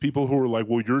people who are like,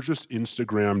 well, you're just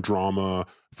Instagram drama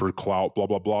for clout, blah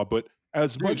blah blah. But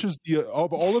as much Dude. as the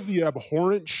of all of the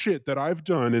abhorrent shit that I've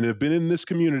done and have been in this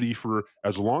community for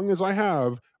as long as I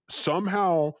have,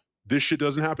 somehow this shit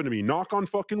doesn't happen to me. Knock on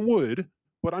fucking wood.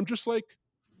 But I'm just like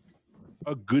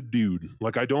a good dude.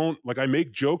 Like I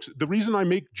make jokes. The reason I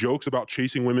make jokes about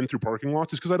chasing women through parking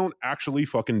lots is because I don't actually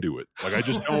fucking do it. Like I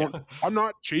just don't. I'm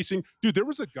not chasing. Dude, there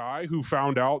was a guy who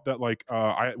found out that like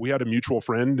we had a mutual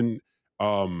friend and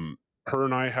her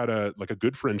and I had a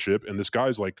good friendship, and this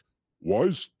guy's like, why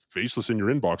is Faceless in your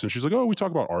inbox? And she's like, oh, we talk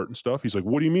about art and stuff. He's like,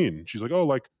 what do you mean? She's like, oh,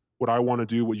 like what I want to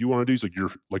do, what you want to do. He's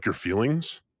like your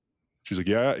feelings. She's like,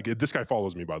 yeah. This guy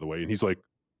follows me, by the way, and he's like,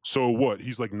 so what?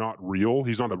 He's like, not real.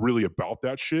 He's not really about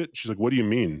that shit. She's like, what do you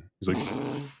mean? He's like,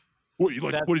 what? You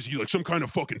like? What is he like? Some kind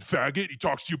of fucking faggot? He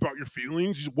talks to you about your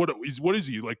feelings. What is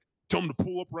he like? Tell him to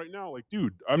pull up right now. Like,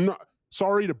 dude, I'm not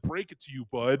sorry to break it to you,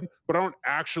 bud, but I don't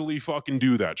actually fucking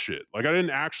do that shit. Like, I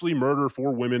didn't actually murder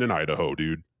 4 women in Idaho,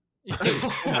 dude.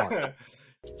 Come on.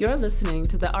 You're listening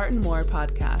to the Art and More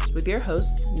podcast with your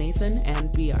hosts, Nathan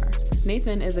and BR.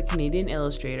 Nathan is a Canadian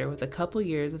illustrator with a couple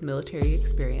years of military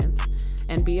experience,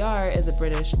 and BR is a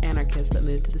British anarchist that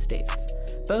moved to the States.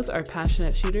 Both are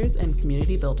passionate shooters and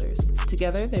community builders.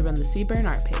 Together, they run the Seaburn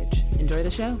Art page. Enjoy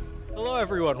the show. Hello,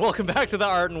 everyone. Welcome back to the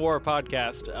Art and War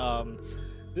podcast.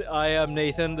 I am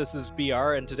Nathan. This is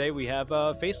BR, and today we have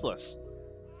Faceless,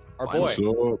 our boy. What's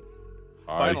up?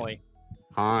 Finally.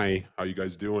 Hi. How you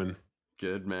guys doing?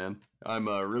 Good, man. I'm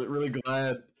really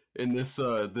glad in this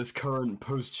current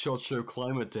post-shot show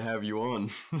climate to have you on.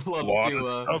 A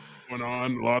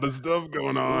lot of stuff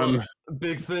going on.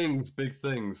 Big things.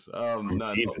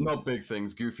 Not big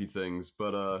things, goofy things.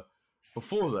 But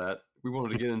before that, we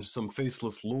wanted to get into some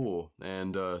Faceless lore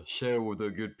and share with the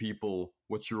good people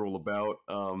what you're all about,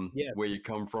 where you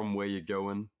come from, where you're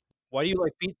going. Why do you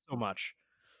like feet so much?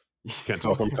 Can't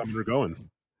tell if I'm coming or going.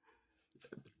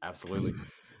 Absolutely.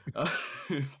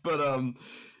 But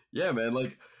yeah, man,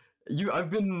 like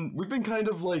we've been kind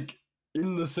of like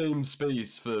in the same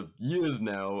space for years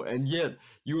now, and yet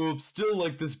you are still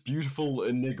like this beautiful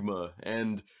enigma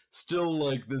and still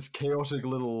like this chaotic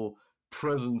little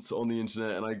presence on the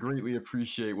internet, and I greatly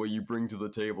appreciate what you bring to the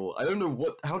table. I don't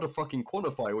know how to fucking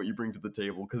quantify what you bring to the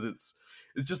table, because it's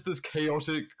just this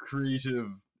chaotic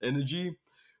creative energy,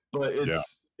 but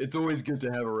it's always good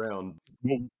to have around.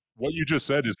 Well, what you just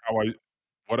said is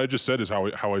what I just said is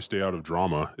how I stay out of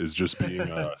drama, is just being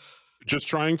just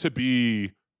trying to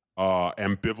be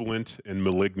ambivalent and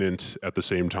malignant at the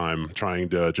same time, trying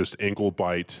to just ankle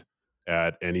bite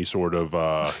at any sort of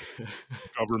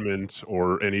government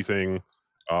or anything.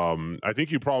 I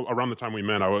think you probably around the time we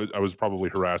met, I was probably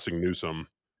harassing Newsom.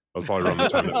 I was probably around the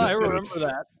time that I remember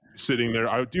that. Sitting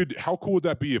there. Dude, how cool would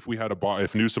that be if we had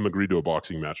if Newsom agreed to a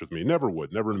boxing match with me? Never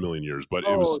in a million years. But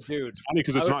it was dude. It's funny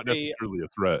because it's not necessarily a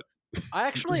threat.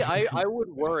 I would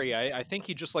worry. I think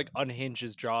he'd just like unhinge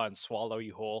his jaw and swallow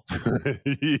you whole.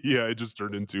 Yeah, it just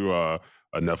turned into a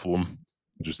Nephilim,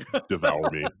 just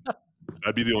devour me.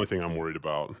 That'd be the only thing I'm worried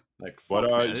about. Like, fuck,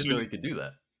 man, I didn't know he could do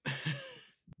that.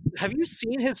 Have you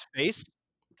seen his face?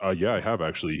 Yeah, I have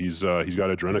actually. He's got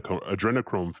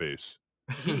adrenochrome face.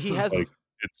 He has like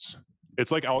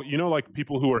it's like like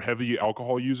people who are heavy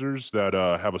alcohol users that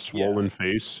have a swollen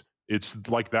face. It's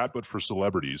like that, but for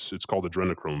celebrities. It's called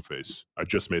adrenochrome face. I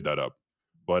just made that up,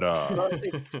 but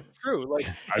it's true. Like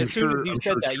as soon as you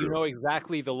said that, you know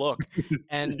exactly the look,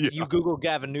 and you Google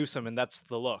Gavin Newsom, and that's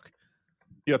the look.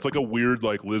 Yeah, it's like a weird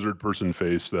like lizard person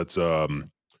face. That's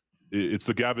it's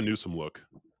the Gavin Newsom look,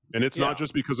 and it's not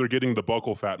just because they're getting the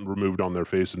buccal fat removed on their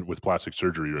face and with plastic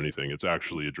surgery or anything. It's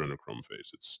actually adrenochrome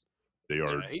face. They're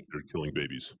killing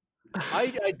babies.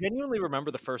 I genuinely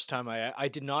remember the first time I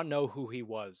did not know who he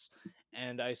was,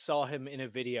 and I saw him in a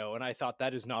video, and I thought,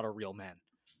 that is not a real man.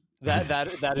 That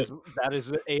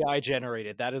is AI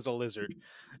generated. That is a lizard.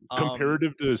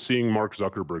 Comparative to seeing Mark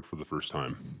Zuckerberg for the first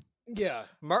time. Yeah,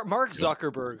 Mark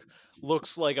Zuckerberg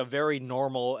looks like a very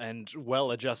normal and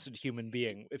well-adjusted human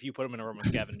being if you put him in a room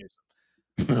with Gavin Newsom.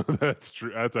 That's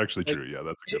true. That's actually true. Yeah,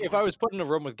 that's a good if one. I was put in a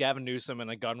room with Gavin Newsom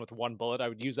and a gun with one bullet, I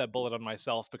would use that bullet on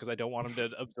myself because I don't want him to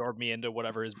absorb me into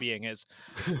whatever his being is.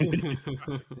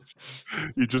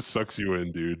 He just sucks you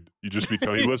in, dude. You just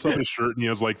become. He lifts up his shirt and he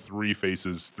has like three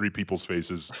people's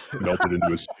faces melted into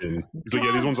his skin. He's like,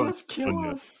 yeah, these ones aren't done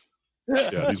yet.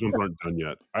 Yeah, these ones aren't done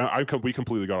yet. We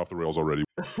completely got off the rails already.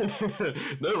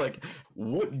 No, like,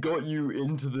 what got you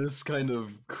into this kind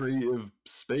of creative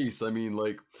space? I mean,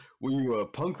 like, were you a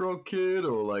punk rock kid,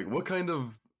 or like, what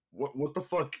the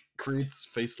fuck creates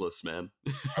Faceless, man?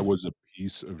 I was a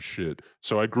piece of shit.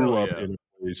 So I grew up in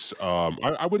a place.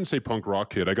 I wouldn't say punk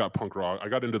rock kid. I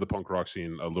got into the punk rock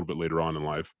scene a little bit later on in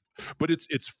life. But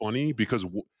it's funny because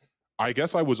I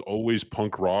guess I was always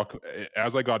punk rock.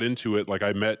 As I got into it, like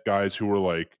I met guys who were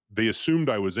like they assumed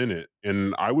I was in it,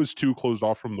 and I was too closed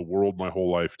off from the world my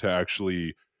whole life to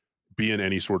actually be in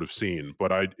any sort of scene.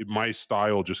 But my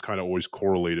style just kind of always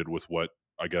correlated with what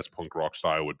I guess punk rock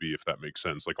style would be, if that makes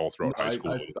sense. Like all No, throughout high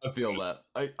school. I feel that.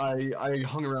 I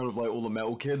hung around with like all the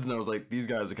metal kids, and I was like, these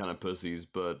guys are kind of pussies,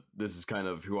 but this is kind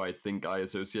of who I think I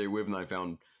associate with. And I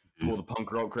found more the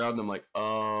punk rock crowd, and I'm like,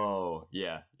 oh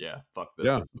yeah, fuck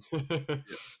Yeah. this.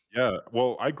 Yeah,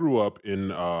 well, I grew up in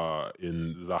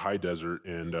the high desert,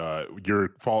 and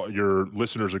your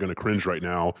listeners are going to cringe right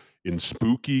now in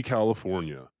spooky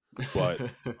California. But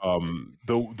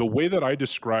the way that I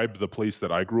described the place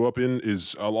that I grew up in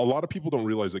is a lot of people don't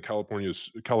realize that California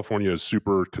is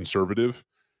super conservative,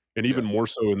 and Yeah. even more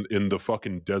so in the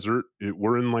fucking desert.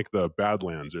 We're in like the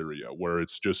Badlands area where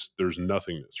it's just there's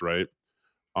nothingness, right?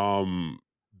 um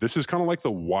this is kind of like the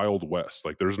Wild West.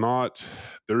 Like there's still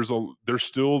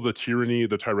the tyranny,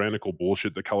 the tyrannical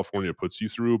bullshit that California puts you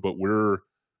through, but we're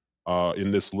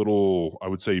in this little, I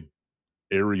would say,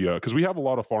 area, because we have a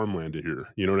lot of farmland here,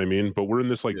 you know what I mean, but we're in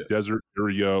this like Yeah. desert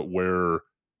area where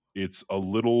it's a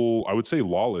little, I would say,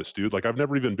 lawless, dude. Like I've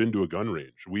never even been to a gun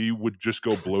range. We would just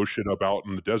go blow shit up out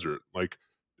in the desert. Like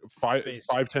Based.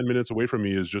 5-10 minutes away from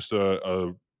me is just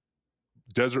a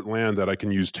desert land that I can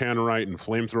use tannerite and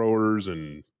flamethrowers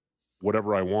and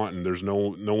whatever I want, and there's no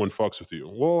one fucks with you.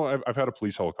 Well, I've had a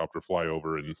police helicopter fly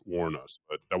over and warn us,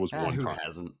 but that was one Who time.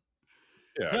 hasn't?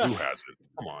 Yeah, who hasn't?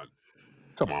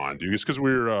 Come on, dude. It's because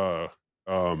we're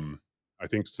um I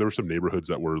think there were some neighborhoods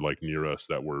that were like near us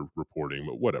that were reporting,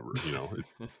 but whatever, you know.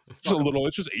 It's just a little.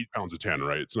 It's just 8 pounds of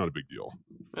tannerite. It's not a big deal.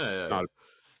 Yeah. Not.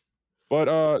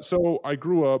 But so I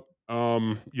grew up,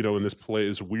 in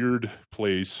this weird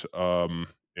place,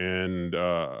 and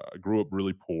I grew up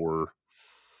really poor.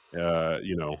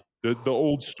 The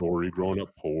old story, growing up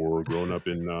poor, growing up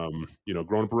in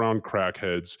growing up around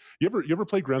crackheads. You ever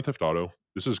play Grand Theft Auto?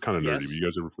 This is kind of nerdy, but Yes. you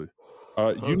guys ever play?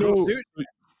 Of course.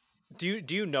 Do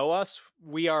you know us?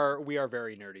 We are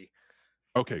very nerdy.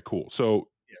 Okay, cool. So,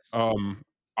 Yes.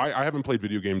 I haven't played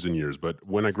video games in years, but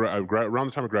when around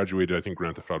the time I graduated, I think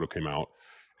Grand Theft Auto came out,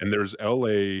 and there's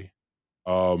LA.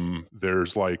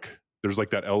 There's like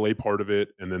that LA part of it,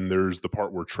 and then there's the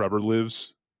part where Trevor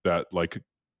lives. That like,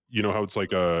 you know how it's like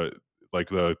the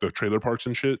trailer parks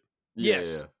and shit.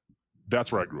 Yes.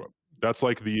 That's where I grew up. That's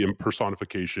like the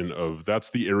impersonification of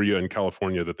that's the area in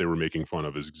California that they were making fun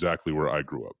of is exactly where I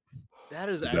grew up. That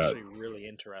is Is that actually really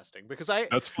interesting because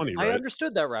that's funny, I right?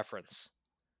 understood that reference.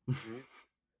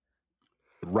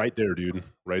 Right there, dude.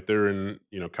 Right there in,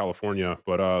 California.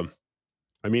 But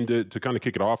I mean, to kind of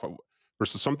kick it off,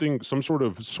 some sort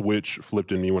of switch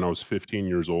flipped in me when I was 15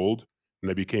 years old,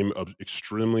 and I became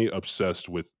extremely obsessed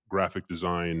with graphic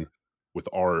design, with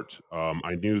art.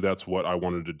 I knew that's what I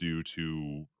wanted to do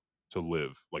to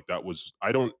live. Like that was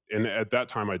I don't, and at that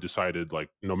time I decided like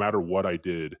no matter what I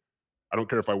did, I don't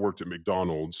care if I worked at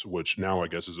McDonald's, which now I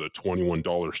guess is a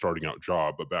 $21 starting out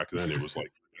job, but back then it was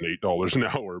like $8 an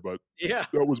hour. But Yeah.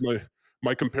 that was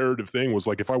my comparative thing was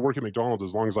like if I work at McDonald's,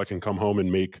 as long as I can come home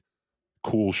and make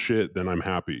cool shit, then I'm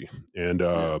happy. And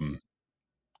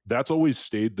that's always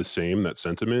stayed the same, that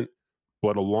sentiment.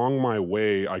 But along my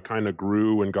way, I kind of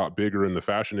grew and got bigger in the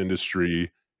fashion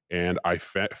industry, and I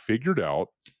figured out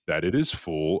that it is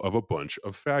full of a bunch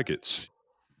of faggots.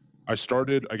 I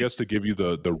started, I guess, to give you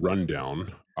the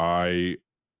rundown. I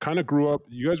kind of grew up.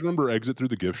 You guys remember Exit Through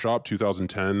the Gift Shop,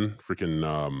 2010, freaking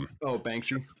Oh,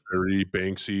 Banksy. Very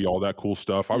Banksy, all that cool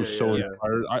stuff. I was so Yeah.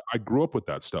 inspired. I grew up with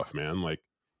that stuff, man. Like,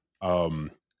 um,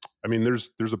 I mean,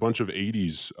 there's a bunch of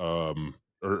 '80s or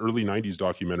early '90s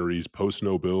documentaries, post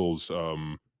No Bills,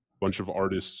 bunch of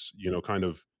artists, kind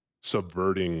of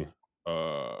subverting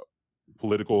uh,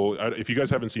 political. If you guys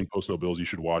haven't seen Post No Bills, you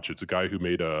should watch. It's a guy who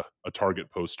made a Target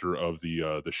poster of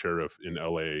the sheriff in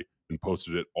L.A. and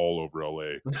posted it all over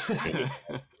L.A. and it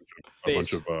caused a bunch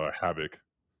Based. of havoc.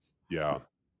 Yeah,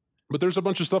 but there's a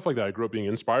bunch of stuff like that I grew up being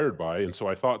inspired by, and so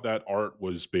I thought that art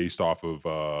was based off of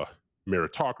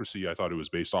meritocracy. I thought it was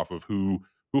based off of who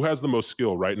has the most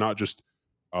skill, right? Not just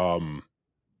um,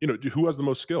 who has the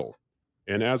most skill.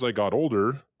 And as I got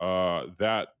older,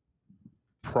 that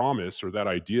promise or that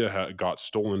idea got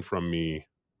stolen from me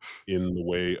in the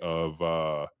way of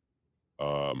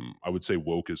I would say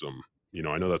wokeism.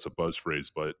 I know that's a buzz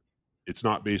phrase, but it's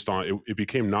not based on it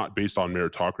became not based on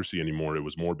meritocracy anymore. It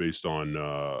was more based on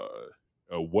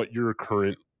what your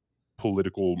current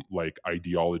political like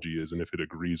ideology is and if it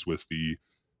agrees with the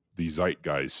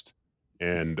zeitgeist.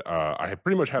 And I had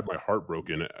pretty much had my heart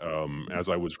broken as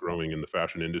I was growing in the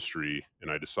fashion industry,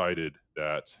 and I decided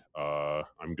that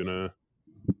I'm gonna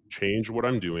change what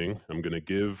I'm doing. I'm gonna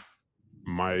give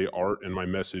my art and my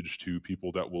message to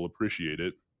people that will appreciate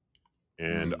it,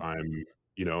 and Mm. I'm,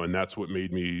 and that's what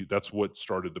made me. That's what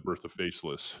started the birth of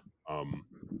Faceless. Um,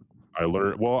 I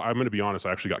learned. Well, I'm gonna be honest.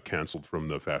 I actually got canceled from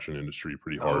the fashion industry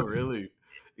pretty Oh, hard. really?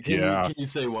 Yeah. Can you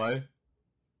say why?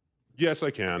 Yes,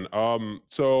 I can.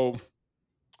 So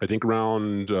I think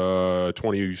around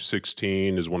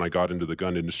 2016 is when I got into the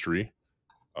gun industry.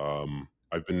 I'm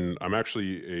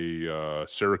actually a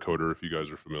Cerakoter. If you guys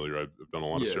are familiar, I've done a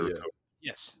lot of Yeah, yeah. Cerakote.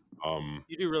 Yes, Um,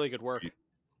 you do really good work.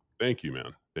 Thank you,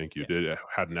 man. Thank you. Yeah.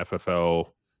 Had an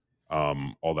FFL,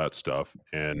 all that stuff,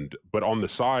 but on the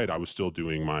side, I was still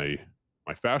doing my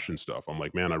fashion stuff. I'm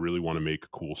like, man, I really want to make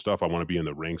cool stuff. I want to be in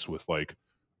the ranks with like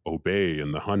Obey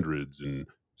and the Hundreds and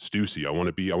Stussy. I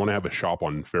want to have a shop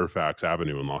on Fairfax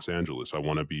Avenue in Los Angeles. I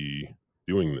want to be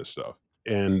doing this stuff.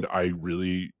 And I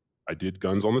did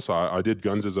guns on the side. I did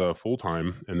guns as a full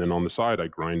time, and then on the side, I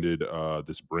grinded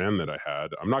this brand that I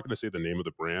had. I'm not going to say the name of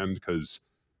the brand because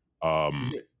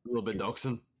um, A little bit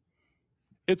doxing.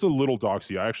 it's a little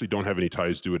doxy. I actually don't have any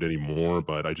ties to it anymore,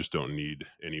 but I just don't need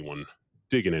anyone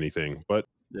digging anything. But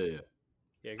Yeah, yeah.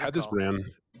 Yeah, good had this call.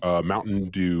 brand. Mountain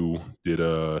Dew did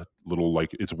a little,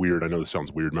 like, it's weird. I know this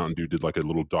sounds weird. Mountain Dew did like a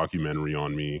little documentary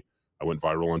on me. I went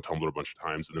viral on Tumblr a bunch of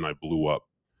times, and then I blew up.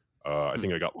 I Hmm.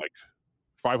 think I got like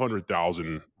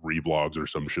 500,000 reblogs or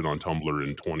some shit on Tumblr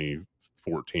in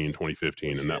 2014,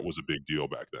 2015, and that was a big deal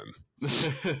back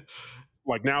then.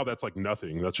 Like now, that's like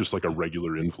nothing. That's just like a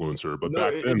regular influencer. But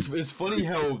No, back then, it's funny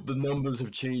how the numbers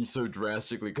have changed so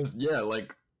drastically. Because yeah,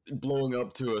 like blowing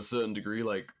up to a certain degree,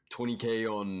 like 20K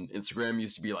on Instagram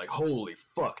used to be like, holy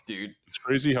fuck, dude. it's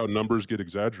crazy how numbers get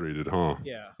exaggerated, huh?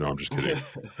 Yeah. No, I'm just kidding.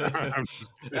 I'm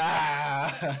just kidding.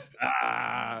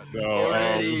 Ah, No.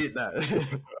 already.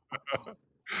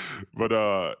 But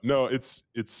no,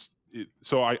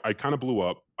 so I kind of blew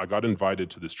up. I got invited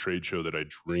to this trade show that I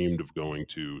dreamed of going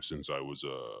to since I was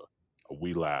a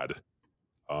wee lad.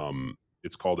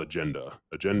 It's called Agenda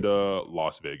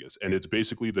Las Vegas, and it's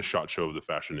basically the SHOT Show of the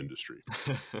fashion industry.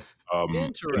 And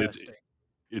Interesting.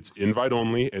 it's invite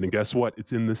only, and guess what?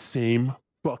 It's in the same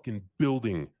fucking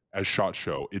building as SHOT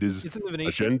Show. It is It's in the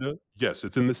Venetian. Agenda. Yes,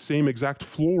 it's in the same exact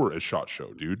floor as SHOT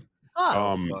Show, dude.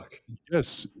 Oh Um, fuck.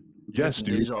 yes, Get yes, some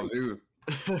dude. deja vu.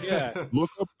 Yeah.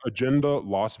 Look up Agenda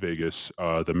Las Vegas,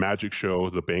 the Magic Show,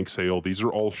 the Bank Sale. These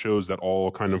are all shows that all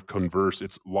kind of converse.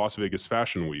 It's Las Vegas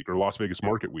Fashion Week or Las Vegas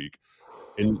Market Week,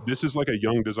 and this is like a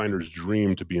young designer's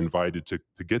dream to be invited to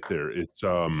get there. It,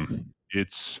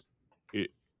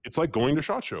 it's like going to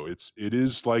SHOT Show. It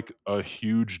is like a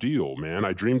huge deal, man.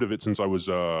 I dreamed of it since I was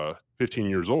 15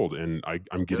 years old, and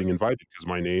I'm getting Yep. invited because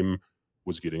my name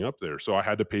was getting up there. So I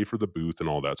had to pay for the booth and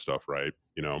all that stuff, right?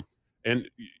 And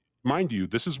mind you,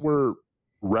 this is where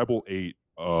Rebel 8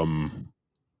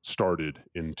 started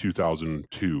in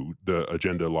 2002. The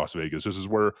Agenda Las Vegas. This is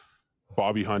where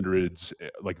Bobby Hundreds,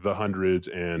 like the Hundreds,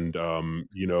 and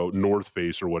North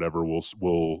Face or whatever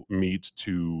will meet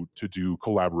to do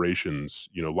collaborations,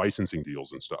 licensing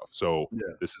deals and stuff. So Yeah.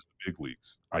 this is the big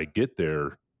leagues. I get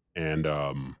there and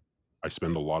I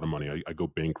spend a lot of money. I go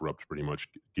bankrupt pretty much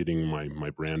getting my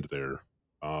brand there.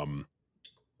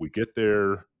 We get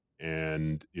there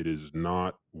and it is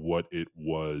not what it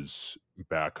was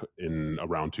back in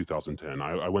around 2010.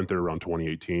 I went there around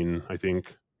 2018, I think,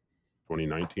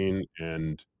 2019,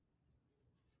 and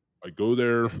I go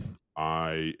there.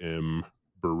 I am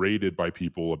berated by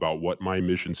people about what my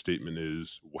mission statement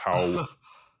is, how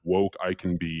woke I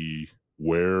can be,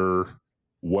 where,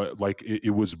 what, like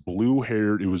it was blue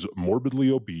haired, it was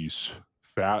morbidly obese,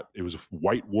 fat, it was a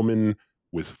white woman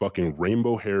with fucking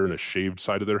rainbow hair and a shaved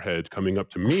side of their head coming up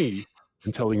to me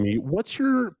and telling me, what's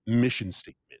your mission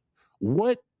statement?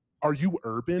 What are you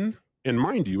urban? And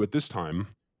mind you, at this time,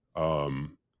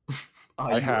 um,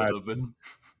 Are I you had urban?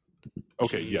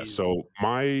 okay, yes. Jeez. So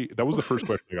that was the first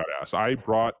question I got asked. I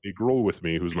brought a girl with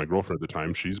me who's my girlfriend at the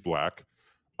time. She's black.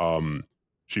 Um,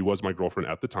 she was my girlfriend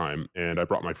at the time, and I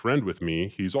brought my friend with me.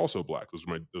 He's also black.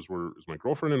 Those were my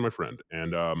girlfriend and my friend,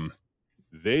 and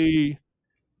they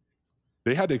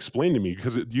they had to explain to me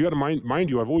because you got to mind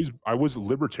you, I was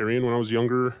libertarian when I was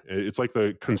younger. It's like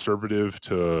the conservative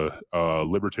to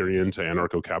libertarian to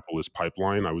anarcho capitalist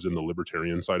pipeline. I was in the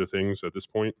libertarian side of things at this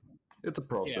point. It's a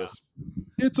process.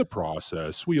 It's a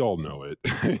process. We all know it.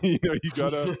 You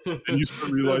gotta, and you start There's no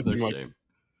realizing like, shame.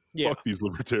 Yeah. fuck these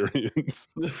libertarians.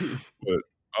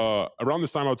 But around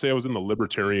this time, I would say I was in the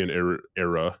libertarian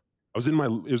era. I was in my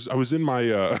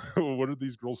what are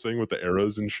these girls saying with the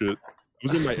eras and shit? I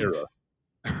was in my era.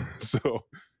 So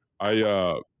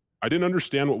I didn't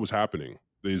understand what was happening.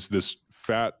 This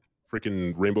fat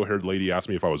freaking rainbow haired lady asked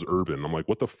me if I was urban. I'm like,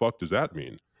 what the fuck does that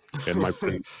mean? And my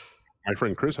friend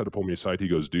Chris had to pull me aside. He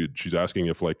goes, dude, she's asking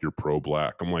if like you're pro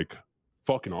black. I'm like,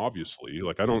 fucking obviously.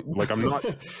 Like I don't like I'm not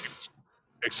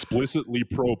explicitly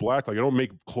pro black. Like I don't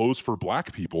make clothes for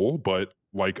black people, but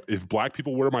like if black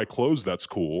people wear my clothes, that's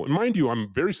cool. And mind you,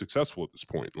 I'm very successful at this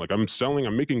point. Like I'm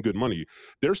making good money.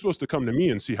 They're supposed to come to me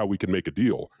and see how we can make a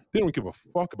deal. They don't give a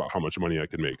fuck about how much money I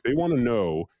can make. They want to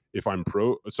know if I'm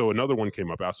pro. So another one came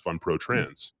up, asked if I'm pro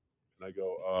trans. And I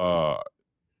go,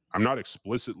 I'm not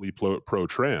explicitly pro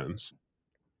trans.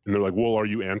 And they're like, well, are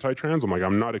you anti-trans? I'm like,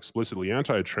 I'm not explicitly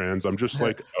anti-trans. I'm just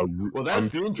like, well, that's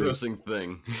the interesting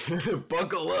thing.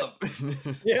 Buckle up.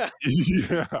 Yeah.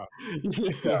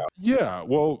 Yeah.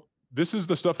 Well, this is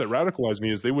the stuff that radicalized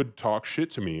me is they would talk shit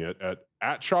to me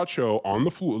at SHOT Show on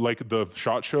the floor, like the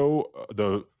SHOT Show,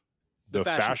 the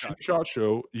fashion SHOT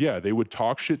Show. Yeah, they would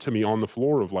talk shit to me on the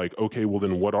floor of like, okay, well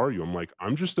then what are you? I'm like,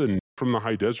 I'm just a from the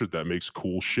high desert that makes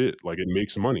cool shit. Like it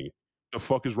makes money. The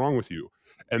fuck is wrong with you?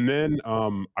 And then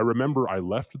I remember I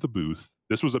left the booth.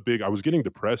 This was I was getting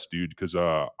depressed, dude, because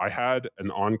I had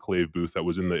an Enclave booth that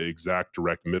was in the exact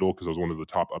direct middle because I was one of the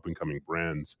top up and coming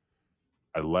brands.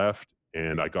 I left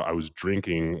and I was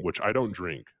drinking, which I don't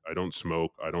drink. I don't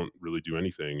smoke. I don't really do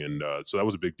anything. And so that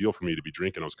was a big deal for me to be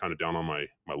drinking. I was kind of down on my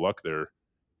luck there.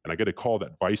 And I get a call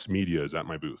that Vice Media is at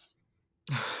my booth.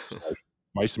 So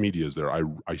Vice Media is there.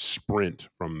 I sprint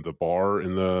from the bar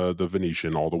in the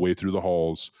Venetian all the way through the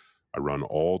halls. I run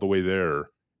all the way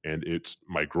there, and it's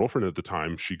my girlfriend at the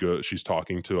time. She's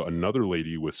talking to another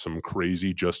lady with some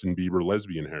crazy Justin Bieber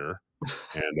lesbian hair,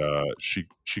 and she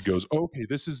goes, "Okay,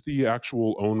 this is the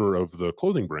actual owner of the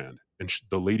clothing brand." And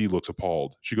the lady looks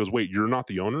appalled. She goes, "Wait, you're not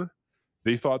the owner?"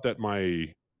 They thought that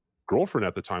my girlfriend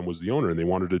at the time was the owner, and they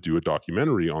wanted to do a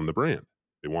documentary on the brand.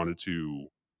 They wanted to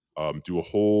do a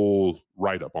whole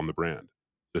write up on the brand.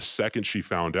 The second she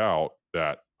found out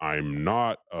that I'm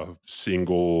not a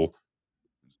single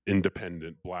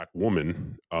independent black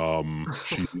woman,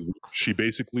 she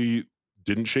basically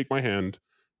didn't shake my hand,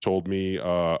 told me,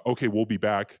 "Okay, we'll be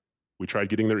back." We tried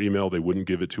getting their email, they wouldn't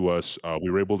give it to us.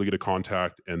 We were able to get a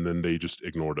contact, and then they just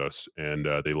ignored us and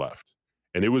they left.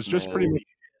 And it was just pretty much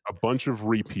a bunch of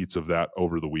repeats of that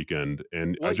over the weekend,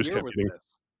 and I What just year kept was getting.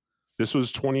 this? This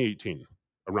was 2018,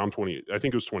 around 20. I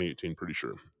think it was 2018, pretty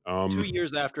sure. 2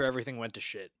 years after everything went to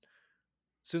shit.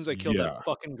 As soon as I killed that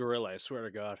fucking gorilla, I swear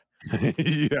to God.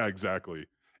 Yeah, exactly.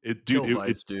 Dude.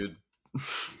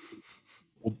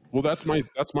 Well, that's my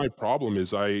problem.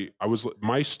 Is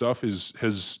my stuff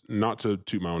has not to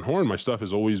toot my own horn. My stuff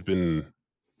has always been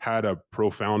had a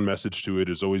profound message to it.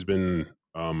 Has always been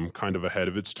kind of ahead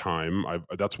of its time.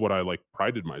 That's what I like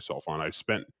prided myself on. I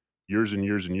spent years and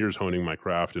years and years honing my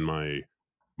craft and my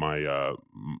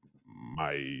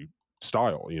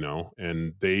style,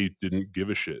 and they didn't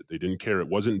give a shit. They didn't care. It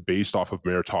wasn't based off of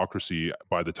meritocracy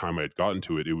by the time I had gotten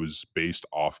to it. It was based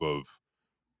off of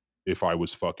if I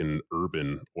was fucking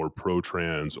urban or pro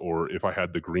trans or if I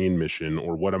had the green mission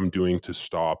or what I'm doing to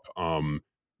stop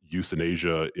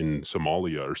euthanasia in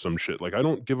Somalia or some shit. Like I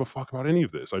don't give a fuck about any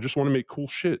of this. I just want to make cool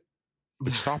shit.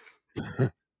 Like stop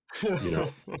it.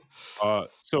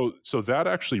 So that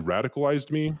actually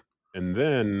radicalized me. And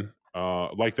then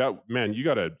like that, man, you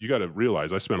gotta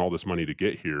realize I spent all this money to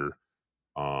get here.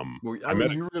 Well, I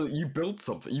mean, you built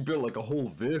something. You built like a whole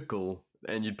vehicle,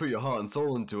 and you put your heart and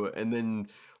soul into it, and then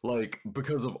like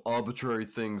because of arbitrary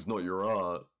things, not your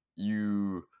art,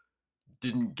 you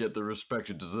didn't get the respect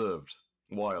you deserved.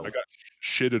 Wild. I got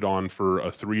shitted on for a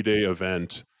 3-day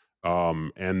event.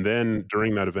 And then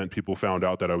during that event, people found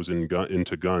out that I was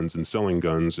into guns and selling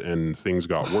guns, and things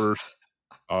got worse.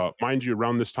 Mind you,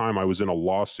 around this time, I was in a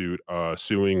lawsuit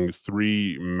suing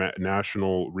 3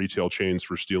 national retail chains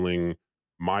for stealing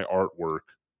my artwork.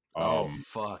 Oh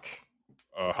fuck!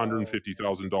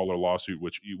 $150,000 lawsuit,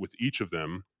 with each of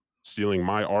them stealing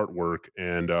my artwork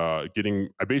and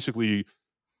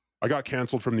I got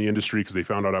canceled from the industry because they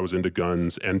found out I was into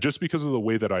guns. And just because of the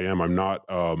way that I am, I'm not,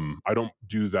 I don't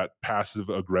do that passive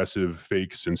aggressive,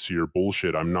 fake, sincere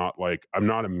bullshit. I'm not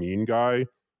a mean guy,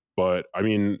 but I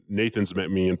mean, Nathan's met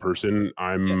me in person.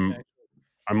 I'm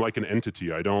like an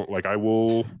entity. I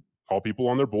will call people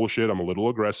on their bullshit. I'm a little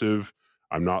aggressive.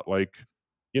 I'm not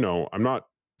I'm not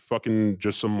fucking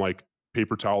just some like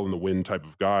paper towel in the wind type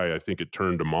of guy. I think it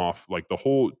turned him off. Like the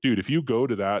whole dude, if you go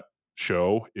to that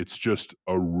show, it's just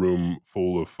a room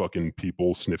full of fucking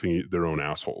people sniffing their own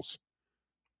assholes.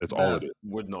 That's all it is.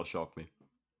 Would not shock me.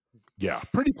 Yeah,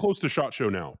 pretty close to SHOT Show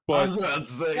now. But I was about to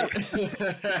say.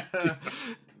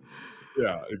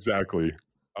 yeah, exactly.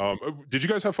 Did you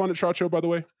guys have fun at SHOT Show, by the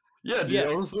way? Yeah, dude. Yeah.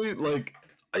 Honestly, like,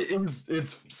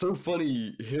 it's so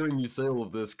funny hearing you say all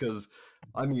of this because,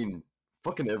 I mean,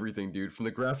 fucking everything, dude. From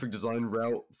the graphic design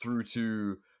route through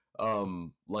to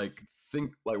like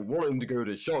wanting to go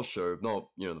to SHOT Show, not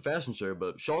the fashion show,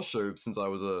 but SHOT Show since I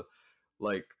was a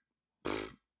like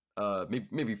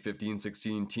maybe 15,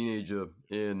 16 teenager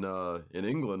in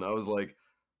England. I was like,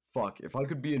 fuck, if I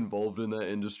could be involved in that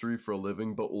industry for a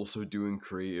living, but also doing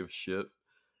creative shit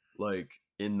like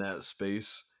in that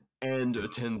space and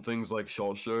attend things like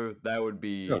SHOT Show, that would Yeah,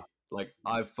 be like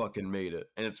I fucking made it,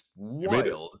 and it's you made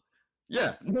it. wild.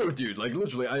 Yeah, no, dude, like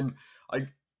literally,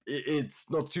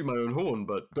 it's not to my own horn,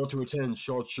 but got to attend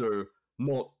SHOT Show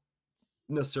not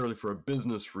necessarily for a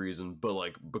business reason, but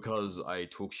like because I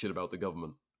talk shit about the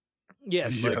government.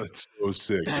 Yes. Yeah, Like that's so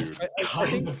sick, that's dude. I think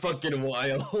kind of fucking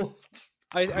wild.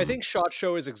 I think SHOT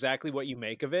Show is exactly what you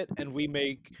make of it, and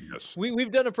Yes.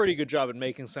 we've done a pretty good job at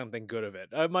making something good of it.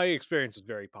 My experience is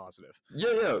very positive.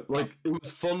 Yeah, like it was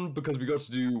fun because we got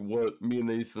to do what me and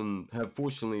Nathan have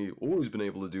fortunately always been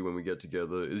able to do when we get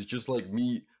together is just like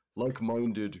meet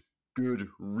like-minded, good,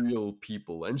 real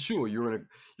people. And sure, you're in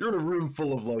a room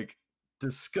full of like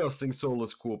disgusting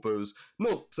soulless corpos.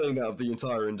 Not saying that of the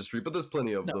entire industry, but there's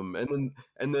plenty of No. them.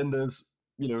 And then there's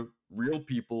real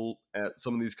people at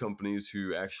some of these companies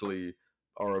who actually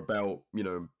are about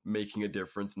making a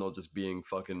difference, not just being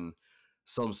fucking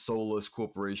some soulless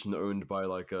corporation owned by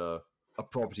like a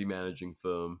property managing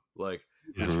firm, like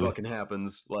which Mhm. fucking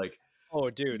happens. Like Oh,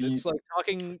 dude, the it's like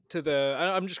talking to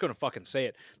I'm just gonna fucking say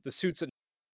it. The suits and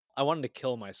I wanted to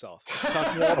kill myself.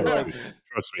 Talking to all the, Oh, like,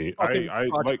 trust me. fucking I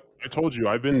project. like I told you,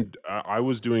 I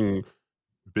was doing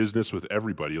business with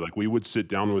everybody. Like we would sit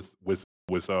down with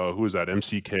who is that?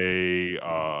 MCK.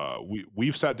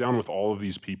 We've sat down with all of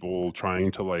these people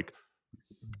trying to like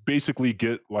basically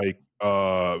get like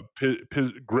Glock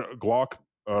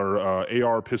or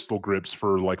AR pistol grips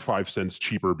for like 5 cents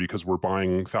cheaper because we're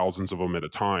buying thousands of them at a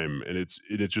time, and it's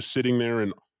just sitting there.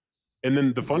 And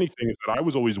then the funny thing is that I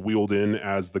was always wheeled in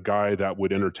as the guy that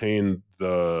would entertain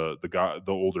the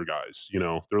older guys. You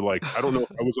know, they're like, I don't know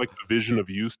if I was like the vision of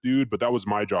youth dude, but that was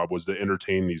my job, was to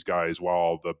entertain these guys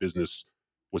while the business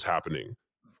was happening.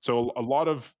 So a lot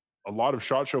of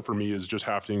SHOT Show for me is just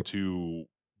having to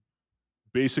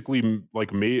basically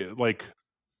like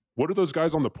what are those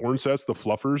guys on the porn sets? The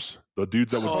fluffers, the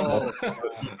dudes that would fluff.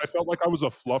 Oh, I felt like I was a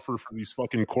fluffer for these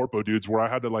fucking corpo dudes, where I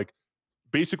had to like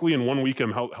basically in one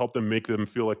weekend help them, make them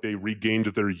feel like they regained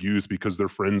their youth because they're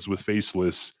friends with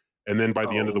FACELESS, and then by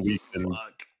the end of the oh weekend,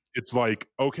 fuck. it's like,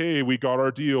 okay, we got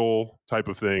our deal type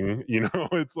of thing. You know,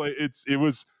 it's like it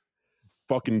was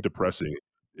fucking depressing.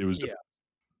 It was. yeah.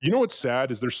 You know what's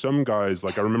sad is there's some guys,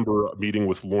 like I remember meeting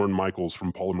with Lauren Michaels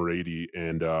from Polymer 80,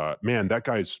 and man, that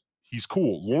he's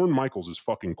cool. Lauren Michaels is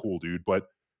fucking cool, dude.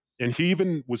 And he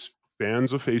even was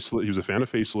fans of Faceless. He was a fan of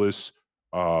Faceless.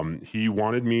 He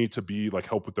wanted me to be like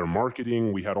help with their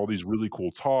marketing. We had all these really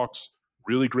cool talks,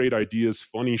 really great ideas,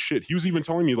 funny shit. He was even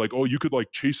telling me like, "Oh, you could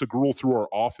like chase a girl through our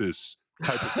office,"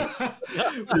 type of thing.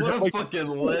 What a Like, fucking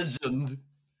legend.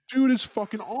 dude is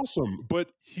fucking awesome,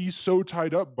 but he's so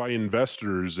tied up by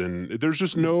investors, and there's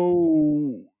just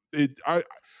no.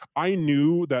 I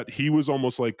knew that he was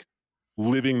almost like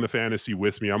living the fantasy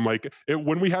with me. I'm like,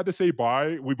 when we had to say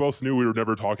bye, we both knew we were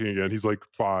never talking again. He's like,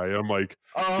 bye. I'm like,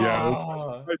 yeah,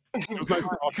 Ah, it was nice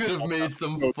talking could have about that. made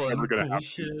some We knew it was never fun, gonna cool happen.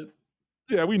 shit.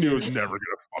 Yeah, we knew it was Dude. never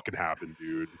gonna fucking happen,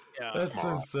 dude. Yeah. That's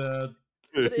Come so on. sad.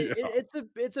 But Yeah.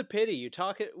 it's a pity. You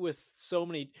talk it with so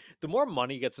many. The more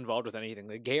money gets involved with anything,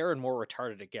 the gayer and more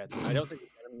retarded it gets. And I don't think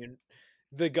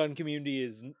the gun community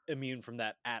is immune from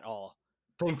that at all.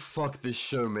 Thank fuck this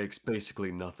show makes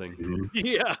basically nothing. Mhm.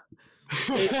 Yeah.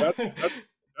 That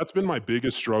that's been my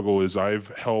biggest struggle, is I've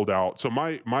held out. So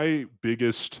my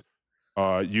biggest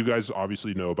you guys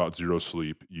obviously know about Zero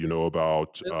Sleep. You know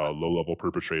about low level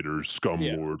perpetrators, Scum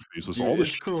Yeah. Lord, Faceless, Dude, all this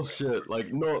it's cool shit.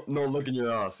 Like, no looking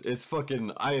your ass. It's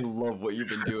fucking. I love what you've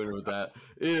been doing with that.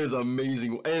 It is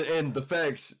amazing, and the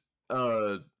fact,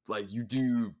 like you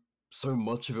do so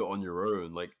much of it on your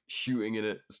own, like shooting in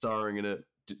it, starring in it,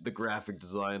 the graphic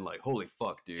design. Like, holy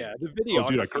fuck, dude. Yeah. The Oh,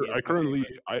 dude, videography is I my currently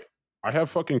favorite. I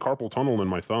have fucking carpal tunnel in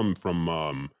my thumb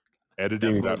from That's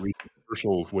editing that what. recent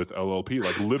commercial with LLP,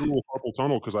 like literal carpal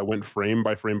tunnel, because I went frame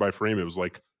by frame by frame. It was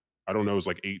like, I don't know, it was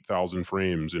like 8,000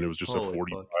 frames, and it was just a Holy fuck.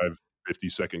 45,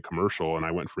 50-second commercial, and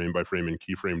I went frame by frame and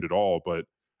keyframed it all. But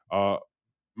uh,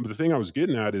 the thing I was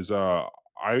getting at is I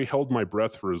held my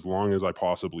breath for as long as I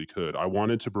possibly could. I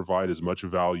wanted to provide as much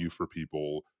value for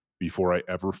people before I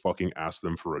ever fucking asked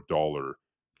them for a dollar.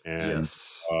 And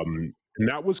Yes. and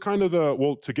that was kind of the,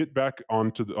 well, to get back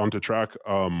onto track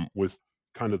with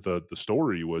kind of the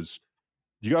story was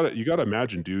you gotta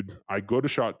imagine, dude. I go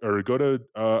to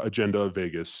Agenda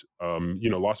Vegas,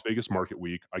 Las Vegas Market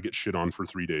Week. I get shit on for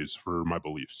 3 days for my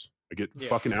beliefs. I get Yeah.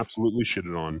 fucking absolutely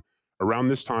shitted on. Around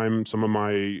this time, some of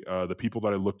my the people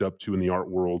that I looked up to in the art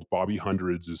world, Bobby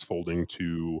Hundreds is folding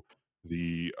to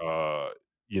the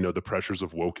the pressures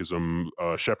of wokeism.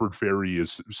 Shepard Fairey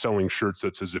is selling shirts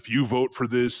that says, "If you vote for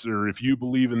this or if you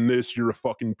believe in this, you're a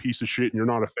fucking piece of shit and you're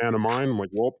not a fan of mine." I'm like,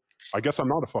 well, I guess I'm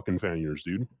not a fucking fan of yours,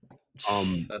 dude.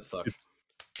 That It's sucks.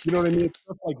 you know what I mean? It's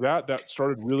stuff like that that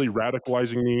started really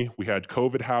radicalizing me. We had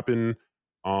COVID happen,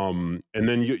 and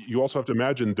then you also have to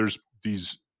imagine there's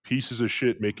these pieces of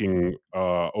shit making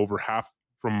over half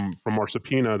from our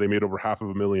subpoena. They made over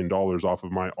 $500,000 off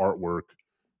of my artwork.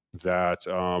 That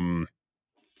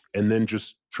and then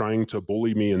just trying to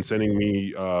bully me and sending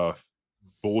me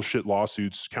bullshit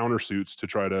lawsuits, countersuits to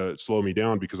try to slow me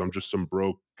down because I'm just some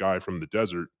broke guy from the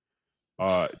desert.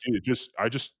 Dude, I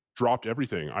just dropped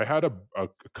everything. I had a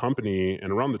company,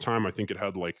 and around the time, I think it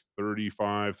had like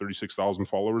 36,000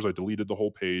 followers. I deleted the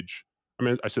whole page. I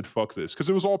mean, I said, fuck this. Cause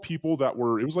it was all people that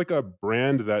were, it was like a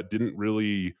brand that didn't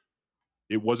really,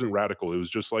 it wasn't radical. It was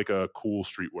just like a cool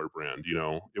streetwear brand,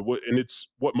 it was, and it's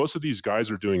what most of these guys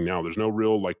are doing now. There's no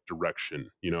real like direction,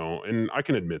 and I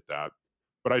can admit that,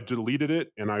 but I deleted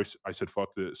it and I said, fuck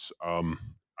this. I'm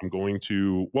going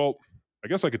to, well, I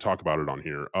guess I could talk about it on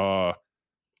here.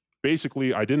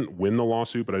 Basically, I didn't win the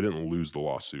lawsuit, but I didn't lose the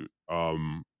lawsuit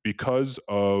because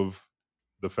of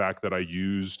the fact that I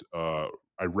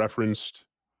referenced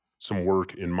some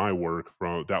work in my work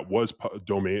from that was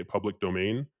public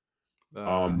domain.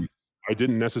 Uh, um, I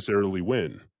didn't necessarily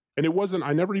win. And it wasn't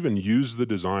I never even used the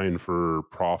design for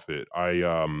profit.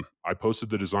 I posted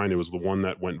the design, it was the one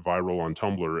that went viral on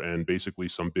Tumblr, and basically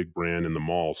some big brand in the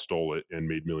mall stole it and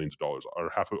made millions of dollars or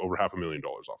over $500,000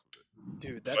 off of it.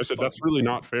 Dude, I that's said, "That's fucking really sick.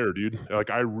 not fair, dude."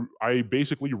 Like, I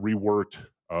basically reworked,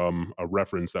 a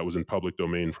reference that was in public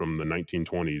domain from the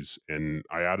 1920s, and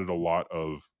I added a lot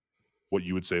of what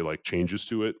you would say, like, changes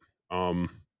to it. Um,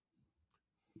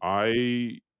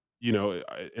 I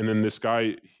and then this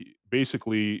guy,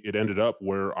 basically, it ended up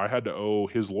where I had to owe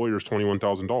his lawyers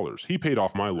 $21,000. He paid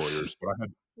off my lawyers, but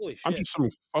Holy I'm shit. just some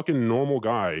fucking normal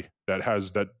guy that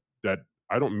has that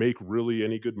I don't make really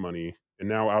any good money, and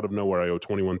now out of nowhere I owe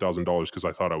 $21,000 because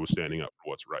I thought I was standing up for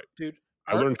what's right. Dude,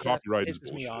 I art learned theft copyright is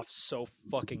pisses me bullshit. off so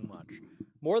fucking much.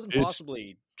 More than It's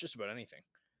possibly just about anything.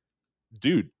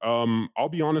 dude, I'll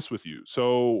be honest with you.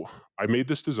 So I made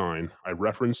this design. I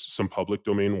referenced some public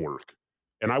domain work,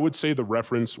 and I would say the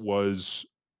reference was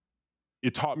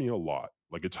it taught me a lot.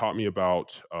 Like it taught me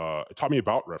about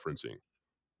referencing.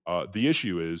 The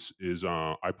issue is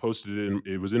I posted it in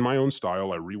it was in my own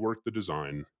style. I reworked the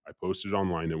design. I posted it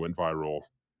online. It went viral.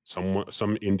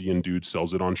 Some Indian dude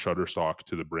sells it on Shutterstock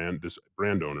to this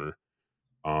brand owner.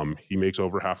 He makes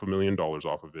over $500,000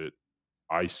 off of it.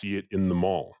 I see it in the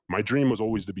mall. My dream was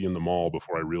always to be in the mall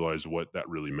before I realized what that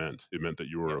really meant. It meant that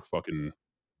you were Yeah. a fucking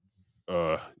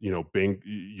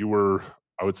you were,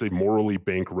 I would say, morally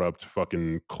bankrupt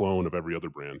fucking clone of every other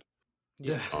brand.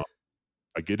 Yeah. Uh,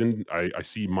 I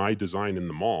see my design in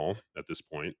the mall at this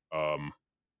point.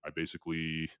 I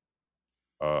basically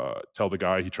tell the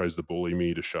guy, he tries to bully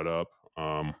me to shut up.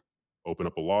 Open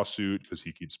up a lawsuit because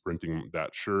he keeps printing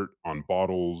that shirt on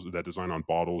bottles, that design on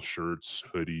bottles, shirts,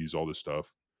 hoodies, all this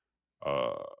stuff.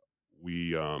 Uh,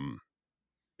 we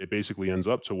It basically ends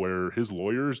up to where his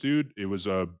lawyers, dude, it was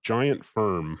a giant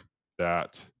firm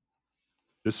that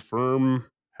this firm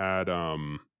had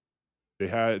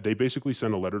they basically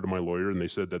sent a letter to my lawyer and they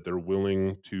said that they're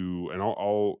willing to, and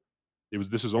I'll it was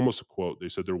this is almost a quote. They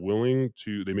said they're willing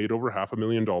to, they made over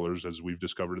 $500,000 as we've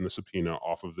discovered in the subpoena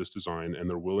off of this design, and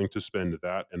they're willing to spend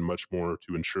that and much more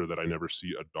to ensure that I never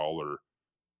see a dollar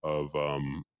of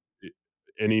i-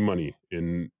 any money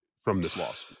in from this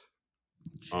lawsuit.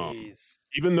 Um, Jeez.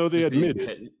 Even though they just being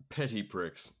admitted, petty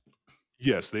pricks.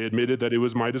 yes, they admitted that it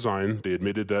was my design. They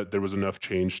admitted that there was enough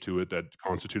change to it that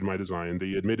constituted my design.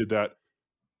 They admitted that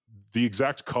the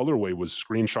exact colorway was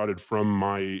screenshotted from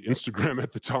my Instagram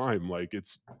at the time. Like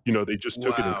they just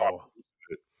took it and copied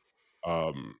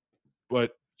Wow. it.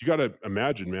 But you got to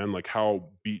imagine, man, like how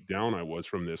beat down I was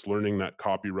from this, learning that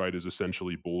copyright is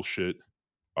essentially bullshit.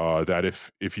 That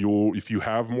if you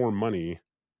have more money,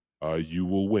 you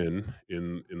will win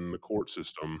in the court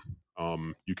system.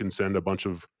 You can send a bunch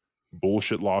of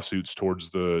bullshit lawsuits towards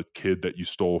the kid that you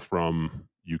stole from.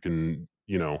 You can,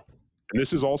 and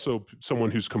this is also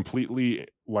someone who's completely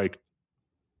like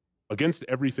against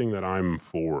everything that I'm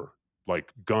for,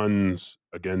 like guns,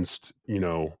 against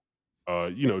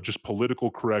just political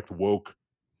correct woke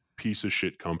piece of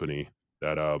shit company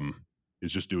that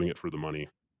is just doing it for the money.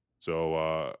 So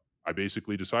I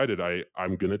basically decided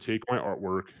I'm gonna take my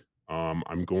artwork. I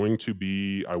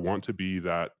want to be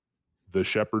the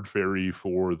shepherd fairy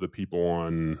for the people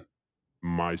on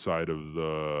my side of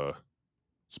the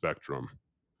spectrum.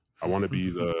 I want to be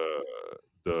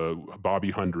the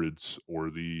Bobby Hundreds or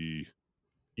the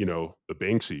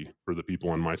Banksy for the people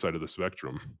on my side of the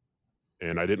spectrum.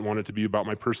 And I didn't want it to be about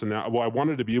my personality. Well, I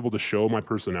wanted to be able to show my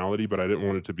personality, but I didn't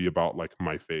want it to be about like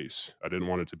my face. I didn't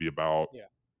want it to be about, Yeah.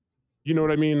 you know what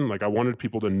I mean? Like I wanted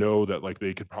people to know that like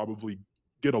they could probably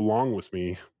get along with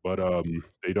me, but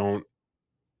they don't,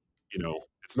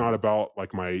 it's not about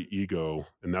like my ego,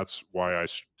 and that's why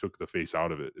took the face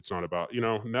out of it. It's not about,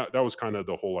 and that was kind of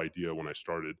the whole idea when I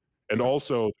started. And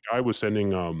also,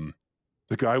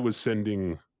 the guy was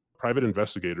sending private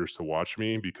investigators to watch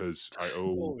me because I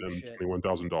owe Holy them shit.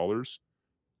 $21,000,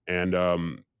 and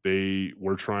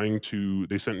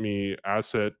they sent me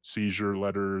asset seizure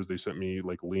letters. They sent me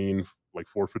like like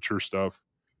forfeiture stuff.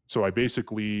 So I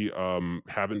basically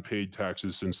haven't paid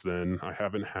taxes since then. I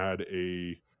haven't had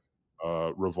a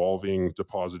revolving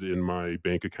deposit in my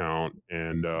bank account,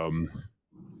 and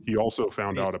he also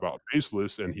found out Amazing. about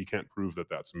FACELESS, and he can't prove that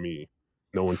that's me.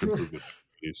 No one can prove that that's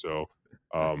me. So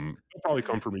they'll probably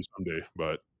come for me someday,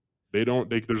 but they don't.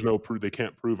 There's no proof. They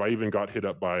can't prove. I even got hit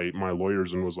up by my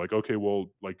lawyers and was like, okay, well,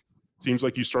 like, seems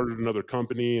like you started another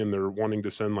company and they're wanting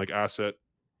to send like asset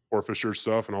forfeiture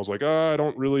stuff, and I was like, I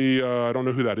don't really, I don't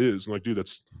know who that is. I'm like, dude,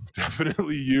 that's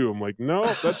definitely you. I'm like, no,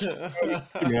 that's just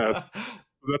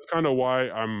so that's kind of why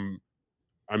I'm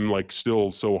like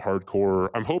still so hardcore.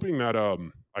 I'm hoping that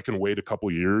I can wait a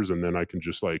couple years and then I can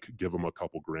just like give them a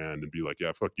couple grand and be like,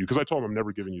 yeah, fuck you. Because I told them I'm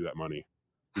never giving you that money.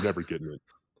 You're never getting it.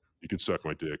 You could suck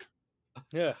my dick.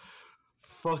 Yeah.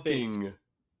 Fucking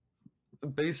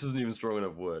base isn't even strong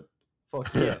enough word.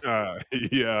 Fuck yeah.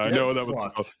 Yeah, I Get know that was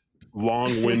fucked. a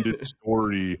long-winded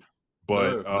story,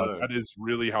 but No. that is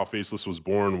really how Faceless was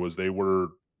born.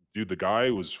 Dude, the guy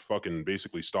was fucking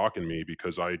basically stalking me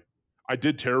because I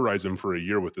did terrorize him for a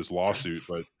year with this lawsuit,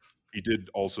 but he did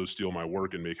also steal my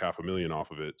work and make $500,000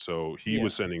 off of it. So he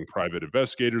was sending private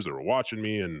investigators that were watching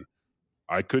me, and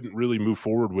I couldn't really move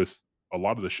forward with a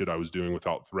lot of the shit I was doing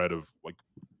without threat of like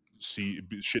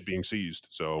shit being seized.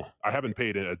 So I haven't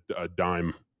paid a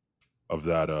dime of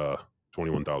that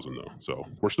 21,000 though. So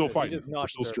we're still He fighting. does not We're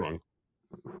still deserve strong.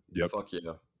 Yep. Fuck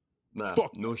yeah. Nah,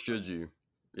 Fuck. nor should you.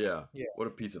 Yeah. Yeah. What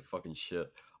a piece of fucking shit.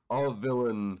 Our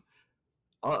villain.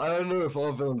 I don't know if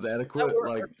our villain's Is that adequate. where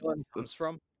Like, our villain comes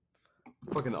from?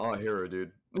 fucking our hero,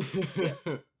 dude.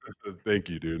 Thank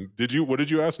you, dude. What did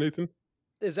you ask, Nathan?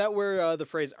 Is that where the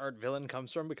phrase art villain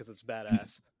comes from? Because it's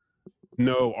badass.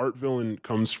 No, art villain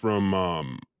comes from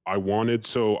I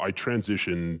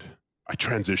transitioned.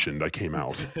 I came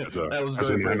out as That was as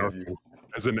very an brave of you.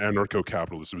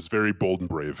 anarcho-capitalist. It was very bold and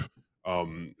brave.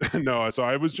 No, so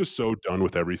I was just so done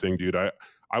with everything, dude.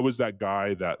 I was that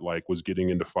guy that like was getting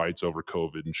into fights over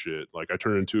COVID and shit. Like I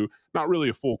turned into not really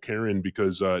a full Karen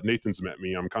because Nathan's met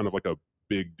me. I'm kind of like a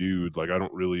big dude. Like I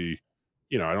don't really,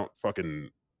 I don't fucking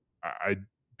I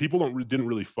people didn't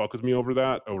really fuck with me over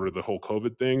the whole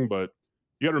COVID thing, but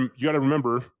you gotta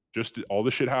remember just all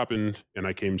this shit happened and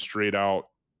I came straight out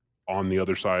on the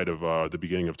other side of the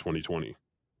beginning of 2020.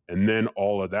 And then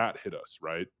all of that hit us,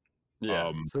 right?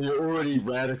 Yeah. So you're already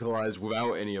radicalized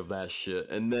without any of that shit.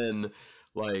 And then,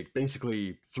 like,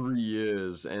 basically 3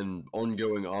 years and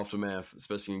ongoing aftermath,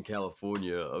 especially in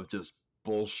California, of just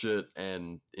bullshit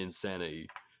and insanity.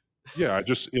 Yeah, I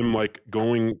just am like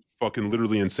going fucking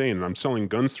literally insane, and I'm selling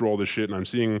guns through all this shit, and I'm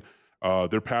seeing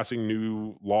they're passing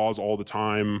new laws all the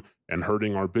time and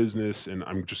hurting our business, and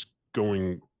I'm just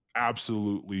going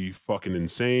absolutely fucking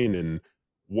insane. And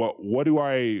what do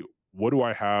I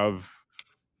have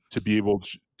to be able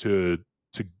to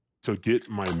to get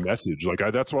my message? Like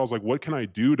that's what I was like, what can I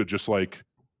do to just like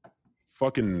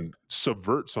fucking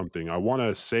subvert something? I want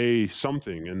to say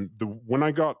something. And when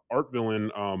I got Art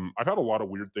Villain, I've had a lot of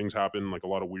weird things happen, like a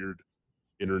lot of weird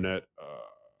internet,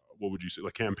 what would you say,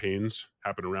 like campaigns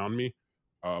happen around me.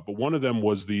 But one of them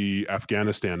was the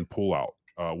Afghanistan pullout.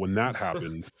 When that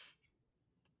happened,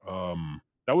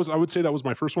 I would say that was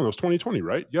my first one. That was 2020,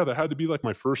 right? Yeah, that had to be like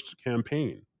my first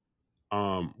campaign.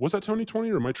 Was that 2020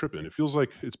 or am I tripping? It feels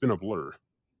like it's been a blur.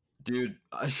 Dude,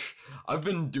 I've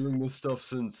been doing this stuff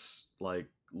since like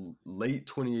late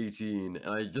 2018,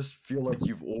 and I just feel like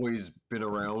you've always been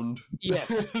around.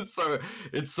 Yes. So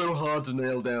it's so hard to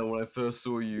nail down when I first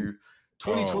saw you.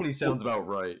 2020 sounds about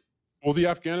right. Well, the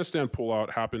Afghanistan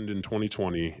pullout happened in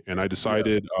 2020, and I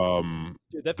decided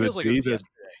Dude, that the feels like it day was that yesterday.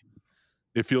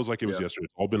 It feels like it was Yeah. yesterday.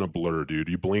 It's all been a blur, dude.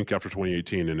 You blink after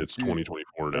 2018 and it's Dude,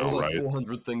 2024 That now, was like right?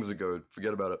 400 things ago.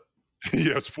 Forget about it.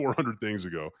 Yes, 400 things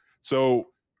ago. So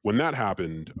when that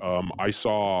happened, I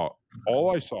saw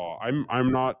all I saw.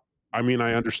 I'm not. I mean,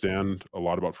 I understand a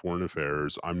lot about foreign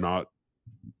affairs. I'm not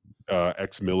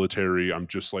ex-military. I'm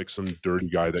just like some dirty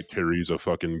guy that carries a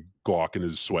fucking Glock in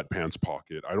his sweatpants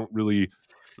pocket. I don't really,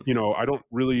 I don't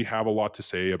really have a lot to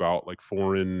say about like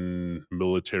foreign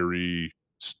military,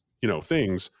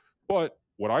 things. But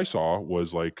what I saw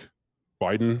was like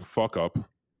Biden fuck up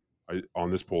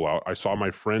on this pullout. I saw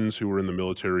my friends who were in the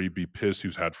military be pissed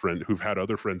who've had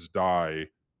other friends die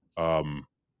um,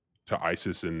 to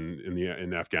ISIS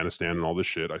in Afghanistan and all this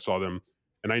shit. I saw them,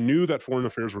 and I knew that foreign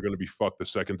affairs were going to be fucked the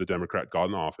second the Democrat got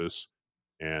in office.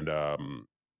 And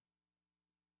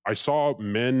I saw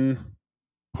men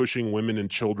pushing women and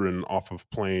children off of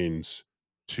planes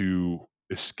to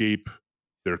escape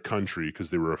their country because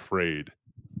they were afraid.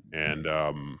 And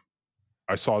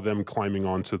I saw them climbing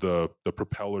onto the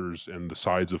propellers and the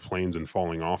sides of planes and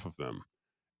falling off of them.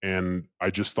 And I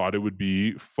just thought it would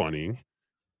be funny.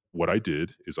 What I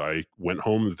did is I went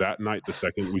home that night, the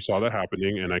second we saw that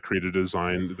happening, and I created a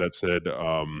design that said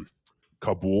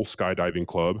Kabul Skydiving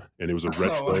Club, and it was a Oh, I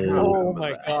retro. Oh remember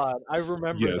my that. god, I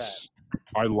remember that. Yes,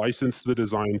 I licensed the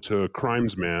design to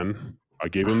Crimesman. I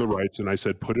gave him the rights, and I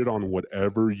said, "Put it on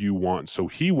whatever you want." So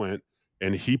he went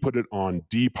and he put it on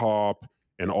Depop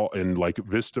and like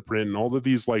Vistaprint and all of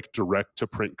these like direct to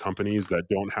print companies that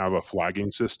don't have a flagging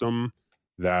system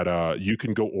that you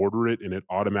can go order it and it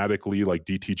automatically like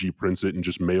DTG prints it and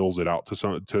just mails it out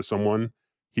to someone.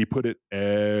 He put it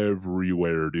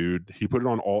everywhere, dude. He put it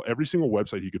on every single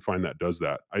website he could find that does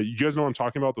that. You guys know what I'm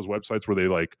talking about? Those websites where they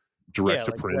like direct Yeah,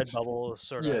 to like print. Redbubble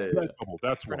sort Yeah, of. yeah. Redbubble,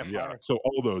 that's Print one. a Yeah. flyer. So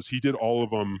all those, he did all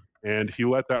of them, and he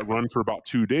let that run for about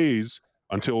 2 days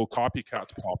until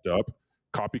copycats popped up.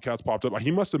 Copycats popped up.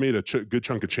 He must have made a good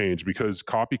chunk of change because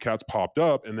copycats popped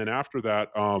up, and then after that,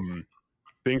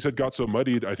 things had got so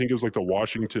muddied. I think it was like the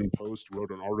Washington Post wrote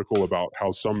an article about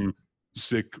how some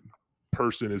sick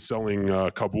person is selling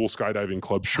Kabul Skydiving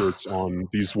Club shirts on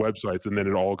these websites, and then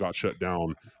it all got shut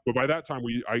down. But by that time,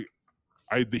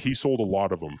 he sold a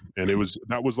lot of them, and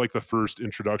that was like the first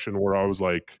introduction where I was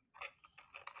like,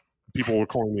 people were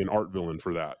calling me an art villain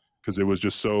for that because it was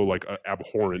just so like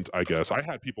abhorrent. I guess I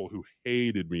had people who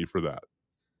hated me for that,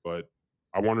 but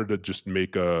I wanted to just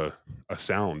make a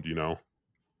sound,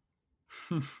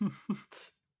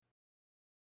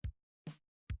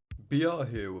 BR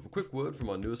here with a quick word from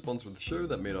our newest sponsor of the show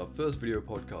that made our first video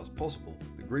podcast possible,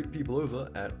 the great people over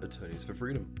at Attorneys for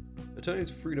Freedom. Attorneys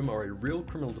for Freedom are a real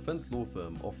criminal defense law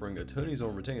firm offering attorneys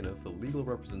on retainer for legal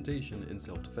representation in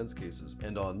self-defense cases,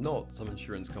 and are not some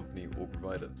insurance company or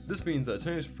provider. This means that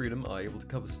Attorneys for Freedom are able to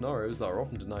cover scenarios that are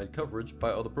often denied coverage by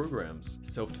other programs.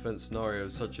 Self-defense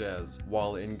scenarios such as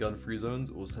while in gun-free zones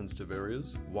or sensitive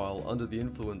areas, while under the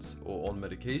influence or on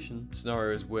medication,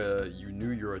 scenarios where you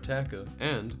knew your attacker,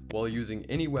 and while using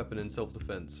any weapon in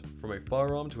self-defense, from a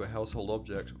firearm to a household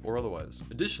object or otherwise.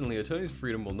 Additionally, Attorneys for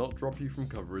Freedom will not drop you from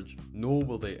coverage, nor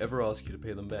will they ever ask you to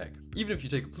pay them back. Even if you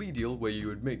take a plea deal where you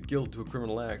admit guilt to a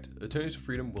criminal act, Attorneys for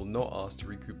Freedom will not ask to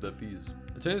recoup their fees.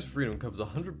 Attorneys for Freedom covers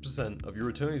 100% of your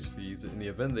attorney's fees in the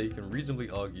event that you can reasonably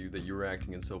argue that you were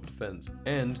acting in self-defense,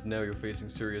 and now you're facing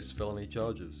serious felony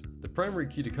charges. The primary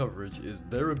key to coverage is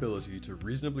their ability to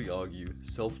reasonably argue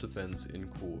self-defense in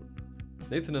court.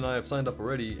 Nathan and I have signed up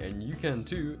already, and you can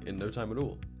too in no time at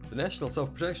all. The National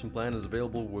Self-Protection Plan is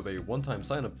available with a one-time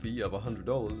sign-up fee of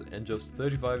 $100 and just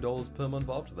 $35 per month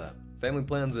after that. Family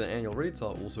plans and annual rates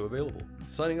are also available.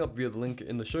 Signing up via the link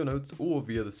in the show notes or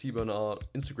via the Seaburn Art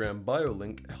Instagram bio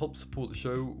link helps support the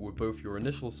show with both your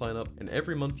initial sign-up and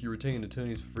every month you retain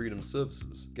Attorneys for Freedom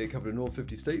services. Get covered in all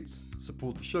 50 states,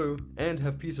 support the show, and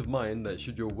have peace of mind that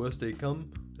should your worst day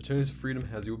come, Attorneys for Freedom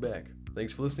has your back.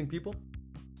 Thanks for listening, people.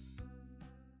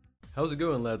 How's it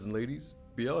going, lads and ladies?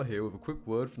 BR here with a quick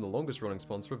word from the longest running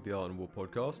sponsor of the Art and War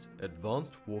podcast,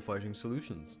 Advanced Warfighting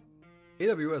Solutions.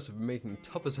 AWS have been making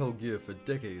tough as hell gear for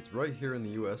decades right here in the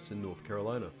US in North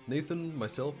Carolina. Nathan,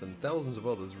 myself, and thousands of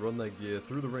others run that gear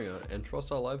through the ringer and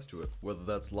trust our lives to it, whether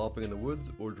that's LARPing in the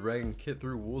woods or dragging kit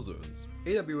through war zones.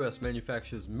 AWS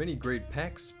manufactures many great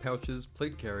packs, pouches,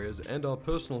 plate carriers, and our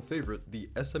personal favorite, the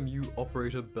SMU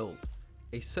Operator Belt.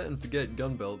 A set-and-forget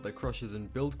gun belt that crushes in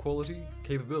build quality,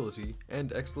 capability,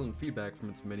 and excellent feedback from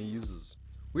its many users.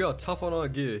 We are tough on our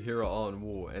gear here at Art and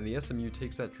War, and the SMU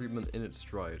takes that treatment in its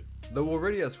stride. Though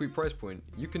already at a sweet price point,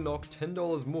 you can knock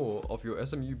 $10 more off your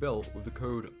SMU belt with the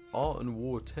code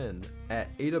ARTandWar10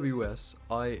 at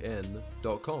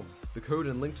awsin.com. The code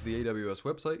and link to the AWS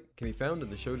website can be found in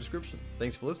the show description.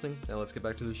 Thanks for listening, now let's get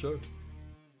back to the show.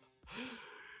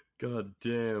 God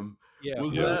damn. Yeah.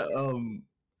 Was Yeah.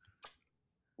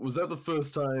 that the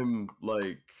first time,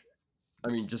 like, I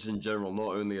mean, just in general, not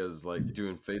only as like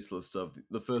doing faceless stuff,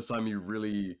 the first time you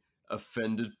really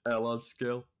offended at a large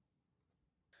scale?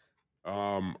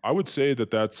 I would say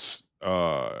that's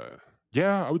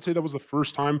yeah, I would say that was the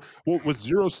first time. Well, with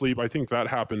Zero Sleep, I think that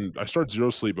happened. I started Zero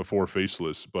Sleep before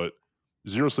Faceless, but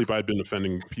Zero Sleep I had been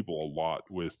offending people a lot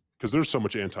with because there's so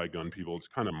much anti-gun people. It's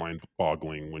kind of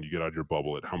mind-boggling when you get out of your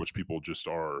bubble at how much people just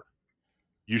are.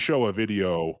 You show a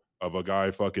video of a guy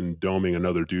fucking doming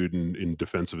another dude in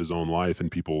defense of his own life,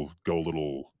 and people go a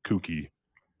little kooky,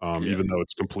 Yeah. even though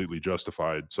it's completely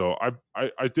justified. So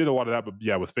I did a lot of that, but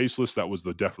yeah, with Faceless, that was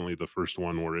definitely the first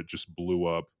one where it just blew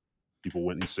up. People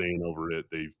went insane over it.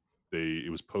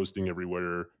 It was posting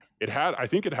everywhere. I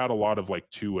think it had a lot of like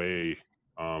 2A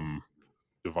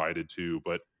divided too,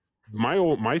 but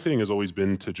my thing has always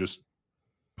been to just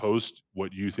post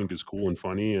what you think is cool and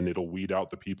funny, and it'll weed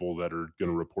out the people that are going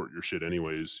to report your shit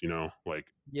anyways, like I've been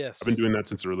Yes. doing that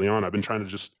since early on. I've been trying to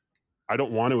just I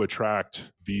don't want to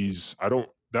attract these I don't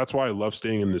that's why I love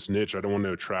staying in this niche. I don't want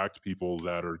to attract people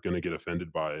that are going to get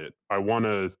offended by it. I want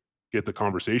to get the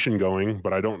conversation going,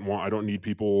 but I don't need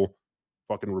people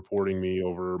fucking reporting me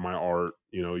over my art,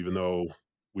 even though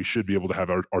we should be able to have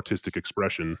artistic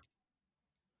expression.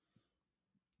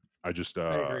 I just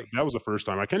I agree. that was the first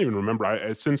time. I can't even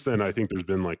remember. Since then I think there's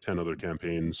been like 10 other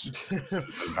campaigns that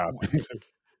have happened.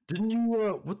 Didn't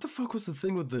you? What the fuck was the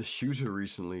thing with the shooter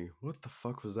recently? What the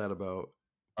fuck was that about?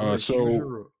 Was it a So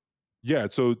shooter? Or... yeah,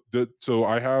 so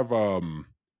I have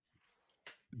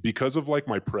because of like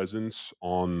my presence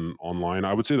online.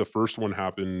 I would say the first one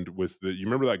happened with you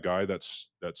remember that guy that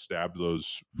stabbed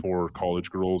those 4 college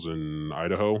girls in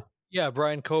Idaho? Yeah,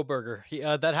 Brian Koberger.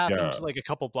 That happened Yeah. like a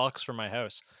couple blocks from my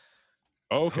house.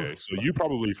 Okay, so you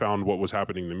probably found what was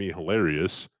happening to me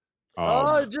hilarious.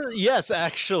 Yes,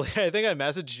 actually, I think I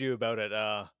messaged you about it.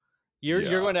 You're Yeah.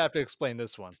 going to have to explain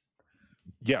this one.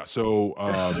 Yeah, so The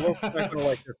locals aren't going to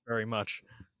like this very much.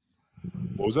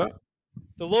 what was that?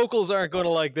 The locals aren't going to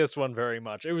like this one very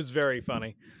much. It was very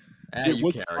funny. It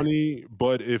was funny,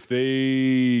 but if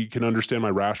they can understand my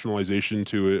rationalization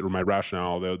to it or my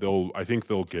rationale, I think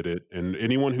they'll get it. And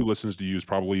anyone who listens to you is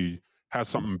probably has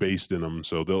something based in them,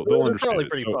 so they'll They're understand probably it.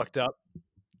 pretty So, fucked up.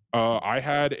 I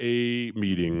had a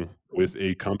meeting with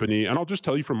a company, and I'll just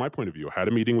tell you from my point of view. I had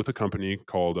a meeting with a company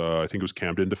called, I think it was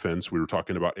Camden Defense. We were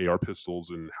talking about AR pistols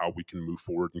and how we can move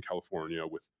forward in California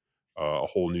with a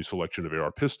whole new selection of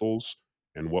AR pistols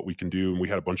and what we can do. And we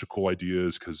had a bunch of cool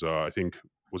ideas because I think,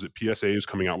 was it PSA is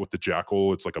coming out with the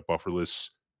Jackal? It's like a bufferless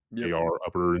AR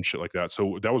upper and shit like that.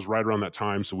 So that was right around that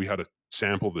time. So we had to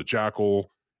sample the Jackal,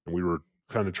 and we were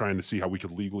kind of trying to see how we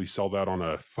could legally sell that on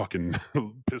a fucking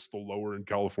pistol lower in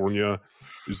California. It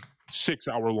was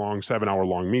 6-hour long, 7-hour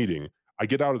long meeting. I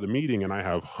get out of the meeting and I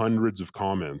have hundreds of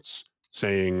comments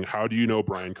saying, "How do you know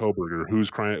Brian Koberger? Who's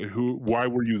crying? Why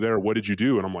were you there? What did you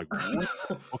do?" And I'm like, "What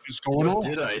the fuck is going on?" What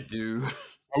did I do?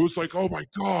 I was like, "Oh my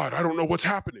God, I don't know what's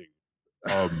happening."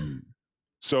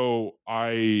 So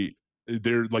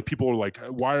they're like, people are like,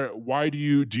 why do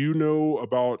you know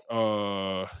about,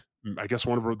 I guess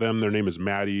one of them, their name is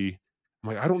Maddie.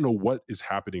 I'm like, I don't know what is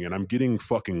happening. And I'm getting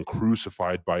fucking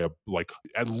crucified by like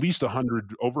at least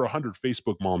over 100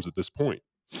 Facebook moms at this point.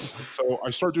 So I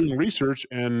start doing research,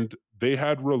 and they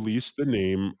had released the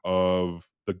name of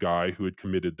the guy who had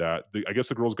committed that. I guess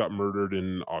the girls got murdered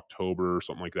in October or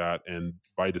something like that, and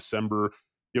by December,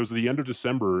 it was the end of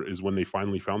December is when they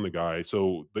finally found the guy.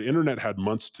 So the internet had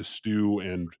months to stew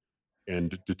and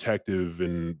detective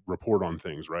and report on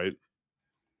things, right?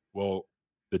 Well,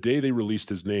 the day they released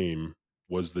his name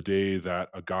was the day that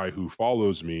a guy who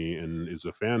follows me and is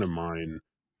a fan of mine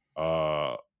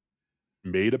uh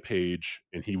made a page,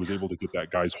 and he was able to get that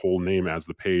guy's whole name as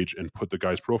the page and put the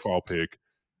guy's profile pic,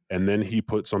 and then he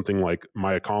put something like,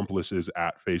 "My accomplice is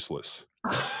at Faceless."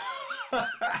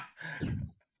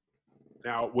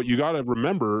 Now, what you got to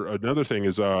remember, another thing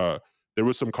is, there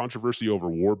was some controversy over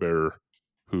Warbear,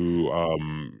 who,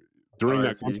 during that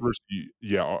R.I.P.. controversy,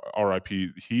 yeah,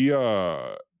 R.I.P.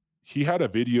 He had a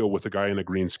video with a guy in a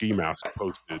green ski mask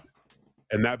posted,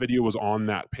 and that video was on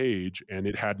that page, and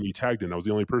it had me tagged in. I was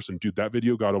the only person. Dude, that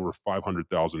video got over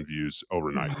 500,000 views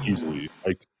overnight, easily.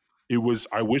 Like, it was.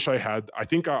 I wish I had. I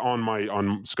think on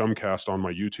Scumcast on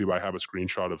my YouTube, I have a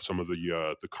screenshot of some of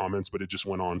the comments, but it just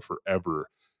went on forever.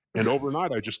 And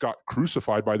overnight, I just got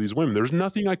crucified by these women. There's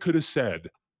nothing I could have said,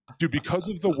 dude, because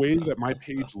of the way that my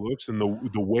page looks and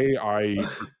the way I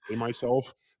portray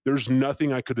myself. There's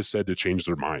nothing I could have said to change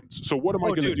their minds. So what am I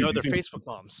Oh, going to dude, do? no, Do you they're think Facebook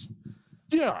moms.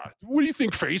 yeah. What do you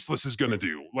think Faceless is gonna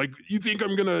do? Like, you think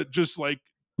I'm gonna just like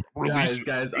release.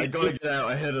 Guys, I gotta get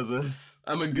out ahead of this.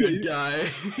 I'm a good guy.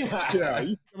 Yeah,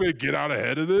 you want me to get out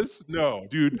ahead of this? No,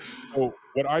 dude. So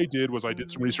what I did was I did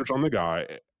some research on the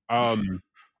guy.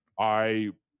 I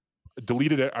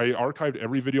deleted it. I archived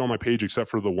every video on my page except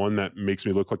for the one that makes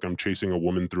me look like I'm chasing a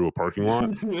woman through a parking lot.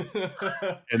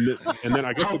 And then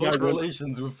I guess the guy Public went,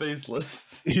 relations with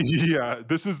FACELESS. yeah,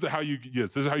 this is how you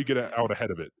get out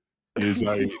ahead of it. Is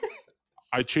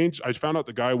I found out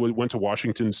the guy went to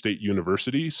Washington State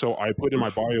University, so I put in my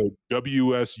bio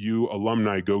WSU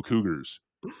alumni go Cougars.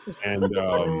 And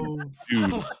Oh,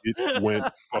 dude, it went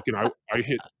fucking. I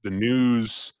hit the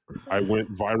news. I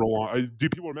went viral on.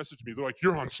 Dude, people are messaging me. They're like,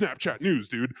 "You're on Snapchat news,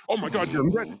 dude. Oh my god, you're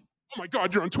on Reddit. Oh my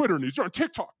god, you're on Twitter news. You're on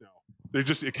TikTok now."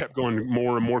 It kept going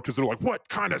more and more because they're like, "What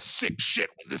kind of sick shit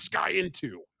was this guy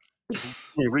into?"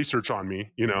 Doing research on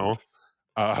me, you know.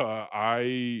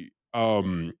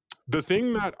 The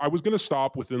thing that I was gonna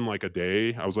stop within like a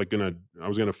day. I was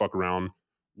gonna fuck around.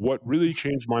 What really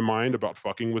changed my mind about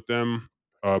fucking with them,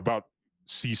 about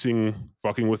ceasing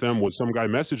fucking with them, was some guy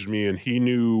messaged me and he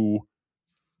knew.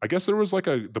 I guess there was like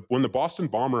when the Boston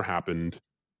bomber happened,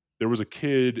 there was a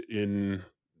kid in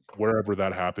wherever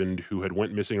that happened who had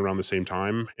went missing around the same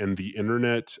time, and the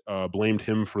internet blamed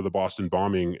him for the Boston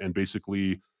bombing, and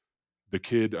basically the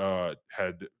kid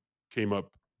had came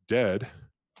up dead.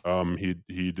 oh,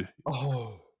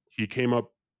 He came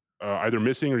up either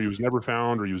missing or he was never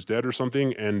found or he was dead or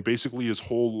something, and basically his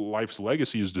whole life's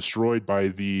legacy is destroyed by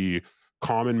the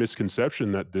common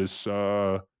misconception that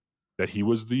that he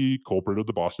was the culprit of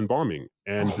the Boston bombing.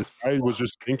 And this guy was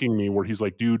just thanking me where he's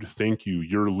like, dude, thank you.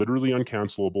 You're literally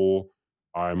uncancelable.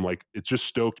 I'm like, it's just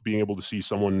stoked being able to see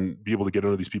someone be able to get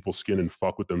under these people's skin and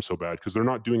fuck with them so bad because they're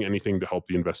not doing anything to help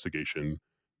the investigation.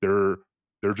 They're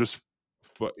just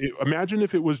imagine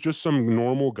if it was just some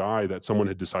normal guy that someone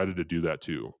had decided to do that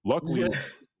to. Luckily,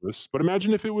 yeah. but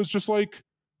imagine if it was just like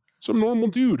some normal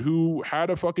dude who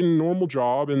had a fucking normal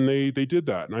job and they did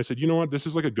that. And I said, you know what? This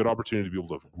is like a good opportunity to be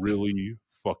able to really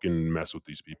fucking mess with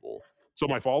these people. So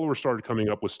my followers started coming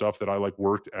up with stuff that I like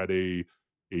worked at a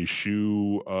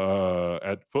shoe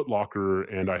at Foot Locker,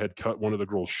 and I had cut one of the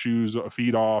girls'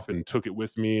 feet off and took it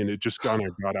with me, and it just kind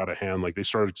of got out of hand. Like they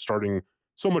starting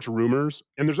so much rumors,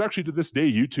 and there's actually to this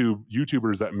day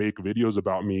YouTubers that make videos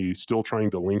about me still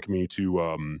trying to link me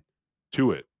to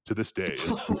it to this day.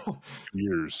 In 2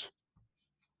 years.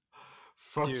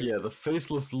 Fuck Dude. yeah, the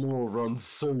faceless lore runs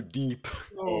so deep.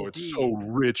 Oh, it's so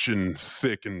rich and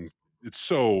thick, and there's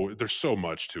so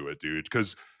much to it, dude.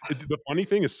 Because the funny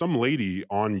thing is, some lady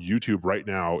on YouTube right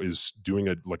now is doing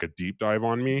a deep dive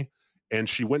on me, and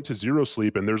she went to Zero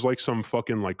Sleep, and there's like some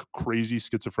fucking like crazy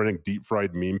schizophrenic deep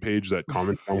fried meme page that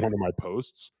comments on one of my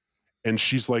posts, and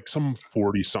she's like some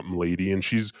 40-something lady, and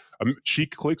she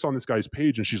clicks on this guy's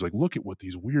page, and she's like, look at what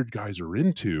these weird guys are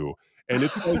into. And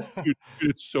it's like, dude,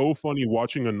 it's so funny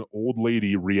watching an old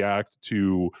lady react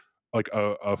to like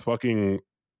a fucking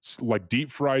like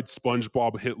deep fried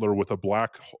SpongeBob Hitler with a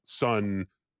black sun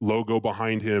logo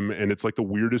behind him, and it's like the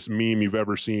weirdest meme you've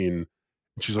ever seen.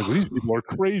 And she's like, well, these people are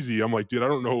crazy. I'm like, dude, I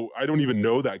don't even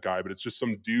know that guy, but it's just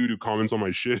some dude who comments on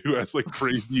my shit who has like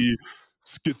crazy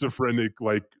schizophrenic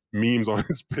like memes on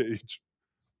his page.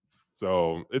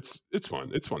 So it's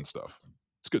fun. It's fun stuff.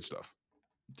 It's good stuff.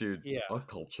 Dude, Yeah. our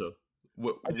culture.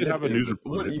 What, I did have a news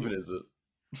report. What even is it?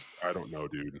 I don't know,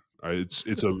 dude.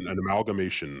 It's an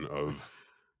amalgamation of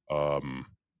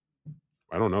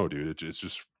I don't know, dude. It's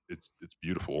just it's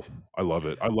beautiful. I love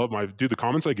it. I love the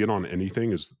comments I get on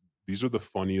anything is these are the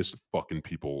funniest fucking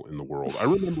people in the world. I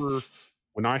remember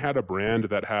when I had a brand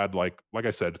that had like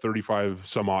I said 35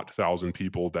 some odd thousand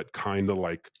people that kind of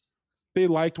like they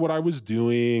liked what I was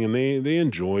doing and they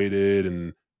enjoyed it,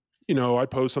 and you know,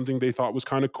 I'd post something they thought was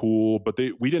kind of cool, but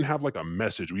we didn't have like a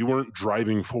message. We weren't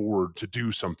driving forward to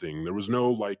do something. There was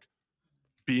no like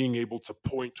being able to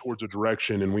point towards a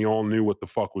direction and we all knew what the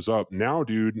fuck was up. Now,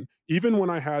 dude, even when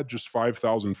I had just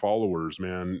 5,000 followers,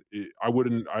 man,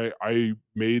 I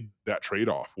made that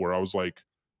trade-off where I was like,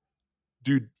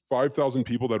 dude, 5,000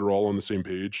 people that are all on the same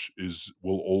page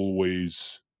will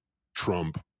always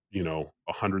trump, you know,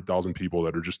 100,000 people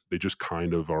that they just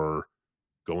kind of are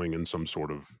going in some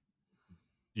sort of,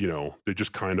 you know, they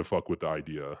just kind of fuck with the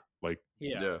idea. Like,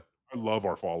 Yeah. I love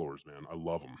our followers, man. I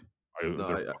love them. They're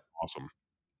fucking awesome.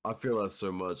 I feel that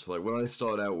so much. Like when I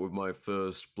started out with my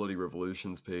first Bloody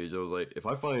Revolutions page, I was like, if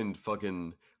I find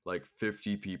fucking like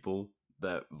 50 people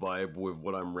that vibe with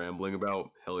what I'm rambling about,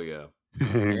 hell yeah.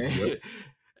 Yep.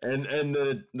 and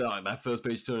no, that first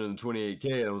page turned into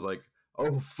 28K, and I was like,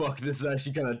 oh fuck, this is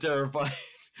actually kind of terrifying.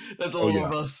 That's a lot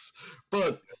of us.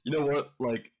 But you know what?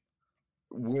 Like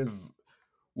with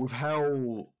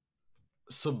how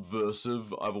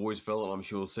subversive I've always felt, and I'm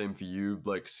sure the same for you,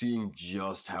 like seeing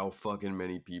just how fucking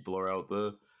many people are out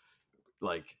there,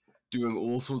 like doing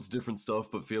all sorts of different stuff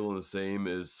but feeling the same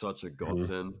is such a Mhm.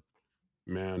 godsend.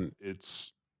 Man,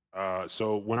 it's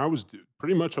so when I was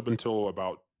pretty much up until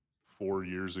about 4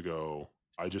 years ago,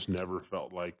 I just never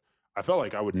felt like I felt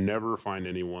like I would never find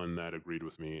anyone that agreed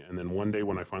with me. And then one day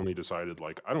when I finally decided,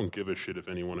 like, I don't give a shit if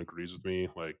anyone agrees with me,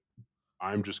 like,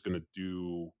 I'm just gonna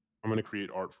do. I'm gonna create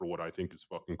art for what I think is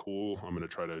fucking cool. I'm gonna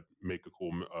try to make a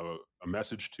cool a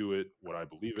message to it, what I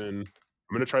believe in.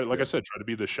 I'm gonna try, like I Yeah. said, try to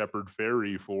be the shepherd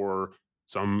fairy for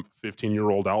some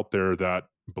 15-year-old out there that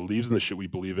believes in the shit we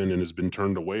believe in and has been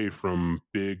turned away from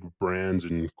big brands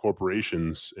and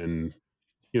corporations and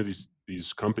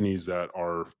these companies that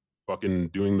are fucking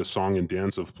doing the song and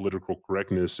dance of political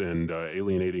correctness and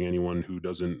alienating anyone who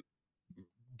doesn't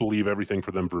believe everything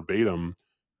for them verbatim.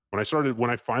 When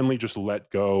I finally just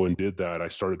let go and did that, I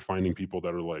started finding people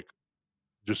that are like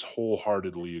just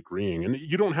wholeheartedly agreeing. And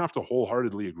you don't have to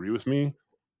wholeheartedly agree with me.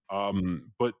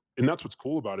 But and that's what's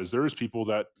cool about it is there is people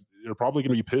that are probably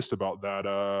going to be pissed about that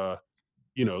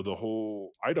the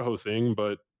whole Idaho thing,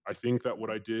 but I think that what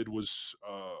I did was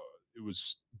it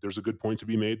was there's a good point to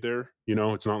be made there.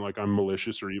 It's not like I'm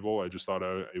malicious or evil. I just thought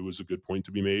it was a good point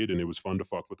to be made and it was fun to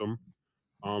fuck with them.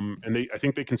 And I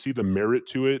think they can see the merit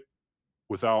to it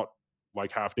without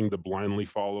like having to blindly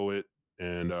follow it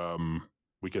and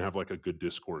we can have like a good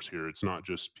discourse here. It's not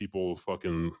just people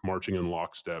fucking marching in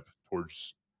lockstep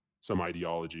towards some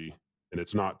ideology and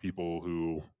it's not people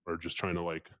who are just trying to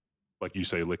like you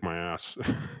say lick my ass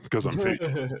because I'm fake.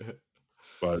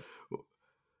 But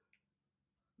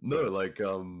No, but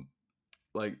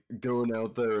like going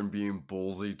out there and being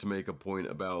ballsy to make a point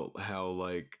about how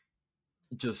like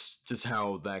just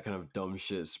how that kind of dumb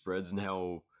shit spreads and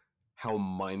how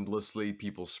mindlessly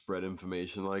people spread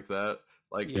information like that.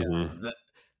 Like Yeah. mhm. that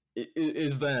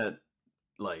is that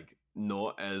like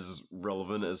not as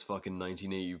relevant as fucking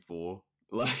 1984.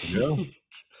 Like Yeah,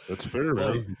 that's fair,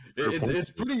 like man. Fair point.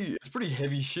 it's pretty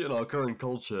heavy shit in our current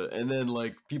culture, and then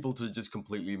like people to just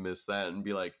completely miss that and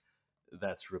be like,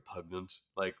 that's repugnant.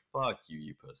 Like fuck you,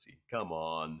 you pussy. Come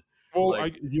on. Well,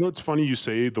 Like it's funny you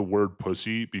say the word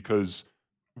pussy because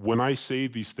when I say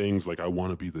these things, like I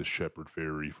want to be the shepherd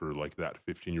fairy for like that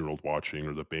 15-year-old watching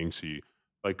or the Banksy,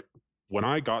 like when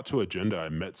I got to Agenda, I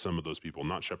met some of those people,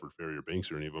 not shepherd fairy or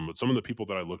Banksy or any of them, but some of the people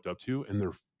that I looked up to, and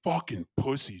they're fucking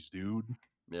pussies, dude.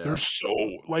 They're yeah. so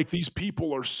like these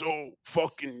people are so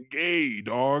fucking gay,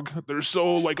 dog. They're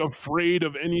so like afraid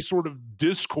of any sort of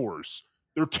discourse.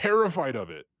 They're terrified of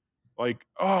it. Like,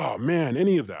 oh man,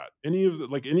 any of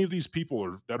these people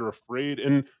are that are afraid.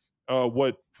 And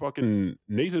what fucking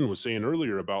Nathan was saying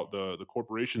earlier about the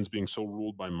corporations being so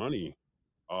ruled by money,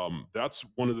 that's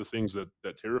one of the things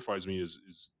that terrifies me is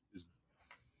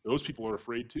those people are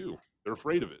afraid too. They're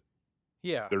afraid of it.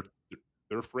 Yeah. They're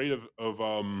they're afraid of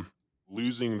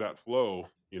losing that flow,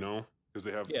 because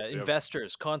Yeah. they have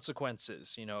Investors,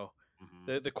 consequences,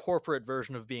 mhm. the corporate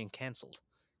version of being canceled.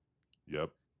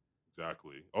 Yep,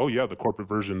 exactly. Oh yeah, the corporate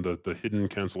version, the hidden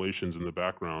cancellations in the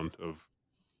background of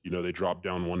they drop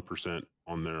down 1%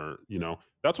 on their,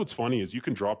 that's what's funny is you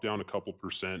can drop down a couple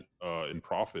percent in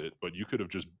profit, but you could have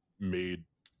just made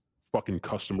fucking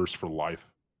customers for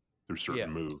life through Yeah.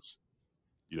 certain moves,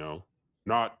 you know,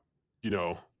 not, you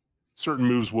know, certain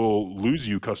moves will lose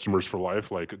you customers for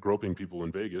life, like groping people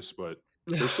in Vegas, but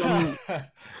there's some,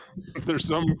 there's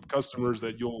some customers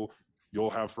that you'll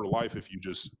have for life if you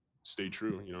just stay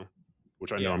true,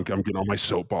 which I know Yeah. I'm getting on my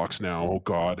soapbox now. Oh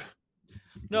God,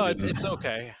 I'm No, it's getting, it's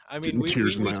okay. I mean, getting we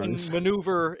tears in we my can eyes.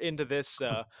 maneuver into this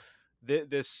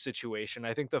this situation.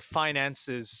 I think the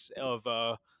finances of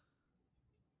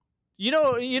you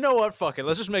know what? Fuck it.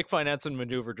 Let's just make finance and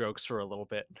maneuver jokes for a little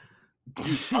bit.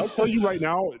 Dude, I'll tell you right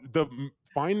now,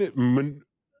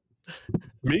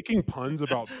 making puns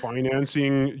about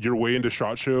financing your way into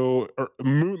SHOT Show or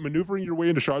maneuvering your way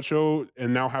into SHOT Show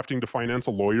and now having to finance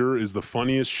a lawyer is the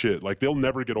funniest shit. Like they'll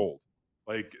never get old.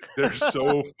 Like they're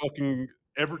so fucking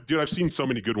dude. I've seen so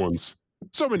many good ones.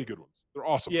 So many good ones. They're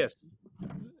awesome. Yes,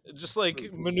 just like Really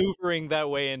cool. maneuvering that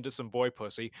way into some boy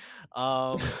pussy.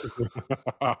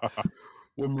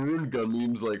 Well, Maroon Gun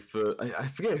memes like I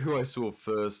forget who I saw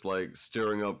first like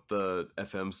stirring up the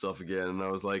FM stuff again, and I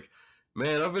was like,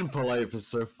 man, I've been polite for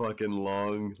so fucking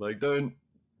long. Like, don't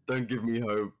give me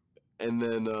hope. And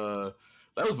then that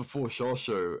was before Shaw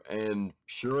Show, and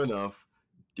sure enough,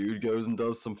 dude goes and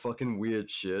does some fucking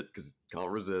weird shit because can't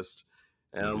resist.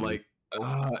 And I'm Mhm. like,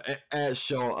 at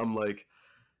Shaw, I'm like,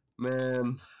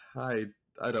 man, I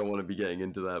I don't want to be getting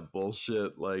into that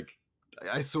bullshit. Like,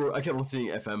 I kept on seeing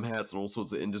FM hats and all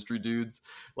sorts of industry dudes.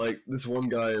 Like this one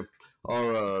guy,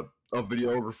 our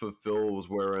videographer Phil was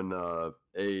wearing a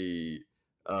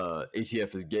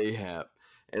ATF is gay hat,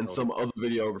 and some other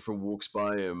videographer walks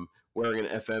by him wearing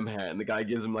an FM hat, and the guy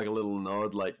gives him like a little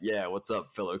nod, like, "Yeah, what's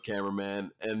up, fellow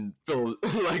cameraman?" And Phil,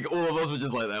 like, all of us were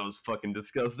just like, "That was fucking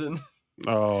disgusting."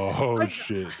 Oh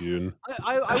shit, dude.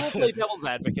 I will play devil's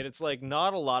advocate. It's like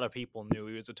not a lot of people knew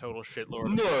he was a total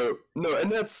shitlord. No,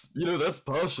 and that's that's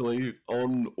partially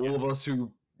on all of us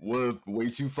who were way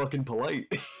too fucking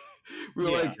polite. We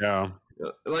were Yeah.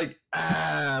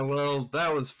 well,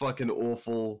 that was fucking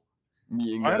awful.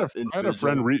 Meeting I that had a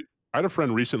friend individual. I had a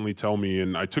friend recently tell me,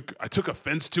 and I took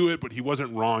offense to it, but he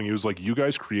wasn't wrong. He was like, "You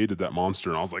guys created that monster,"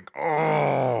 and I was like,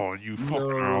 "Oh, you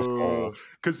fucking asshole," No.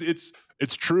 because it's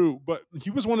true. But he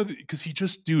was one of the because he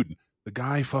just, dude, the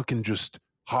guy fucking just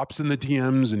hops in the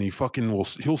DMs and he fucking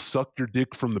he'll suck your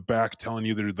dick from the back, telling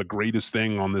you they're the greatest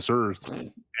thing on this earth,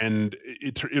 and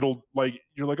it'll like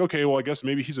you're like, okay, well, I guess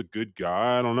maybe he's a good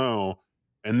guy. I don't know,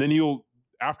 and then he'll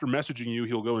after messaging you,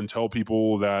 he'll go and tell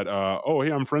people that, oh,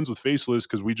 hey, I'm friends with Faceless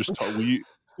because we just we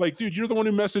like, dude, you're the one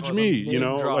who messaged Oh, me, the name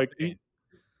like dropping.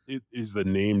 it is the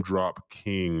name drop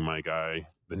king, my guy,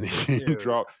 the name Dude.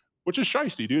 drop, which is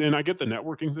shiesty, dude. And I get the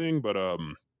networking thing, but I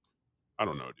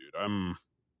don't know, dude.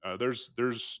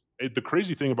 The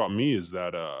crazy thing about me is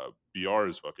that BR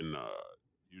is fucking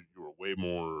you were way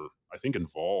more, I think,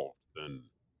 involved than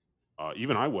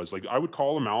even I was. Like, I would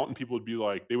call him out, and people would be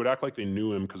like, they would act like they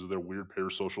knew him because of their weird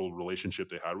parasocial relationship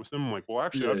they had with him. I'm like, well,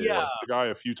 actually, I've Yeah. talked to the guy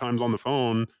a few times on the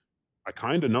phone. I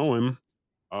kind of know him.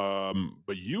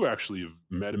 But you actually have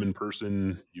met him in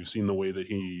person. You've seen the way that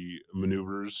he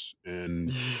maneuvers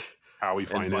and how he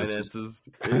And finances.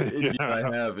 finances.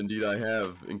 Yeah. Indeed I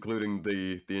have, including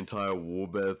the entire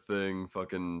Warbear thing,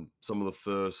 fucking some of the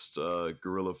first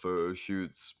guerrilla photo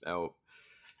shoots out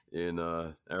in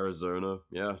Arizona.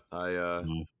 Yeah, I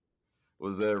Mm.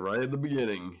 was there right at the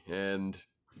beginning, and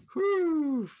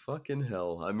whoo, fucking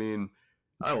hell. I mean,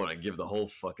 I don't want to give the whole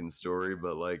fucking story,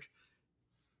 but like,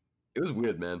 it was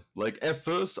weird, man. Like, at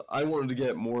first, I wanted to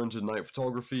get more into night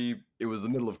photography. It was the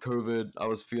middle of COVID. I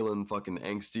was feeling fucking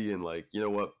angsty and like, you know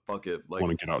what? Fuck it. Like,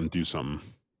 Want to get out and do something.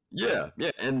 yeah,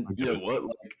 and I you get know it. what?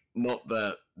 Like, not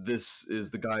that this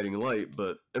is the guiding light,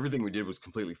 but everything we did was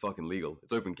completely fucking legal.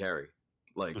 It's open carry.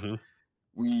 Like, Mhm.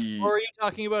 we Or are you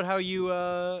talking about how you?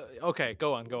 Okay,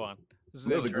 go on. This is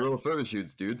no, the interesting. guerrilla photo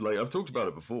shoots, dude. Like, I've talked about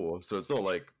it before, so it's not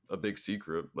like a big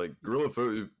secret. Like, guerrilla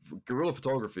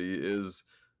photography is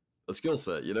a skill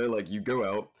set. You know, like you go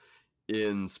out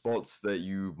in spots that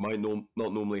you might not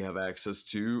normally have access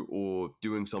to, or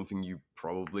doing something you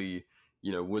probably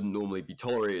wouldn't normally be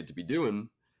tolerated to be doing.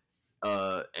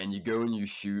 And you go and you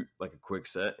shoot like a quick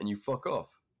set and you fuck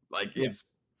off. Like, Yeah.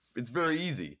 it's very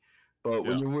easy. But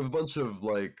when Yeah. you're with a bunch of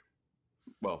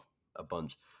well,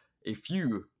 a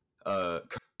few out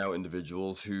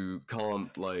individuals who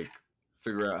can't like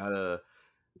figure out how to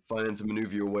finance and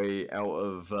maneuver your way out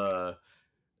of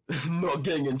not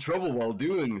getting in trouble while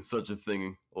doing such a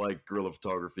thing like guerrilla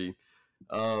photography,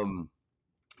 um,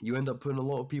 you end up putting a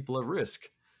lot of people at risk.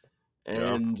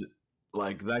 Yeah. And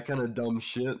like that kind of dumb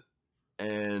shit,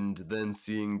 and then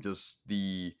seeing just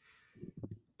the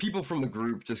people from the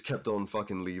group just kept on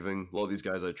fucking leaving. A lot of these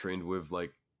guys I trained with,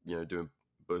 like, doing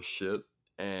bush shit,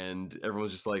 and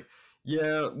everyone's just like,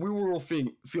 yeah, we were all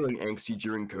feeling angsty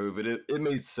during COVID. It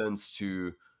made sense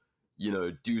to,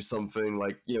 do something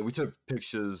like, we took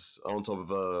pictures on top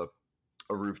of a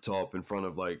rooftop in front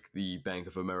of like the Bank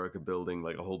of America building,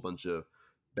 like a whole bunch of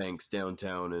banks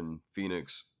downtown in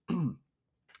Phoenix.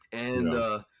 And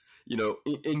Yeah.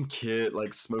 in kit,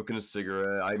 like smoking a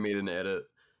cigarette, I made an edit,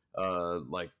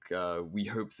 we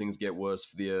hope things get worse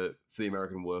for the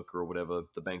American worker, or whatever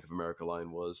the Bank of America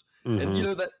line was. And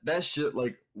Mhm. that shit,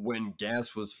 like when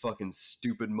gas was fucking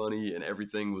stupid money and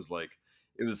everything was like,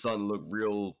 it was starting to look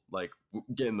real, like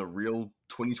getting the real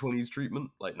 2020s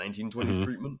treatment, like 1920s Mhm.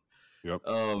 treatment. Yep.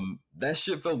 That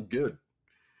shit felt good.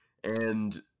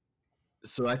 And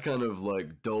so I kind of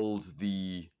like dulled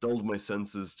my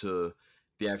senses to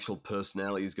the actual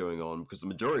personalities going on, because the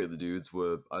majority of the dudes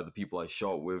were either people I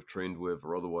shot with, trained with,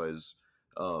 or otherwise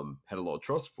had a lot of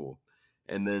trust for.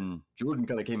 And then Jordan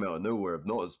kind of came out of nowhere,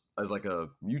 not as like a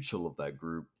mutual of that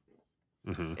group.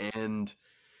 Mhm. And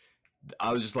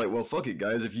I was just like, well, fuck it,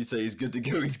 guys. If you say he's good to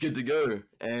go, he's good to go.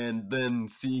 And then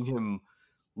seeing him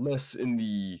less in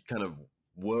the kind of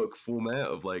work format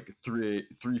of like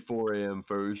 4 a.m.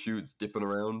 photo shoots dipping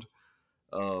around,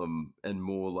 and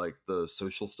more like the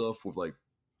social stuff with like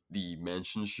the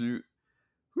mansion shoot.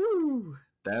 Whew,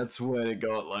 that's when it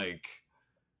got like,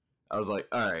 I was like,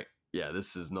 all right, yeah,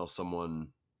 this is not someone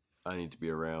I need to be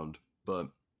around. But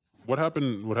What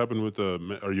happened with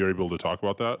are you able to talk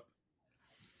about that?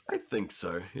 I think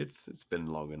so. It's been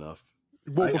long enough.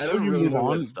 Well, I before don't you really move know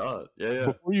where to on, start.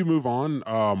 Yeah.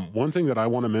 one thing that I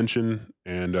want to mention,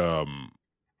 and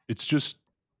it's just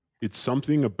it's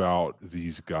something about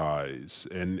these guys,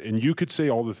 and you could say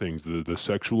all the things, the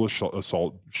sexual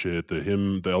assault shit,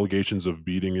 the allegations of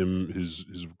beating his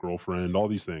girlfriend, all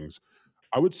these things.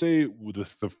 I would say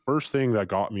the first thing that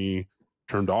got me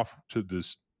turned off to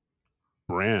this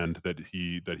brand that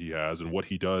he has and what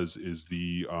he does is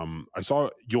I saw,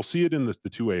 you'll see it in the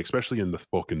 2A, especially in the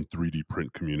fucking 3D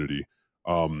print community.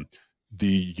 Um the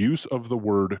use of the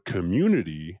word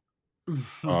community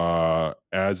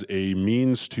as a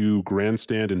means to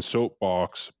grandstand and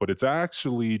soapbox, but it's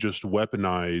actually just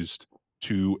weaponized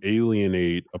to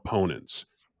alienate opponents.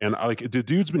 And the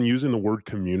dude's been using the word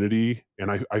community,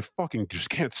 and I fucking just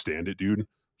can't stand it, dude. I'm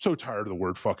so tired of the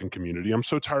word fucking community. I'm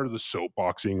so tired of the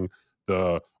soapboxing.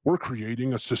 We're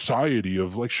creating a society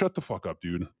of, like, shut the fuck up,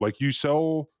 dude. Like, you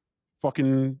sell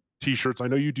fucking t-shirts. I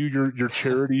know you do your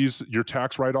charities, your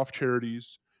tax write-off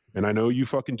charities, and I know you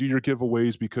fucking do your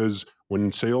giveaways because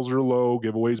when sales are low,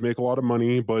 giveaways make a lot of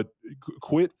money, but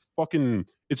quit fucking.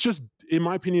 It's just, in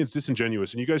my opinion, it's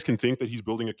disingenuous. And you guys can think that he's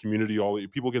building a community.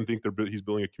 People can think he's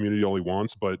building a community all he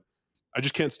wants, but I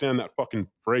just can't stand that fucking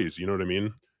phrase. You know what I mean?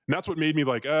 And that's what made me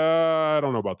like, I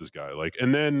don't know about this guy. Like,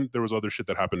 and then there was other shit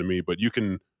that happened to me, but you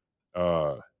can,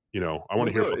 uh, I want Well,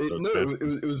 to hear no, about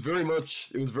the it was very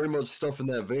much stuff in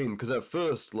that vein. Because at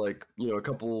first, like, a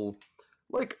couple,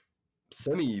 like,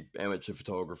 semi-amateur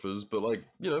photographers, but, like,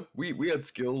 we had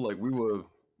skill. Like, we were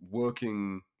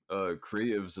working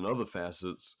creatives and other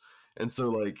facets, and so,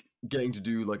 like, getting to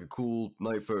do like a cool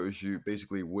night photo shoot,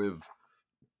 basically with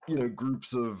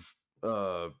groups of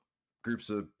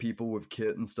people with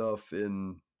kit and stuff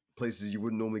in places you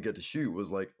wouldn't normally get to shoot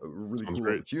was like a really sounds cool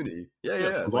great. opportunity. Yeah, Yeah,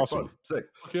 yeah, sounds it's like fun, awesome. sick.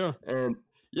 Fuck yeah. And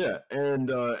yeah, and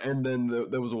then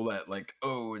there was all that, like,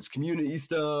 oh, it's community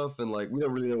stuff, and like we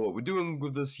don't really know what we're doing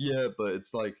with this yet, but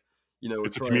it's like, we're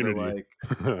It's a trying to, community.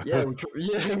 like, yeah, we're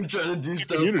trying to do It's a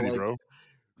stuff for community, like bro.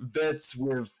 vets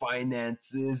with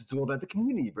finances. It's all about the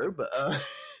community, bro. But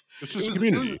It's it just a was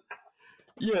community.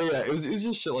 yeah, it was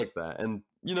just shit like that, and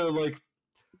like,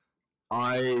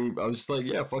 I was just like,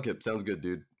 yeah, fuck it, sounds good,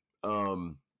 dude.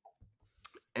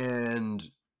 And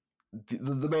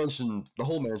the mansion, the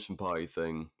whole mansion party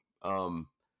thing.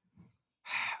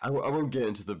 I won't get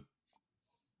into the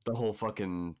whole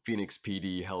fucking Phoenix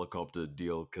PD helicopter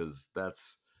deal because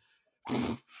that's.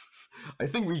 I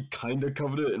think we kind of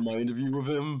covered it in my interview with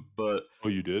him, but Oh,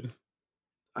 you did?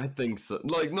 I think so.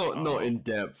 Like, not Oh. in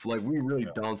depth. Like, we really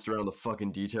danced around the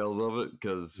fucking details of it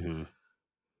because. Mhm.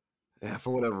 Yeah,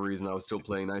 for whatever reason, I was still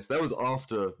playing nice. That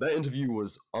interview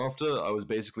was after I was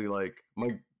basically like,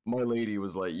 my lady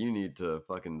was like, you need to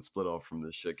fucking split off from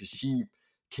this shit, because she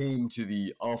came to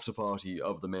the after party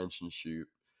of the mansion shoot,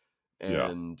 Yeah.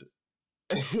 and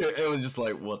it was just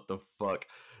like, what the fuck.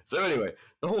 So anyway,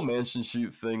 the whole mansion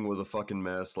shoot thing was a fucking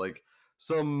mess. Like,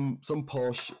 some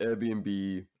posh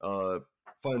Airbnb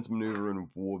finds maneuver and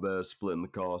Warbear splitting the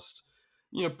cost.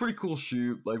 Pretty cool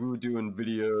shoot. Like, we were doing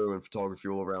video and photography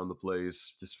all around the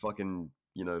place. Just fucking,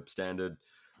 standard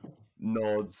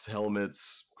nods,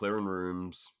 helmets, clearing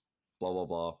rooms, blah, blah,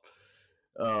 blah.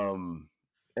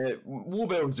 And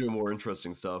Warbear was doing more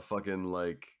interesting stuff. Fucking,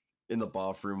 like, in the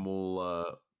bathroom,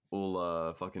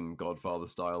 all fucking Godfather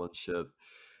style and shit.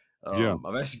 Yeah.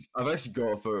 I've actually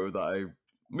got a photo that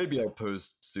maybe I'll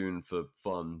post soon for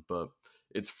fun, but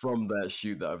it's from that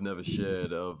shoot that I've never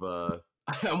shared of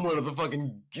I'm one of the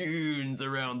fucking goons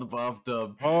around the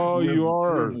bathtub. Oh, with, you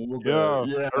are. with Yeah. Warbear.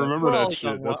 Yeah. I remember Oh, that shit.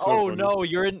 come on. That's so Oh funny. no,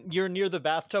 you're near the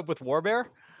bathtub with Warbear?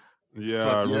 Yeah, I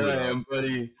Fuck yeah, remember I that. am,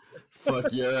 buddy. Fuck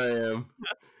yeah, I am.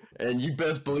 And you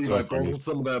best believe So I funny. bottled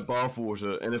some of that bath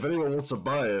water, and if anyone wants to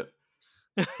buy it,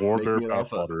 Warbear me an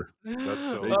offer. bathwater. That's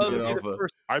so Make funny. me an offer.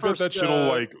 I bet that shit'll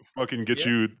like fucking get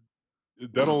yeah. you.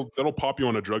 That'll pop you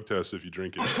on a drug test if you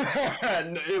drink it.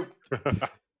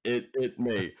 it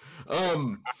may.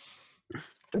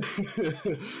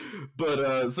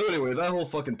 But so anyway, that whole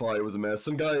fucking party was a mess.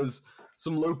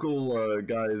 Some local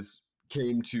guys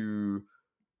came to,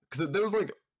 because there was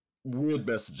like weird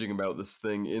messaging about this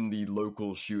thing in the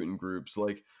local shooting groups.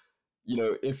 Like,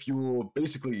 if you're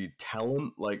basically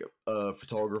talent, like a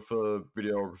photographer,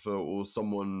 videographer, or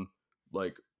someone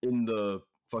like in the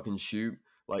fucking shoot,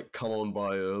 like, come on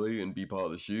by early and be part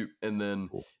of the shoot. And then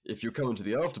Cool. if you're coming to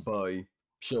the after party,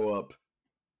 show up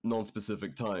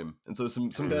non-specific time. And so some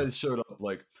guys showed up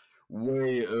like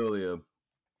way earlier,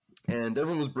 and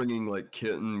everyone was bringing like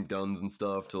kit and guns and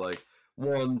stuff to like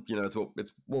one, it's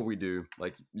what we do.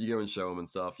 Like, you go and show them and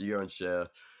stuff. You go and share.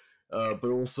 But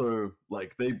also,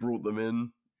 like, they brought them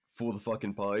in for the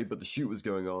fucking party, but the shoot was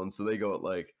going on, so they got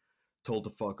like told to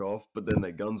fuck off. But then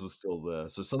their guns were still there,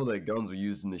 so some of their guns were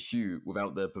used in the shoot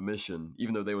without their permission,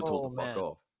 even though they were told Oh, to fuck man.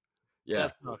 off. Yeah,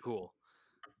 That's not cool.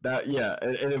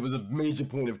 and it was a major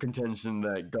point of contention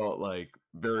that got like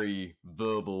very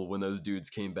verbal when those dudes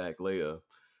came back later.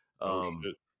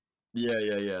 Shit.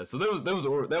 Yeah. So there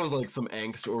was like some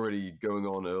angst already going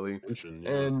on early, Tension,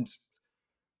 yeah. and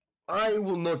I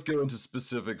will not go into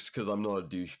specifics because I'm not a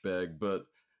douchebag, but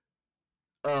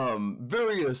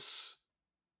various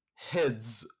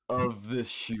heads of this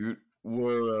shoot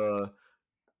were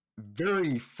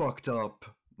very fucked up,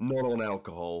 not on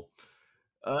alcohol.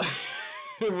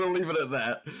 We'll leave it at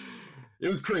that. It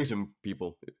was kratom,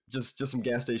 people. Just some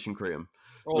gas station kratom.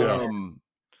 Oh, Yeah.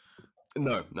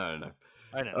 No.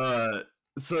 I know.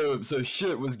 So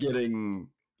shit was getting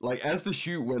like, as the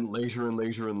shoot went later and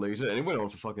later and later, and it went on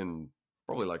for fucking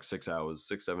probably like 6 hours,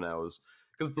 6-7 hours,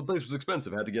 because the place was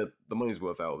expensive. I had to get the money's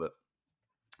worth out of it,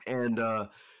 and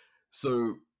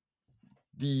so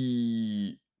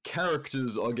the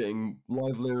characters are getting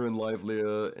livelier and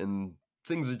livelier, and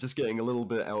things are just getting a little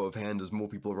bit out of hand as more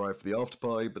people arrive for the after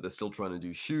party, but they're still trying to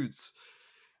do shoots,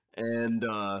 and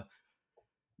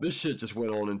this shit just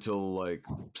went on until like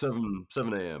 7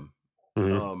 a.m.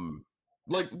 Mhm.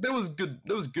 Like, there was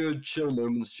good chill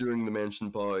moments during the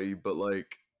mansion party, but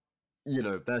like,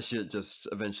 that shit just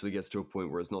eventually gets to a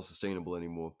point where it's not sustainable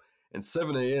anymore. And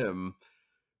 7 a.m.,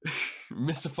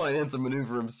 Mr. Finance and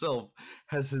Maneuver himself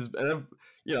has his, and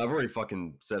I've already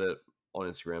fucking said it on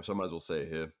Instagram, so I might as well say it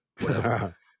here.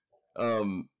 Whatever.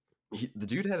 The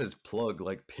dude had his plug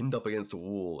like pinned up against a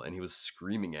wall, and he was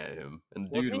screaming at him.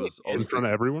 And the dude was In front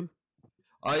of everyone?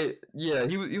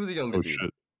 he was a younger Oh dude.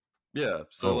 shit. Yeah,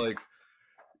 so Oh. like,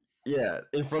 yeah,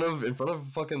 in front of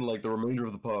fucking like the remainder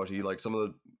of the party, like some of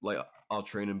the like our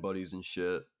training buddies and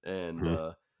shit, and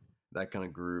Mhm. that kind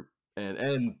of group,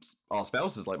 and our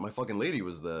spouses, like my fucking lady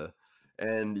was there,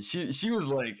 and she was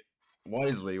like,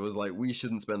 wisely was like, we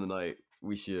shouldn't spend the night,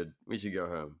 we should go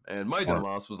home. And my Smart.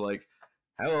 dumbass was like,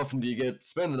 how often do you get to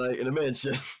spend the night in a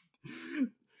mansion?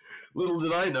 Little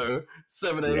did I know,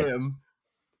 7 Yeah. a.m.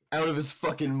 out of his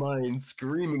fucking mind,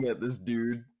 screaming at this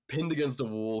dude, pinned against a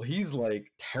wall. He's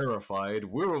like terrified.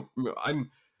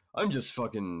 I'm just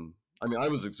fucking. I mean, I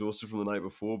was exhausted from the night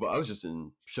before, but I was just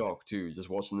in shock too, just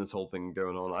watching this whole thing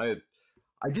going on.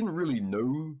 I didn't really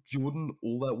know Jordan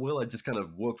all that well. I just kind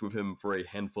of worked with him for a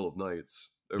handful of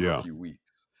nights over a Yeah. few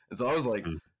weeks, and so I was like,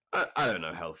 Mhm. I don't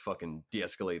know how to fucking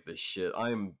de-escalate this shit.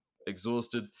 I'm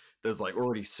exhausted. There's like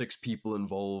already 6 people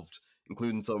involved,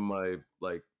 including some of my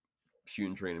like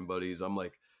shooting training buddies. I'm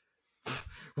like,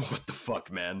 what the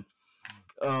fuck, man?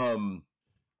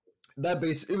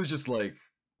 It was just like,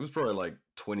 it was probably like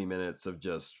 20 minutes of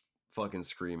just fucking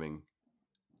screaming,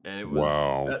 and it was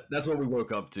Wow. that's what we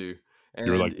woke up to. And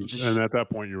You were like, it just, and at that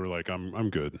point you were like, I'm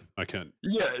good. I can't.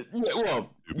 yeah.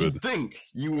 Well, Stupid.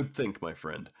 you would think, my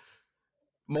friend.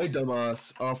 My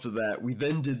dumbass. After that, we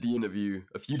then did the interview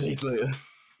a few days later.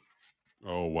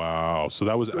 Oh wow. So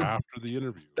that was So after the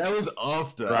interview. that was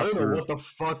after. Or I don't know after. what the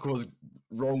fuck was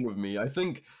wrong with me. I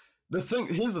think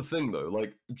here's the thing though,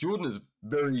 like, Jordan is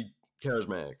very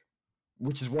charismatic,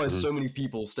 which is why Mhm. so many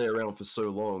people stay around for so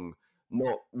long,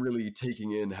 not really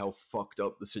taking in how fucked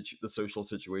up the social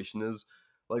situation is.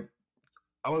 Like,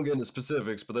 I won't get into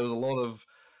specifics, but there was a lot of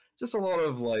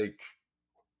like,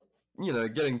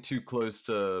 getting too close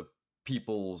to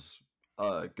people's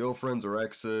girlfriends or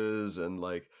exes, and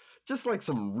like, just like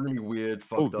some really weird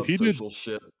fucked up he did social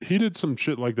shit. he did some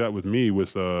shit like that with me with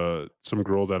some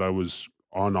girl that I was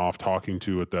on off talking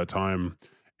to at that time,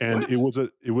 and What?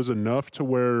 it was enough to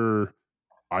where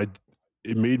I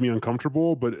it made me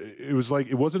uncomfortable, but it was like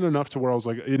it wasn't enough to where I was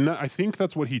like, and I think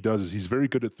that's what he does is he's very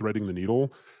good at threading the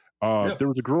needle. Yeah. There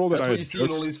was a girl that That's I what had you see in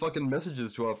all just these fucking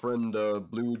messages to our friend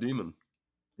Blue Demon.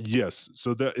 yes,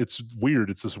 so that it's weird.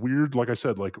 It's this weird, like I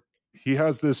said, like he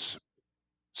has this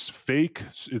fake,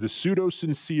 the pseudo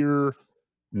sincere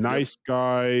Yep. nice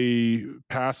guy,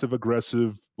 passive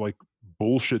aggressive, like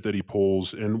bullshit that he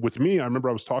pulls. And with me, I remember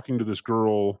I was talking to this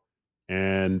girl,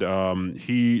 and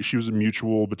she was a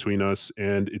mutual between us,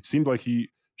 and it seemed like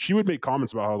she would make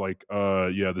comments about how like,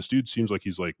 yeah, this dude seems like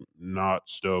he's like not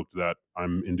stoked that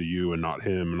I'm into you and not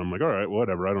him. And I'm like, all right,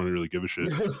 whatever. I don't really give a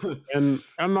shit. And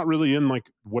I'm not really in like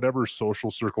whatever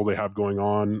social circle they have going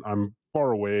on. I'm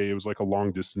far away. It was like a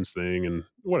long distance thing, and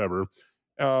whatever.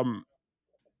 Um,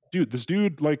 Dude, this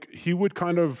dude, like, he would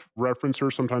kind of reference her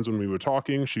sometimes when we were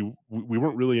talking. We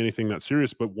weren't really anything that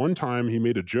serious, but one time he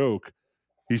made a joke.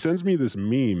 He sends me this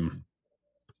meme,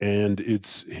 and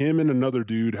it's him and another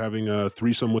dude having a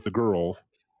threesome with a girl.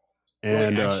 Like,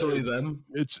 And actually, then?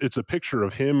 it's a picture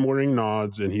of him wearing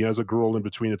nods, and he has a girl in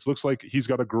between. It looks like he's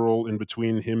got a girl in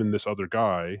between him and this other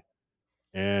guy.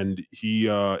 And he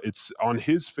it's on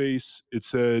his face, it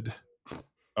said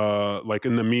like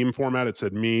in the meme format, it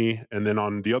said me, and then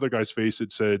on the other guy's face,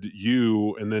 it said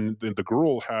you, and then the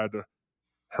girl had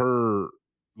her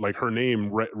like her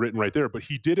name written right there, but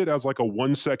he did it as like a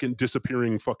 1 second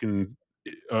disappearing fucking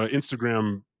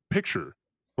Instagram picture.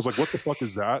 I was like, what the fuck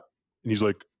is that? And he's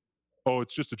like, oh,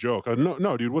 it's just a joke. No,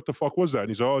 no, dude, what the fuck was that? And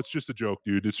he's, oh, it's just a joke,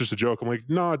 dude. It's just a joke. I'm like,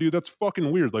 nah, dude, that's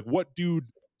fucking weird. Like, what dude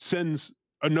sends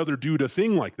another dude a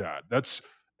thing like that?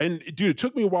 And dude, it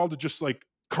took me a while to just like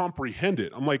comprehend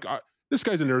it. I'm like, this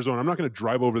guy's in Arizona. I'm not going to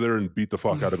drive over there and beat the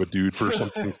fuck out of a dude for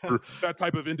something, for that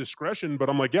type of indiscretion. But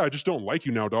I'm like, yeah, I just don't like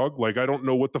you now, dog. Like, I don't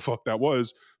know what the fuck that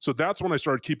was. So that's when I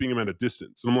started keeping him at a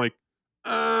distance. And I'm like,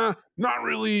 not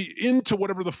really into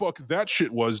whatever the fuck that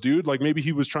shit was, dude. Like maybe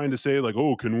he was trying to say like,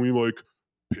 oh, can we like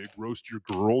pig roast your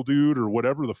girl, dude, or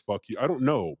whatever the fuck. I don't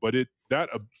know, but that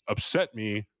upset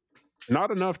me.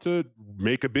 Not enough to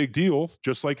make a big deal,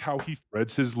 just like how he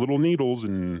threads his little needles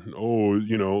and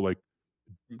like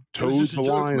It was toes just a the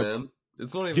joke, line. man.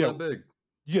 It's not even Yeah, that big.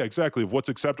 yeah, exactly. Of what's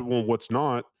acceptable and what's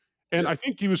not. And Yeah. I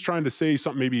think he was trying to say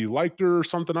something, maybe he liked her or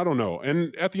something. I don't know.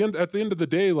 And at the end of the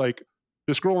day, like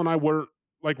this girl and I were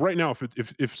like right now,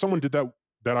 if someone did that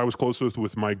I was close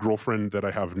with my girlfriend that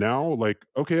I have now, like,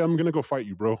 okay, I'm gonna go fight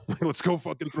you, bro. Let's go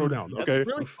fucking throw down. That's Okay.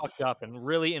 really fucked up and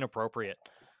really inappropriate.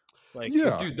 Like,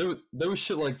 Yeah. Dude, there was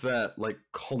shit like that, like,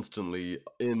 constantly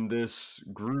in this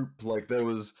group. Like, there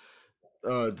was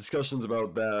discussions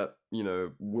about that,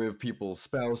 with people's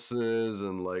spouses,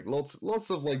 and like lots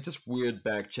of like just weird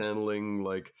back channeling,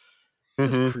 like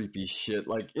just Mhm. creepy shit,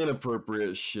 like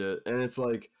inappropriate shit. And it's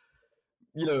like,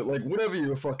 like whatever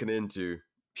you're fucking into,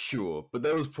 sure. But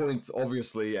there was points,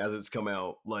 obviously, as it's come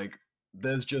out, like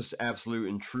there's just absolute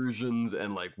intrusions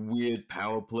and like weird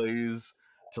power plays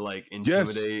to like Yes.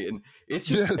 intimidate, and it's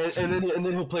just Yes. and then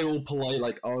he'll play all polite,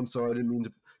 like, oh, I'm sorry, I didn't mean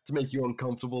to make you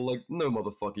uncomfortable. Like, no,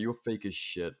 motherfucker, you're fake as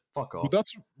shit. Fuck Well, off.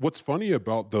 that's what's funny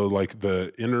about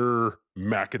the inner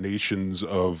machinations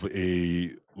of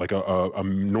a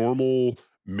normal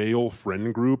male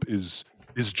friend group is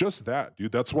just that,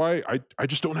 dude. That's why I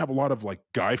just don't have a lot of like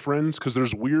guy friends, because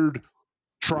there's weird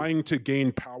trying to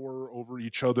gain power over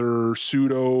each other,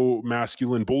 pseudo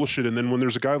masculine bullshit. And then when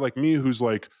there's a guy like me who's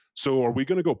like, so are we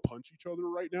gonna go punch each other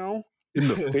right now in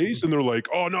the face? And they're like,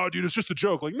 oh no, dude, it's just a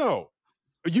joke. Like, no,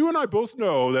 you and I both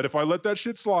know that if I let that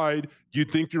shit slide, you'd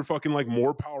think you're fucking like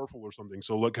more powerful or something.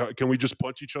 So look, can we just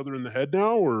punch each other in the head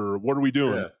now, or what are we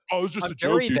doing? Yeah. Oh, it's just I'm a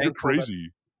joke, very dude. You're thankful that-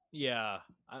 crazy. yeah,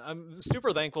 I'm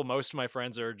super thankful most of my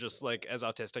friends are just like as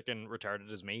autistic and retarded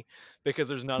as me, because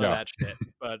there's none of Yeah. that shit.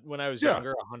 But when I was Yeah.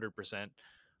 younger, 100%.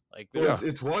 Like, Well, Yeah.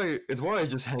 it's why I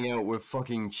just hang out with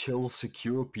fucking chill,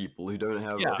 secure people who don't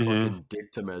have Yeah. a fucking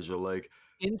dick to measure. Like,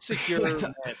 insecure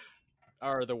men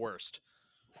are the worst.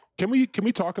 Can we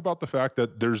talk about the fact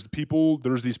that there's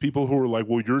these people who are like,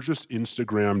 well, you're just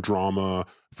Instagram drama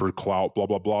for clout, blah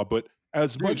blah blah. But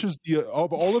as Dude. much as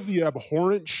of all of the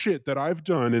abhorrent shit that I've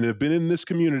done and have been in this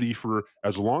community for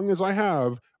as long as I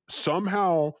have,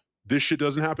 somehow this shit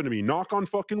doesn't happen to me. Knock on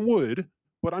fucking wood.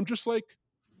 But I'm just like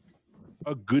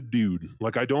a good dude.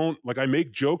 Like I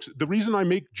make jokes. The reason I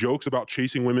make jokes about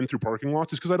chasing women through parking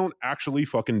lots is because I don't actually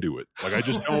fucking do it. Like I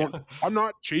just don't. I'm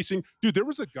not chasing. Dude, there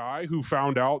was a guy who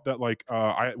found out that like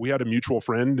we had a mutual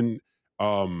friend, and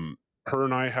her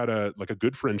and I had a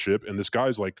good friendship, and this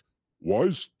guy's like, why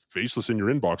is Faceless in your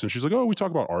inbox? And she's like, oh, we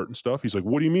talk about art and stuff. He's like,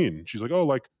 what do you mean? She's like, oh,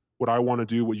 like what I want to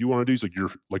do, what you want to do. He's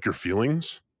like your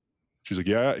feelings. She's like,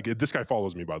 yeah. This guy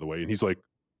follows me, by the way, and he's like,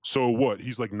 so what?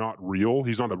 He's like, not real.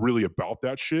 He's not really about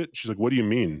that shit. She's like, what do you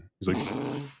mean? He's like,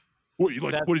 what? You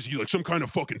like? That- What is he like? Some kind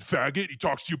of fucking faggot? He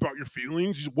talks to you about your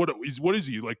feelings. What is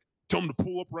he like? Tell him to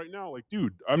pull up right now. Like,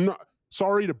 dude, I'm not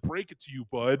sorry to break it to you,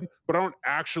 bud, but I don't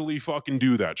actually fucking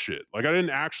do that shit. Like, I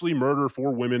didn't actually murder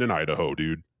 4 women in Idaho,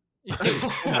 dude. Come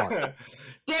on.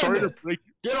 Damn Sorry to it! break.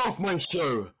 Get off my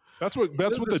show. That's what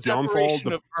the downfall.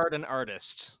 separation of art and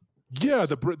artist. Yeah,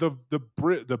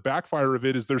 the backfire of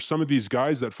it is there's some of these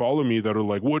guys that follow me that are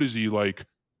like, what is he like?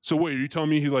 So wait, are you telling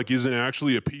me he like isn't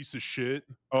actually a piece of shit?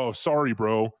 Oh, sorry,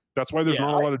 bro. That's why there's Yeah,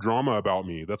 not a lot of drama about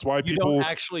me. That's why You people. don't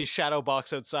actually shadow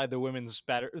box outside the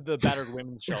battered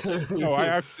women's shelter. No, I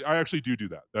actually do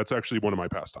that. That's actually one of my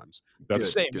pastimes. That's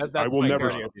Good, Same. good. That's I will my never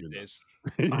cardio stop these doing that. days.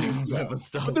 I'll Yeah. never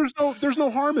stop. But there's no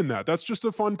harm in that. That's just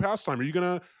a fun pastime. Are you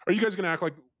guys gonna act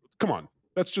like? Come on,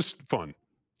 that's just fun.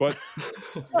 But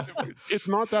it's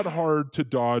not that hard to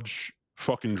dodge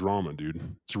fucking drama, dude.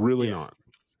 It's really Yeah. not.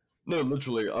 No,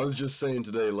 literally, I was just saying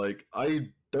today, like, I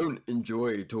don't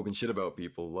enjoy talking shit about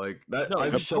people. Like that, No,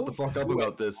 I've you shut the don't fuck up do it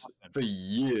about this often. for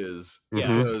years Yeah.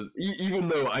 because even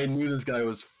though I knew this guy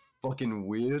was fucking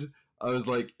weird, I was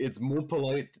like, it's more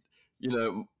polite, you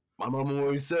know. My mom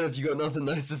always said, if you got nothing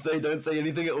nice to say, don't say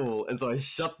anything at all. And so I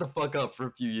shut the fuck up for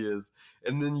a few years.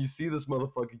 And then you see this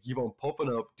motherfucker keep on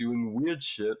popping up, doing weird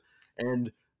shit.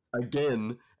 And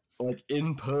again, like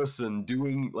in person,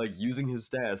 doing, like, using his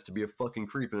stats to be a fucking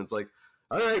creep. And it's like,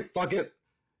 all right, fuck it.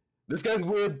 This guy's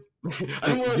weird. I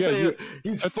don't want to Yeah, say you it.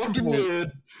 He's at some fucking point,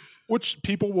 weird. which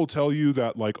people will tell you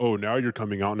that like, oh, now you're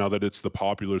coming out now that it's the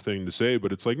popular thing to say,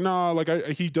 but it's like, nah, like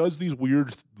he does these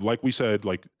weird, like we said,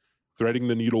 like threading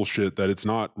the needle shit that it's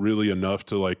not really enough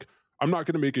to like. I'm not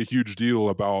going to make a huge deal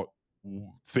about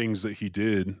things that he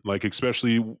did, like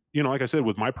especially like I said,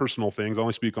 with my personal things, I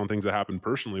only speak on things that happened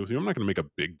personally with you. I'm not going to make a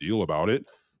big deal about it,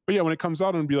 but yeah, when it comes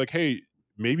out and be like, hey,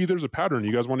 maybe there's a pattern.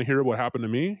 You guys want to hear what happened to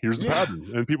me? Here's the Yeah. pattern,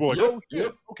 and people are like, Yep. oh shit,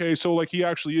 Yep. okay, so like he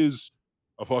actually is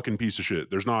a fucking piece of shit.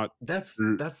 There's not. That's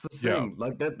the Yeah. thing.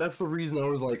 Like that's the reason I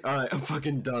was like, all right, I'm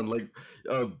fucking done. Like,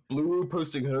 Blue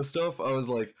posting her stuff, I was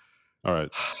like, All right.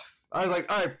 all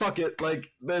right, fuck it.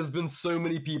 Like, there's been so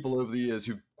many people over the years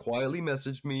who've quietly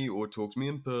messaged me or talked to me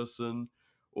in person,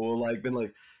 or like been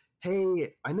like, hey,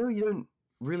 I know you don't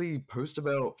really post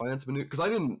about finance maneuver, because I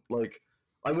didn't like.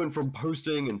 I went from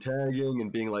posting and tagging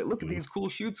and being like, look at Mhm. these cool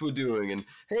shoots we're doing, and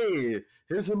hey,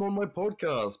 here's him on my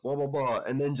podcast, blah blah blah,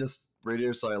 and then just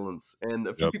radio silence. And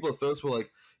a few Yep. people at first were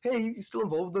like, hey, you still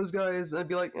involved with those guys? And I'd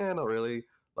be like, not really.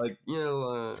 Like,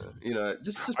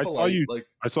 just I saw polite. you. Like,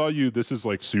 I saw you. This is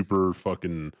like super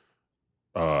fucking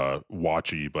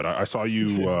watchy, but I saw you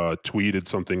tweeted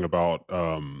something about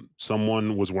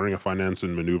someone was wearing a finance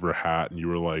and maneuver hat, and you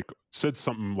were like said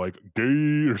something like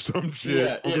gay or some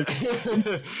shit. yeah, I was like, yeah.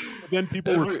 but then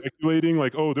people were Every speculating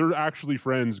like, oh, they're actually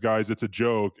friends, guys. It's a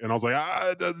joke, and I was like,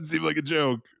 it doesn't seem like a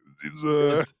joke. It seems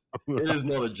it is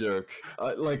not a joke.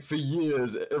 Like for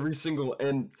years, every single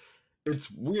and it's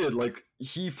weird. Like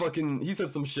he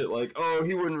said some shit like, oh,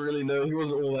 he wouldn't really know. He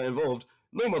wasn't all that involved.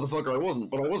 No, motherfucker, I wasn't.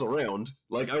 But I was around.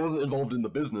 Like I wasn't involved in the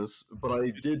business, but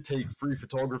I did take free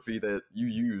photography that you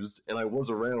used, and I was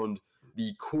around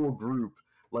the core group.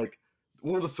 Like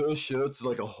one of the first shirts is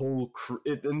like a whole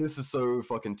and this is so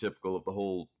fucking typical of the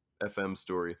whole FM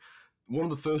story. One of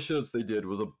the first shirts they did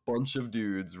was a bunch of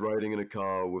dudes riding in a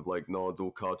car with like nods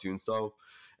all cartoon style,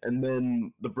 and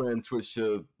then the brand switched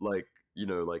to like,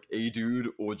 like a dude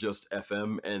or just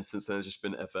FM, and since then it's just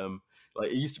been FM.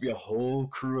 Like it used to be a whole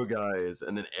crew of guys,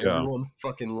 and then yeah, everyone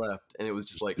fucking left, and it was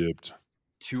just just like dipped.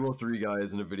 2 or 3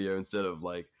 guys in a video instead of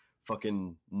like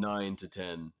fucking 9 to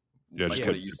 10, Yeah, just like Yeah. what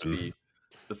kept it used to dipping. be.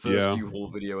 The first Yeah, U-Haul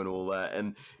video and all that,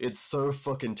 and it's so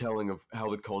fucking telling of how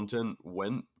the content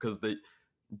went because they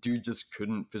dude just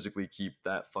couldn't physically keep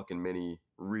that fucking many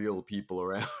real people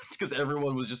around because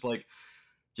everyone was just like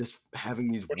just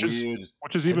having these which is weird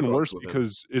which is even headbutts worse with him.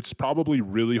 because it's probably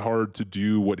really hard to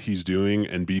do what he's doing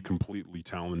and be completely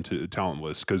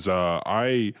talentless. Because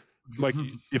I like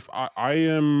if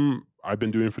I've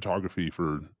been doing photography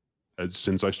for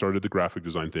since I started the graphic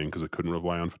design thing because I couldn't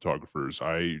rely on photographers.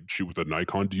 I shoot with a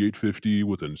Nikon D850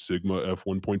 with a Sigma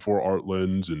f1.4 art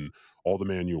lens and all the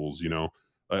manuals. Yeah,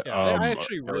 I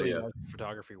actually Hell really yeah. like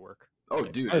photography work. Oh,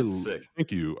 Like, dude, I it's l- sick.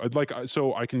 thank you. I'd like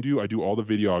so I do all the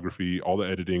videography, all the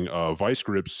editing. Vice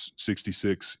Grips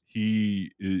 66. He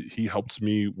helps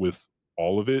me with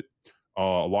all of it. A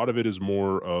lot of it is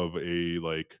more of a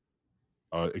like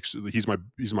he's my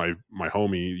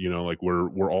homie. Like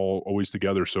we're all always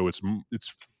together. So it's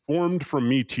formed from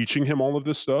me teaching him all of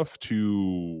this stuff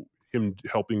to him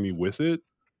helping me with it.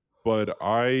 But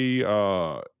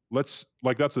let's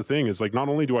like that's the thing is like not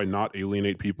only do I not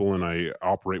alienate people and I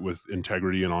operate with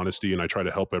integrity and honesty and I try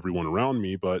to help everyone around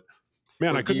me, but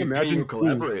man, Well, do you pay your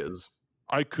collaborators?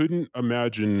 I couldn't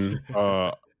imagine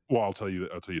well, I'll tell you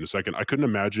in a second. I couldn't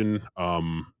imagine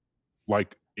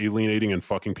like alienating and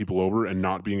fucking people over and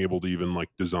not being able to even like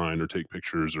design or take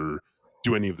pictures or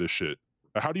do any of this shit.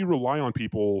 How do you rely on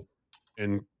people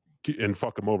and and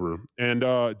fuck them over? And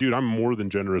dude, I'm more than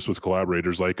generous with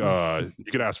collaborators. Like you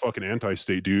could ask fucking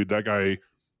Anti-State, dude. That guy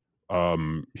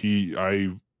he I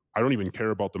don't even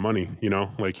care about the money,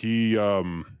 like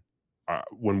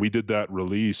when we did that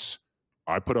release,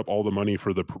 I put up all the money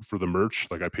for the merch,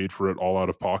 like I paid for it all out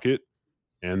of pocket,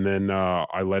 and then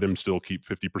I let him still keep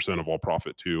 50% of all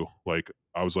profit too. Like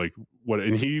I was like, what?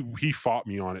 And he fought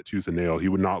me on it tooth and nail. He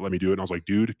would not let me do it. And I was like,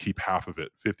 dude, keep half of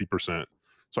it, 50%.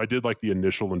 So I did like the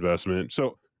initial investment.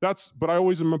 So but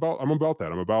I'm about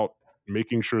that. I'm about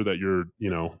making sure that you're,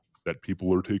 that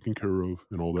people are taken care of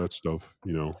and all that stuff.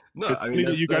 No, It's I funny mean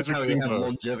that you guys that's are how you getting have the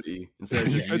longevity instead of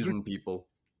you just guys are using people.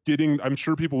 getting. I'm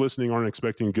sure people listening aren't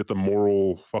expecting to get the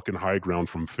moral fucking high ground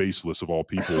from Faceless of all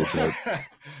people, but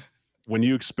when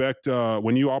you expect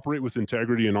when you operate with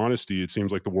integrity and honesty, it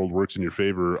seems like the world works in your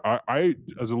favor. I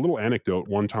as a little anecdote,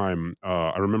 one time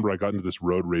I remember I got into this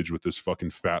road rage with this fucking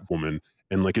fat woman,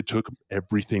 and like it took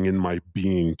everything in my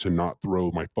being to not throw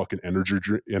my fucking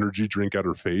energy drink at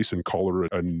her face and call her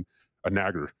a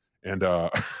nagger. And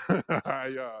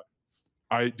I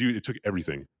dude, it took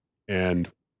everything, and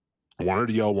I wanted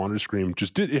to yell, wanted to scream.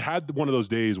 Just did it had one of those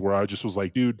days where I just was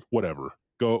like, dude, whatever,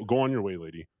 go on your way,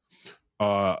 lady.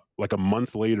 Like a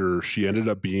month later, she ended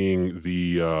up being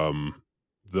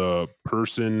the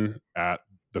person at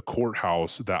the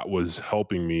courthouse that was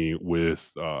helping me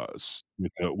with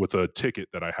with a ticket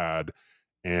that I had.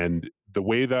 And the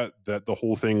way that the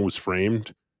whole thing was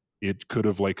framed, it could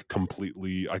have like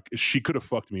completely like she could have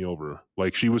fucked me over.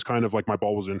 Like she was kind of like my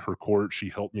ball was in her court. She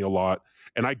helped me a lot,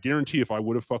 and I guarantee if I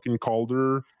would have fucking called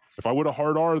her, if I would have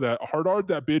hard R'd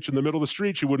that bitch in the middle of the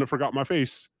street, she wouldn't have forgot my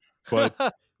face. But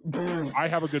I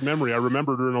have a good memory. I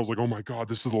remembered her and I was like, oh my God,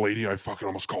 this is the lady I fucking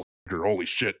almost called her. Holy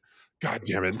shit. God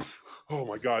damn it. Oh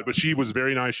my God. But she was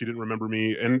very nice. She didn't remember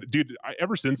me. And dude,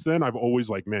 ever since then, I've always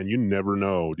like, man, you never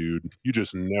know, dude. You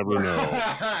just never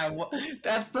know.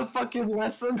 That's the fucking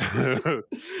lesson.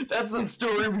 That's the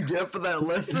story we get for that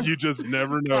lesson. You just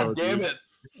never know. God damn dude.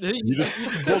 it. You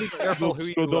just gotta be careful who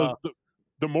you.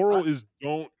 The moral is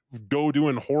don't go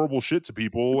doing horrible shit to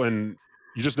people, and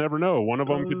you just never know. One of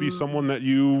them could be someone that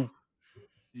you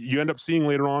end up seeing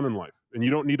later on in life, and you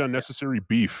don't need unnecessary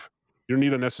beef. You don't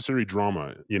need unnecessary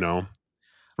drama,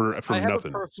 for I have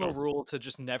nothing. a personal So, rule to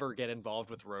just never get involved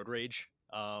with road rage.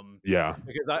 yeah.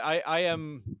 Because I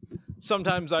am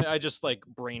sometimes I just like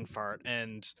brain fart,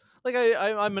 and like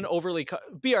I'm an overly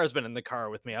BR's been in the car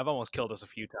with me. I've almost killed us a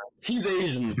few times. He's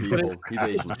Asian, people. He's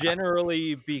Asian. It's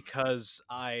generally because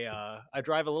I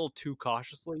drive a little too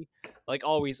cautiously, like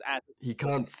always at. He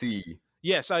can't see.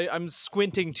 Yes, I'm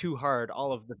squinting too hard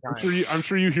all of the time. I'm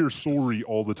sure you hear sorry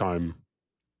all the time.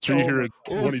 So you hear it.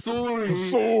 Sorry.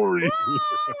 Sorry.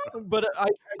 But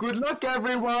Good luck,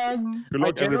 everyone. Good luck,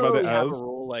 I generally everybody have a else.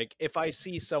 rule, like if I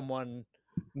see someone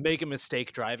make a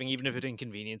mistake driving, even if it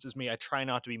inconveniences me, I try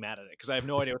not to be mad at it because I have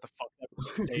no idea what the fuck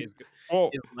that day is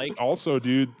like. Also,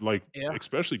 dude, like Yeah.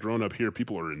 especially growing up here,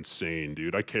 people are insane,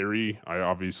 dude. I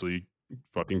obviously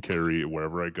fucking carry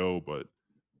wherever I go, but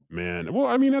man, well,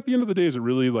 I mean, at the end of the day, is it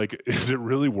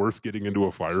really worth getting into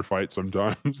a firefight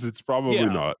sometimes? It's probably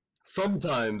not.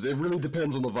 Sometimes it really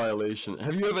depends on the violation.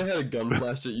 Have you ever had a gun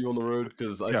flashed at you on the road?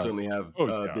 Because I Yeah. certainly have,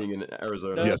 Yeah. being in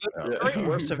Arizona. Yes, The very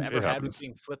worst I've It ever had was happens.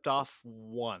 being flipped off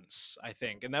once, I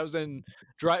think, and that was in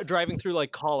driving through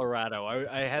like Colorado.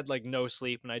 I had like no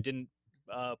sleep and I didn't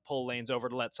pull lanes over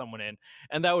to let someone in,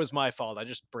 and that was my fault. I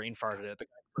just brain farted at the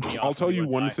guy. flipped me off I'll and tell he you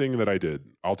went one by. thing that I did.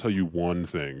 I'll tell you one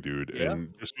thing, dude. Yeah?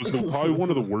 And this was probably one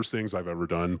of the worst things I've ever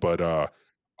done. But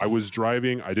I was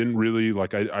driving. I didn't really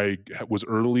like. I was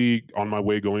early on my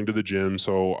way going to the gym,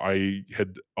 so I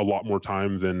had a lot more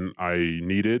time than I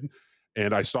needed.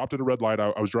 And I stopped at a red light.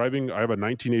 I was driving. I have a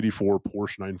 1984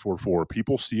 Porsche 944.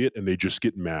 People see it and they just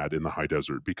get mad in the high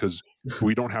desert because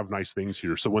we don't have nice things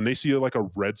here. So when they see like a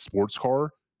red sports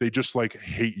car, they just like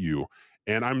hate you.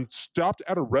 And I'm stopped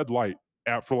at a red light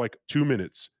for like 2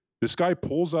 minutes. This guy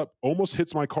pulls up, almost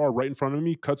hits my car right in front of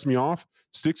me, cuts me off,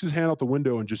 sticks his hand out the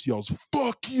window and just yells,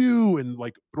 fuck you, and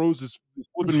like is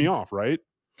flipping me off, right?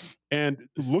 And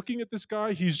looking at this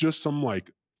guy, he's just some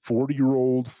like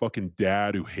 40-year-old fucking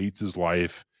dad who hates his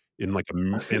life in like a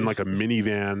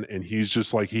minivan, and he's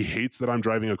just like he hates that I'm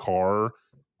driving a car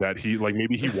that he like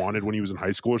maybe he wanted when he was in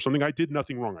high school or something. I did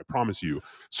nothing wrong, I promise you.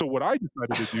 So what I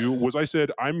decided to do was I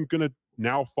said, I'm gonna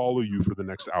now follow you for the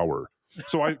next hour.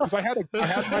 So because I had my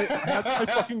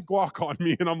fucking Glock on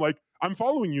me, and I'm like, I'm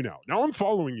following you now. Now I'm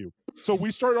following you. So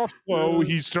we start off slow.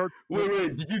 He starts.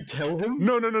 Wait, did you tell him?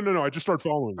 No. I just started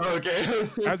following him. Oh, okay.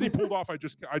 As he pulled off, I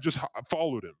just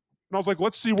followed him. And I was like,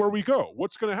 let's see where we go.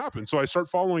 What's going to happen? So I start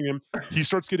following him. He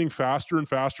starts getting faster and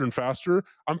faster and faster.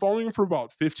 I'm following him for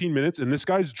about 15 minutes, and this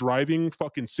guy's driving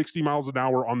fucking 60 miles an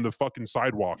hour on the fucking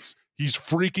sidewalks. He's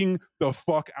freaking the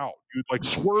fuck out, dude, like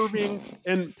swerving.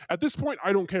 And at this point,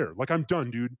 I don't care. Like, I'm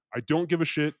done, dude. I don't give a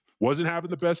shit. Wasn't having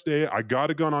the best day. I got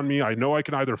a gun on me. I know I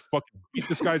can either fucking beat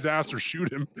this guy's ass or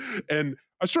shoot him. And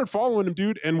I started following him,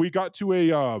 dude. And we got to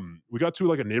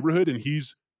like a neighborhood, and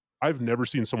I've never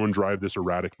seen someone drive this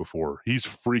erratic before. He's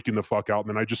freaking the fuck out. And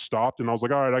then I just stopped and I was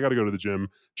like, all right, I got to go to the gym.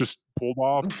 Just pulled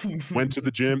off, went to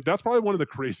the gym. That's probably one of the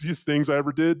craziest things I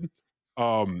ever did.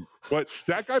 But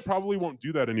that guy probably won't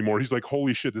do that anymore. He's like,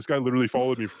 holy shit, this guy literally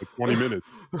followed me for like 20 minutes.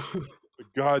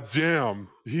 God damn.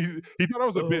 He thought I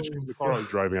was a bitch because of the car I was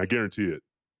driving. I guarantee it.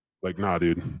 Like, nah,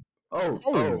 dude. I'm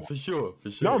following you now. for sure, for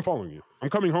Now I'm sure. following you. I'm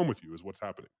coming home with you is what's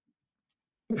happening.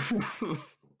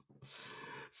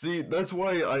 See, that's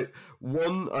why I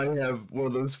have one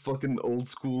of those fucking old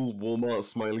school Walmart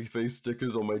smiley face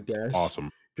stickers on my dash.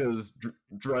 Awesome. Because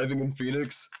driving in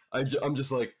Phoenix, I'm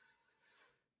just like,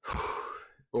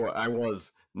 or I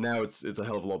was. Now it's a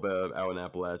hell of a lot better out in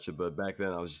Appalachia, but back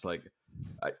then I was just like,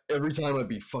 every time I'd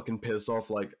be fucking pissed off,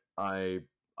 like I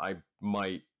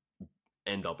might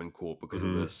end up in court because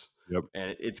of this. Yep.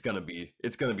 And it's gonna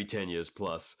be 10 years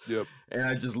plus. Yep. And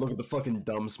I just look at the fucking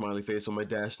dumb smiley face on my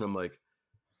dash, and I'm like,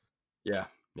 yeah,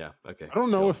 okay. I don't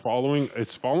know chill.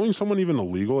 if following someone even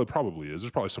illegal. It probably is.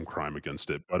 There's probably some crime against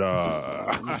it, but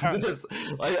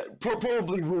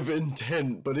Probably with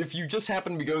intent. But if you just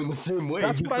happen to be going the same way,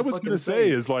 that's who's what I to was fucking gonna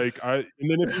say. Is like and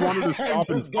then if you wanted to stop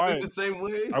and just going fight, the same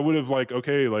way. I would have like,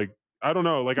 okay, like I don't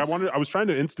know, like I was trying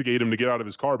to instigate him to get out of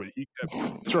his car, but he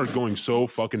started going so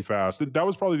fucking fast. That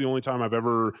was probably the only time I've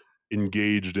ever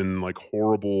engaged in like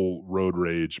horrible road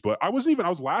rage. But I was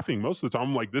laughing most of the time.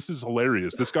 I'm like, this is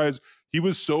hilarious. He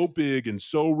was so big and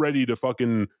so ready to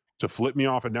flip me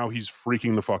off, and now he's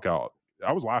freaking the fuck out.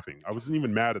 I was laughing. I wasn't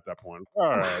even mad at that point.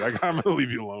 All right, I'm gonna leave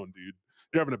you alone, dude.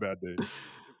 You're having a bad day. You're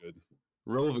good.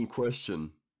 Relevant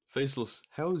question. Faceless,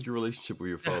 how is your relationship with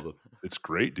your father? It's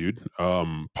great, dude.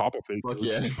 Papa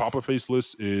Faceless. yeah. Papa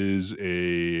Faceless is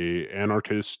a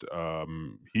anarchist.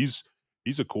 He's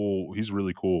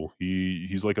really cool.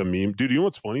 He's like a meme. Dude, you know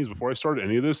what's funny is before I started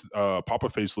any of this, Papa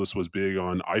Faceless was big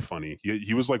on iFunny.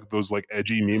 He was like those like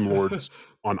edgy meme lords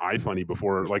on iFunny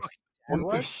before like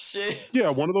Shit.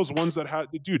 yeah, one of those ones that had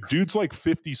dude's like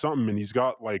 50 something and he's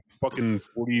got like fucking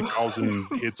 40,000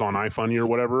 hits on iFunny or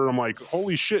whatever. I'm like,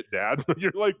 holy shit, dad.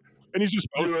 You're like, and he's just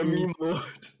You're a posting, meme lord.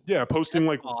 yeah, posting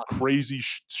like awesome. crazy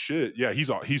shit. Yeah,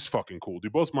 he's fucking cool,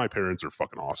 dude. Both my parents are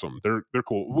fucking awesome. They're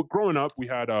cool. Growing up, we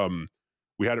had it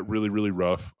really really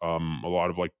rough. A lot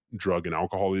of like drug and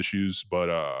alcohol issues, but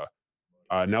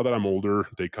now that I'm older,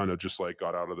 they kind of just like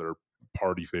got out of their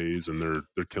party phase and they're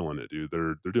killing it, dude.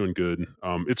 They're doing good.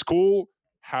 It's cool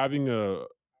having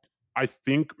I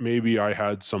think maybe I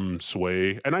had some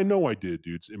sway, and I know I did,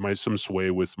 dude. Some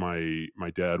sway with my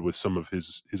dad with some of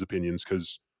his opinions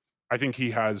because I think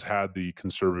he has had the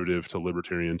conservative to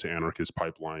libertarian to anarchist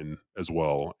pipeline as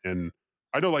well. And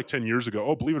I know, like 10 years ago,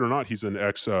 oh, believe it or not, he's an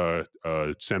ex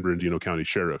San Bernardino County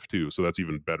sheriff too, so that's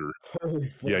even better.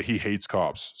 Yeah, he hates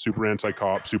cops, super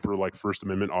anti-cop, super like First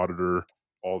Amendment auditor,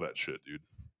 all that shit, dude.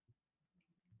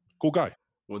 Cool guy.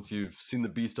 Once you've seen the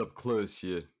beast up close,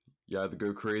 you either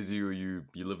go crazy or you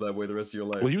live that way the rest of your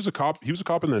life. Well, he was a cop. He was a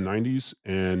cop in the 90s,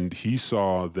 and he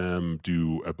saw them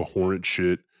do abhorrent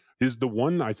shit. The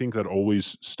one I think that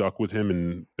always stuck with him,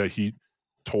 and that he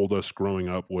told us growing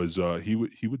up was he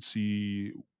would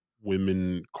see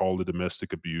women call a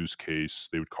domestic abuse case.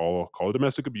 They would call it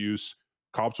domestic abuse.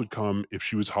 Cops would come if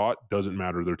she was hot. Doesn't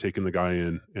matter. They're taking the guy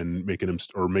in and making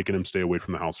him stay away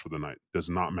from the house for the night. Does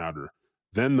not matter.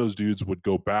 Then those dudes would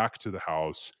go back to the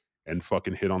house and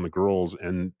fucking hit on the girls,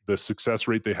 and the success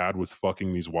rate they had with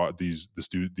fucking these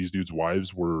dudes'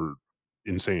 wives were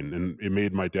insane, and it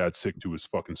made my dad sick to his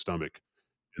fucking stomach.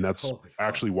 And that's Holy fuck.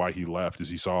 actually why he left, is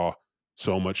he saw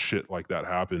so much shit like that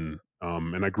happen.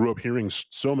 And I grew up hearing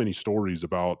so many stories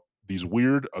about these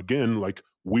weird, I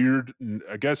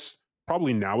guess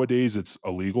probably nowadays it's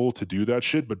illegal to do that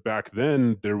shit, but back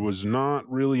then there was not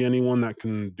really anyone that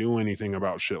can do anything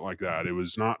about shit like that. It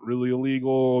was not really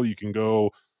illegal. You can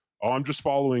go, oh, I'm just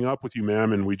following up with you,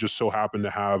 ma'am, and we just so happen to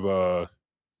have a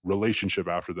relationship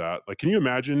after that. Like, can you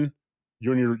imagine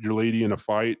you and your lady in a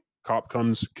fight, cop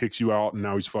comes, kicks you out, and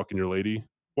now he's fucking your lady?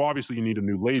 Well, obviously you need a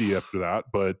new lady after that,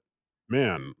 but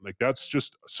man, like that's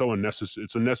just so unnecessary.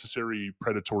 It's unnecessary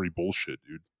predatory bullshit,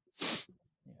 dude.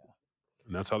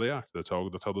 And that's how they act. That's how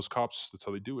those cops, that's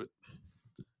how they do it.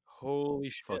 Holy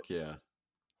shit. Fuck yeah.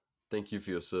 Thank you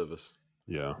for your service.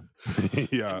 Yeah.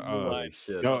 Yeah. Holy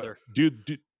shit. Brother.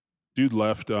 Dude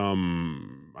left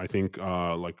I think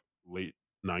like late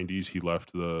 90s he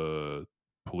left the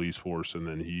police force, and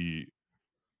then he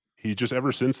just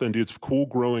ever since then, dude, it's cool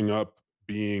growing up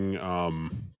being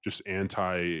just my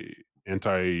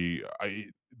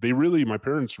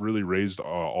parents really raised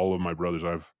all of my brothers.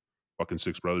 I have fucking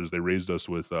 6 brothers. They raised us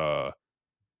with to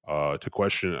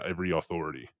question every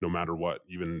authority no matter what,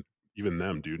 even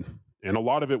them, dude. And a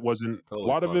lot of it wasn't Holy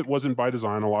fuck. by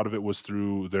design. A lot of it was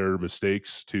through their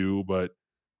mistakes too, but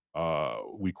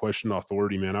We question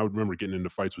authority, man. I would remember getting into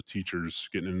fights with teachers,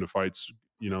 getting into fights,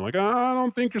 like, I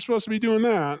don't think you're supposed to be doing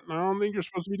that. I don't think you're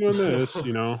supposed to be doing this.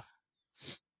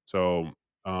 So,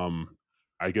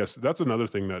 I guess that's another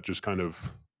thing that just kind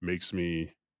of makes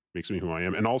me who I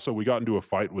am. And also, we got into a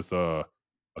fight with a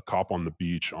cop on the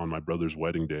beach on my brother's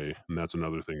wedding day, and that's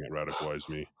another thing that radicalized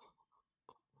me.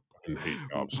 Fucking hate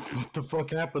cops, dude. What the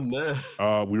fuck happened there?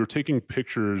 We were taking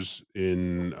pictures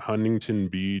in Huntington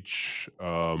Beach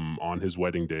on his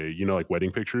wedding day. Like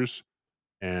wedding pictures.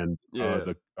 And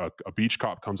Yeah. a beach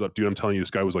cop comes up, dude. I'm telling you, this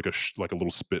guy was like like a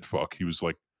little spit fuck. He was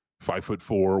like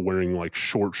 5'4", wearing like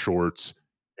short shorts,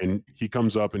 and he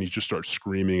comes up and he just starts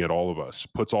screaming at all of us.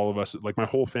 Puts all of us, like my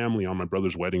whole family, on my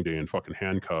brother's wedding day in fucking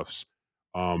handcuffs.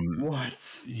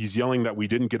 What? He's yelling that we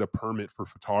didn't get a permit for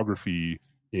photography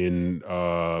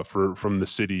from the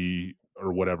city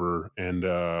or whatever, and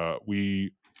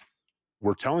we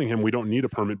were telling him we don't need a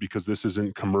permit because this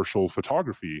isn't commercial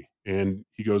photography. And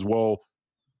he goes, well,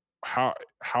 how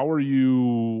are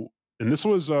you? And this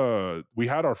was we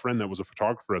had our friend that was a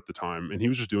photographer at the time, and he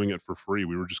was just doing it for free.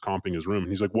 We were just comping his room,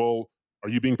 and he's like, well, are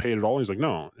you being paid at all? He's like,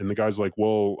 no. And the guy's like,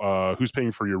 well, who's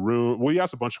paying for your room? Well, he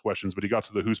asked a bunch of questions, but he got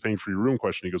to the who's paying for your room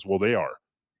question. He goes, well, they are,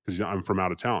 because I'm from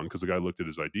out of town. Because the guy looked at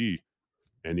his ID,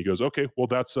 and he goes, okay, well,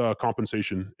 that's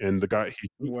compensation. And the guy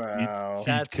Wow. he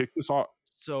That's kicked us off.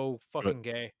 so fucking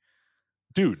gay.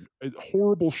 Dude,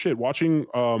 horrible shit watching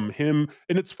him.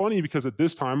 And it's funny because at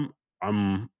this time I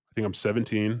think I'm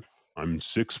 17. I'm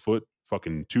 6 foot,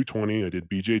 fucking 220. I did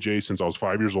BJJ since I was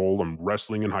 5 years old. I'm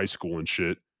wrestling in high school and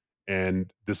shit.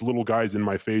 And this little guy's in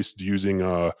my face using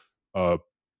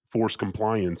forced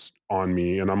compliance on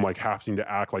me, and I'm like having to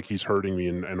act like he's hurting me,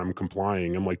 and I'm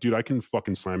complying. I'm like, dude, I can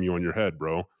fucking slam you on your head,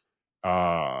 bro.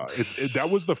 That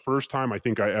was the first time I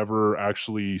think I ever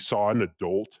actually saw an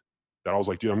adult that I was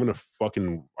like, dude,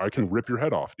 I can rip your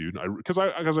head off, dude. Because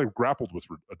I grappled with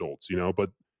adults, but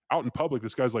out in public,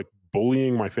 this guy's like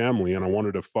bullying my family, and I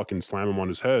wanted to fucking slam him on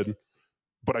his head,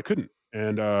 but I couldn't.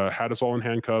 And had us all in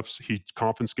handcuffs. He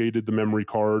confiscated the memory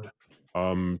card.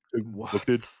 What Looked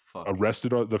the at fuck?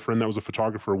 Arrested the friend that was a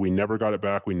photographer. We never got it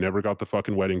back. We never got the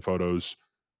fucking wedding photos.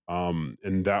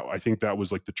 And that, I think that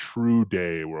was like the true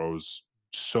day where I was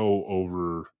so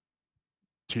over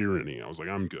tyranny. I was like,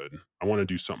 I'm good. I want to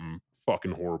do something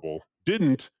fucking horrible.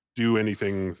 Didn't do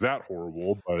anything that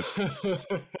horrible, but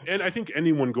and I think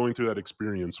anyone going through that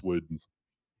experience would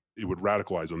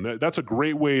radicalize them. That's a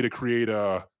great way to create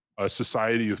a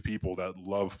society of people that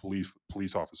love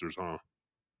police officers, huh?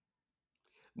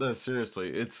 No,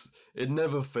 seriously, it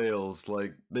never fails.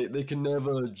 Like they can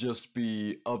never just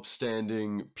be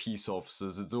upstanding peace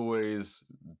officers. It's always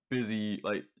busy,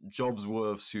 like jobs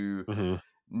worths who Mhm.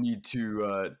 need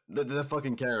to. They're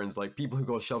fucking Karens, like people who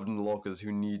got shoved in the lockers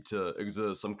who need to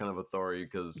exert some kind of authority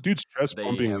because Dude's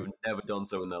they have never done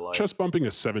so in their life. chest bumping a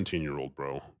 17-year-old,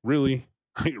 bro. Really?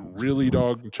 Like, really,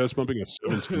 dog? Chest bumping a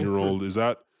 17-year-old? Is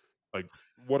that like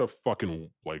what a fucking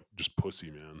like just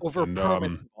pussy, man. Over And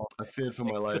permits, I feared for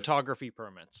like my life. photography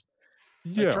permits.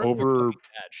 Like, yeah, turn in your over fucking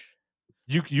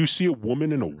badge. you see a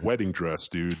woman in a wedding dress,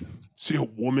 dude. See a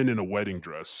woman in a wedding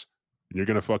dress, and you're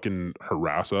gonna fucking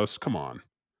harass us? Come on.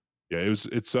 Yeah,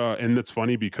 and it's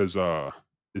funny because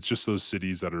it's just those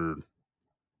cities that are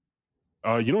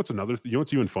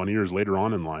what's even funnier is later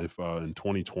on in life, in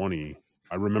 2020,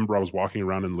 I remember I was walking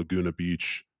around in Laguna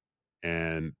Beach,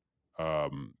 and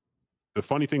um the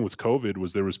funny thing with COVID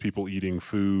was there was people eating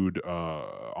food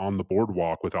on the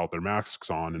boardwalk without their masks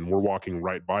on, and we're walking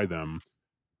right by them,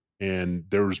 and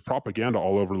there was propaganda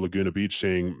all over Laguna Beach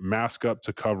saying mask up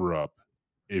to cover up.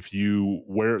 If you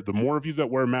wear, the more of you that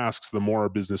wear masks, the more our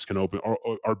business can open, or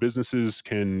our businesses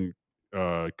can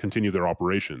continue their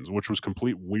operations, which was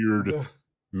complete weird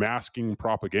masking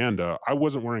propaganda. I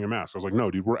wasn't wearing a mask. I was like, no,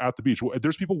 dude, we're at the beach.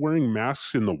 There's people wearing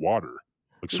masks in the water,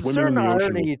 like There's a swimming in certain the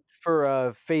ocean. irony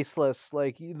for FACELESS,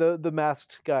 like the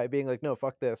masked guy being like, "No,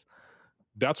 fuck this."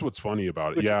 That's what's funny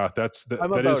about it. Which Yeah, I'm that is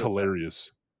about it, though.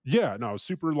 hilarious. Yeah, no,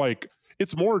 super like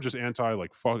it's more just anti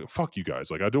like fuck you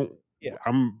guys. Like Yeah.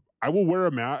 I will wear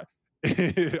a mask.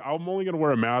 I'm only gonna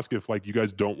wear a mask if like you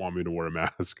guys don't want me to wear a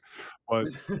mask. But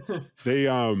they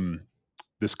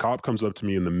this cop comes up to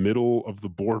me in the middle of the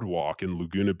boardwalk in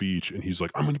Laguna Beach, and he's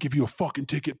like, I'm gonna give you a fucking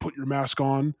ticket, put your mask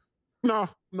on. No, I'm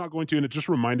not going to. And it just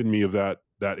reminded me of that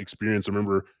experience. I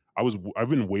remember I've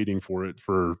been waiting for it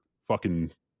for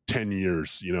fucking 10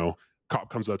 years, Cop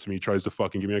comes up to me, tries to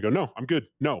fucking give me, I go, no, I'm good.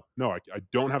 No, I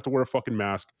don't have to wear a fucking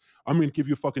mask. I'm gonna give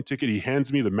you a fucking ticket. He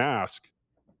hands me the mask,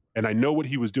 and I know what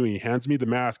he was doing. He hands me the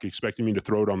mask, expecting me to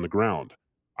throw it on the ground.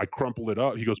 I crumple it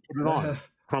up. He goes, put it on.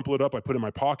 Crumple it up. I put it in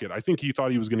my pocket. I think he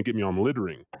thought he was gonna get me on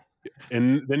littering.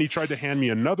 And then he tried to hand me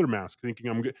another mask, thinking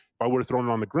if I would have thrown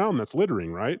it on the ground, that's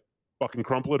littering, right? Fucking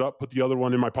crumple it up, put the other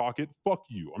one in my pocket. Fuck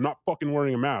you. I'm not fucking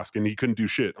wearing a mask. And he couldn't do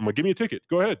shit. I'm like, give me a ticket.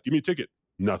 Go ahead. Give me a ticket.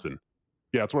 Nothing.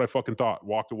 Yeah, that's what I fucking thought.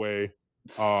 Walked away.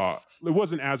 It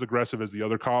wasn't as aggressive as the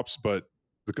other cops, but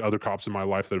the other cops in my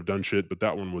life that have done shit. But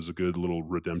that one was a good little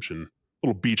redemption,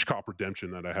 little beach cop redemption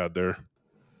that I had there.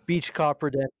 Beach cop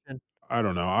redemption. I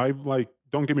don't know. I like,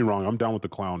 don't get me wrong. I'm down with the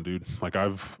clown, dude. Like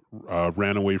I've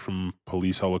ran away from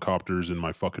police helicopters in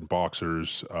my fucking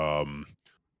boxers. I'm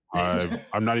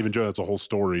not even joking. That's a whole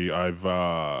story. I've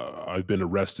been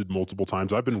arrested multiple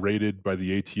times. I've been raided by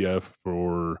the ATF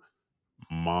for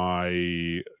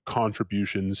my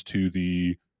contributions to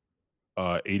the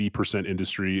 80%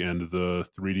 industry and the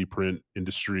 3D print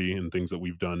industry and things that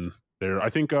we've done there. I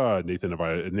think Nathan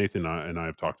and I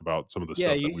have talked about some of the Yeah,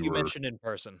 stuff that we you were mentioned in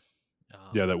person.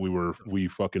 yeah, that we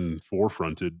fucking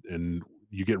forefronted, and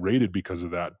you get rated because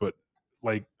of that. But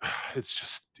like, it's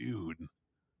just, dude.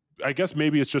 I guess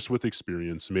maybe it's just with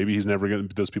experience. Maybe he's never gonna.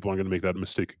 Those people aren't gonna make that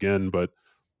mistake again. But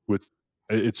with,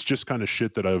 it's just kind of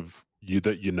shit that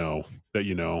that you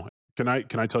know. Can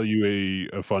I tell you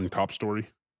a fun cop story?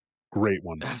 Great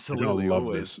one. You're gonna Absolutely, love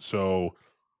always. this. So,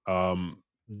 um,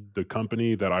 the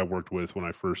company that I worked with when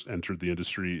I first entered the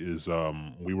industry is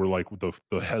we were like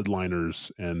the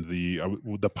headliners and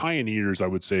the pioneers. I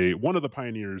would say one of the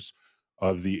pioneers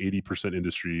of the 80%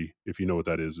 industry. If you know what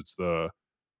that is, it's Yeah,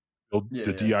 the yeah.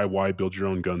 DIY build your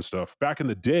own gun stuff. Back in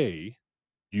the day,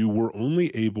 you were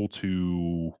only able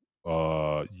to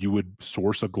you would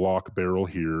source a Glock barrel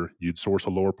here. You'd source a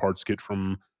lower parts kit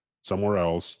from somewhere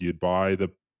else. You'd buy the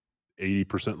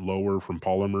 80% lower from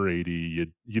Polymer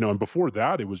 80. And before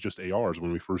that, it was just ARs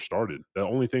when we first started. The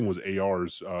only thing was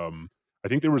ARs. I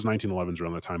think there was 1911s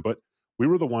around that time, but we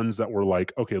were the ones that were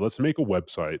like, okay, let's make a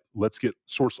website. Let's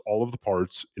source all of the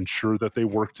parts, ensure that they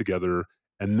work together,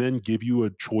 and then give you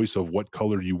a choice of what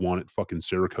color you want it fucking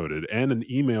Cerakoted and an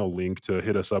email link to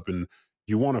hit us up. And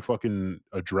you want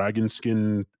a dragon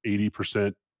skin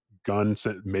 80% gun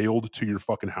sent mailed to your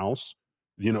fucking house.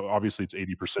 Obviously it's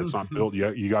 80%. It's not built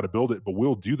yet. You got to build it, but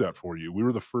we'll do that for you. We were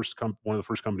one of the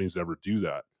first companies to ever do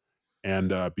that.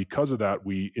 And because of that,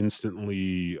 we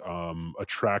instantly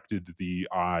attracted the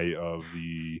eye of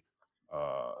the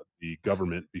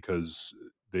government because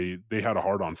they had a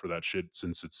hard on for that shit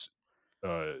since its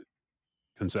uh,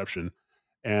 conception.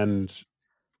 And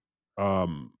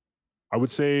I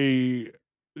would say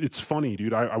it's funny,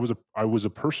 dude. I was a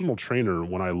personal trainer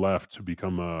when I left to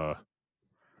become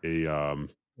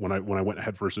when I went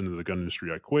headfirst into the gun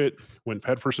industry. I quit, went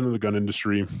headfirst into the gun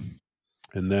industry,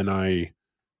 and then I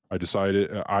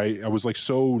decided I was like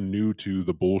so new to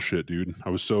the bullshit, dude. I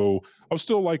was still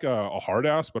like a hard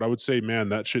ass, but I would say, man,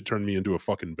 that shit turned me into a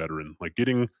fucking veteran. Like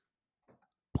getting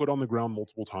put on the ground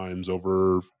multiple times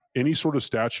over any sort of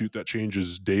statute that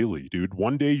changes daily, dude.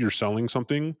 One day you're selling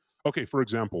something. Okay, for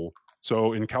example,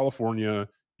 so in California,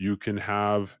 you can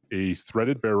have a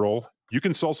threaded barrel. You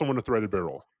can sell someone a threaded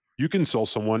barrel. You can sell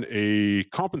someone a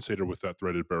compensator with that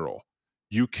threaded barrel.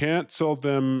 You can't sell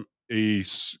them a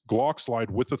Glock slide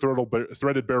with the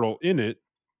threaded barrel in it.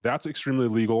 That's extremely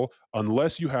illegal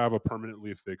unless you have a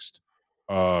permanently affixed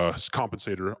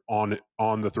compensator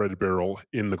on the threaded barrel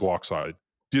in the Glock side.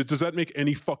 Does that make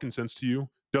any fucking sense to you?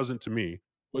 Doesn't to me.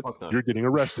 But Fuck no. you're getting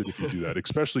arrested if you do that,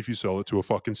 especially if you sell it to a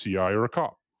fucking CI or a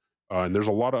cop. And there's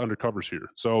a lot of undercovers here.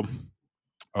 So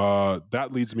that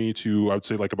leads me to, I would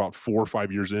say, like about 4 or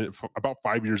 5 years in. About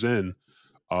 5 years in,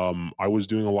 I was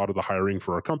doing a lot of the hiring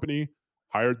for our company.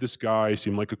 Hired this guy.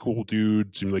 Seemed like a cool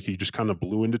dude. Seemed like he just kind of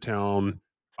blew into town.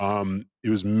 It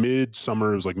was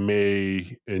midsummer. It was like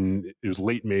May, and it was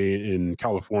late May in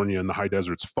California in the high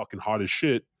desert. It's fucking hot as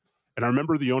shit. And I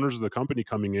remember the owners of the company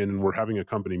coming in, and we're having a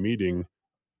company meeting,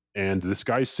 and this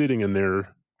guy's sitting in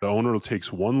there. The owner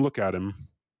takes one look at him,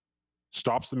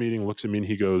 stops the meeting, looks at me, and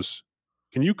he goes,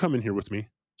 "Can you come in here with me?"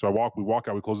 So we walk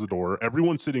out, we close the door.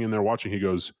 Everyone's sitting in there watching. He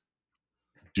goes,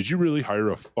 "Did you really hire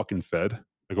a fucking Fed?"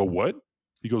 I go, "What?"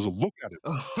 He goes, "Look at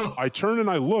it." I turn and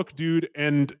I look, dude,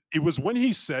 and it was when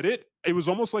he said it, it was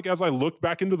almost like as I looked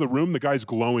back into the room, the guy's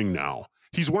glowing now.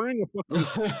 He's wearing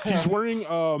he's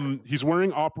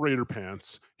wearing operator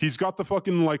pants. He's got the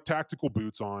fucking like tactical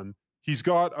boots on. He's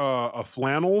got a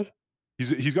flannel.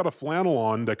 He's got a flannel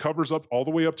on that covers up all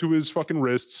the way up to his fucking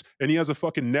wrists, and he has a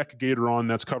fucking neck gaiter on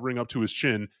that's covering up to his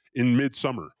chin in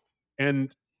midsummer.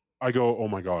 And I go, "Oh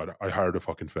my god, I hired a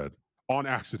fucking Fed on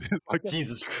accident." Like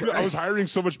Jesus Christ. I was hiring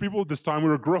so much people at this time. We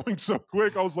were growing so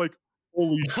quick. I was like,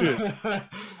 "Holy shit!"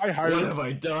 What have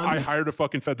I done? I hired a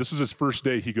fucking Fed. This was his first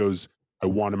day. He goes, I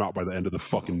want him out by the end of the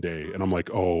fucking day. And I'm like,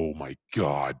 oh my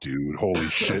God, dude, holy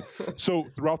shit. So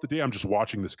throughout the day, I'm just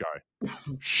watching this guy.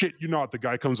 Shit, you not, the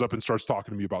guy comes up and starts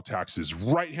talking to me about taxes.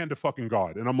 Right hand to fucking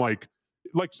God. And I'm like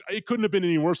it couldn't have been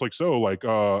any worse. Like, so, like,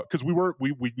 because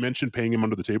we mentioned paying him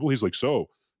under the table. He's like, so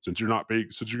since you're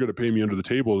gonna pay me under the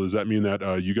table, does that mean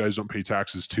that you guys don't pay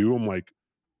taxes too? I'm like,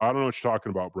 I don't know what you're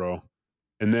talking about, bro.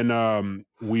 And then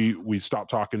we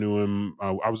stopped talking to him.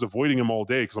 I was avoiding him all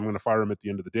day because I'm going to fire him at the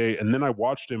end of the day. And then I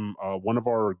watched him. One of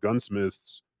our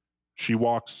gunsmiths, she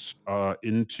walks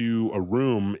into a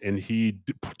room, and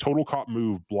total cop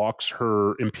move,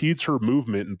 impedes her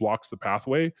movement and blocks the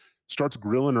pathway. Starts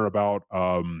grilling her about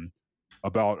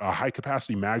high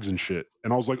capacity mags and shit.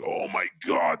 And I was like, oh my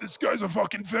God, this guy's a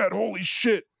fucking vet. Holy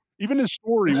shit. Even his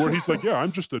story where he's like, yeah,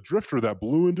 I'm just a drifter that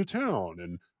blew into town.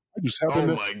 And I just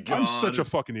happen Oh to, my God. I'm such a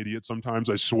fucking idiot sometimes,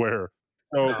 I swear.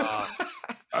 So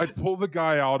I pull the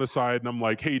guy out aside and I'm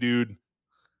like, hey, dude,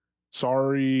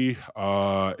 sorry,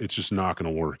 it's just not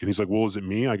gonna work. And he's like, well, is it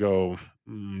me? I go,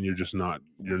 you're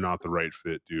not the right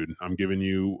fit, dude. I'm giving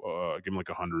you give him like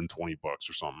 $120 or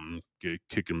something.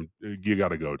 Kick him, you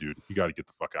gotta go, dude. You gotta get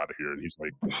the fuck out of here. And he's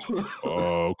like,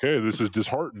 okay, this is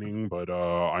disheartening, but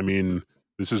I mean,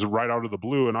 this is right out of the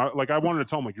blue. And I wanted to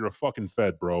tell him, like, you're a fucking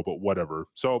fed, bro, but whatever.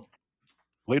 So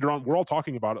later on, we're all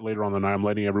talking about it later on the night. I'm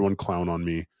letting everyone clown on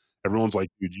me. Everyone's like,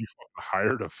 dude, you fucking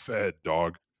hired a fed,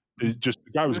 dog. The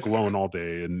guy was glowing all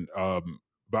day. And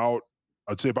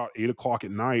I'd say about 8 o'clock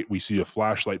at night, we see a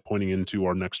flashlight pointing into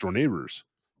our next door neighbors.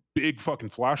 Big fucking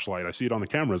flashlight. I see it on the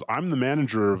cameras. I'm the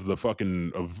manager of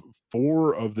of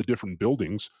 4 of the different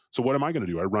buildings. So what am I going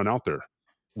to do? I run out there,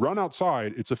 run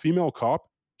outside. It's a female cop.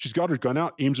 She's got her gun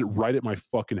out, aims it right at my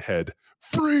fucking head.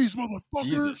 Freeze, motherfucker!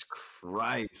 Jesus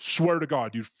Christ. Swear to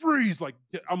God, dude, freeze! Like,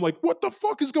 I'm like, what the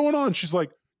fuck is going on? She's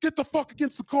like, get the fuck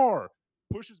against the car.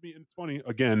 Pushes me, and it's funny.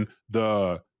 Again,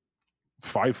 the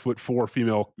 5'4"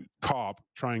 female cop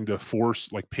trying to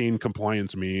force like pain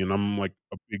compliance me, and I'm like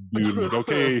a big dude. I'm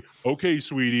like, okay,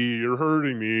 sweetie, you're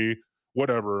hurting me.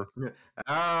 Whatever.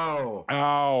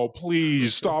 Ow,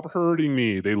 please stop hurting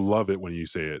me. They love it when you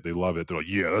say it. They love it. They're like,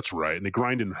 yeah, that's right. And they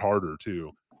grind in harder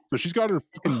too. So she's got her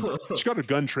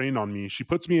gun trained on me. She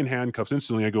puts me in handcuffs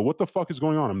instantly. I go, what the fuck is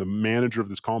going on? I'm the manager of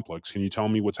this complex. Can you tell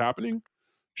me what's happening?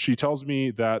 She tells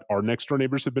me that our next door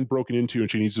neighbors have been broken into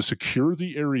and she needs to secure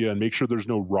the area and make sure there's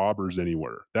no robbers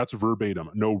anywhere. That's verbatim.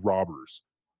 No robbers.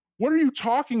 What are you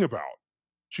talking about?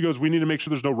 She goes, we need to make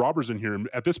sure there's no robbers in here. And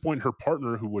at this point, her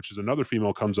partner, which is another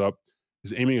female, comes up,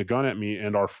 is aiming a gun at me.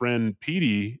 And our friend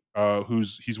Petey, he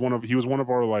was one of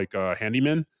our like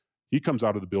handymen. He comes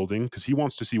out of the building because he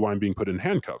wants to see why I'm being put in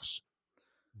handcuffs.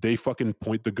 They fucking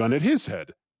point the gun at his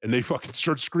head and they fucking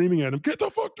start screaming at him, get the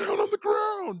fuck down on the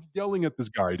ground, yelling at this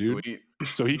guy, dude. Sweet.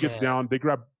 So he gets down.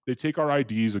 They take our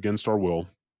IDs against our will,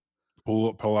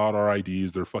 pull out our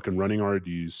IDs. They're fucking running our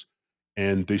IDs.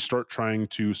 And they start trying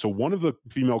to. So one of the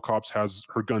female cops has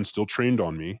her gun still trained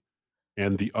on me,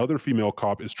 and the other female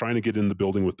cop is trying to get in the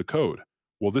building with the code.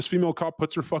 Well, this female cop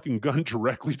puts her fucking gun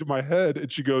directly to my head,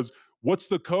 and she goes, "What's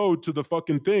the code to the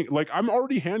fucking thing?" Like, I'm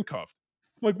already handcuffed.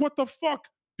 Like, what the fuck,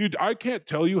 dude? I can't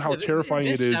tell you how terrifying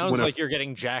it is. Sounds like you're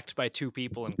getting jacked by 2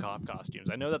 people in cop costumes.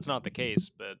 I know that's not the case,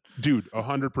 but dude,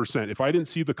 100%. If I didn't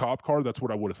see the cop car, that's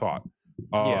what I would have thought.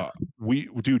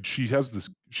 Dude, she has this.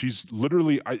 She's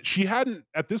literally. She hadn't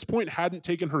at this point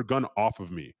taken her gun off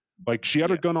of me. Like, she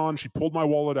had her gun on. She pulled my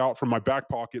wallet out from my back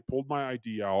pocket, pulled my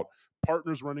ID out.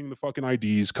 Partner's running the fucking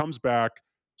IDs. Comes back,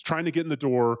 is trying to get in the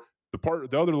door.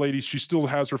 The other lady, she still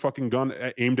has her fucking gun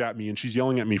aimed at me, and she's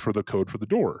yelling at me for the code for the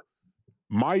door.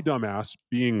 My dumbass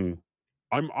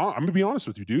I'm gonna be honest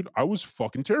with you, dude. I was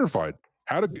fucking terrified.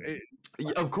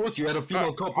 Of course, you had a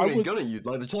female cop pointing a gun at you.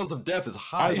 Like, the chance of death is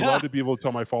high. I'd love to be able to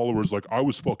tell my followers, like, I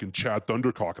was fucking Chad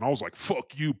Thundercock, and I was like,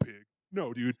 fuck you, pig.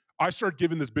 No, dude. I start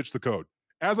giving this bitch the code.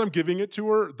 As I'm giving it to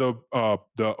her,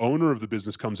 the owner of the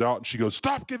business comes out and she goes,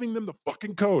 stop giving them the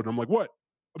fucking code. And I'm like, what?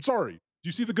 I'm sorry. Do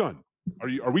you see the gun?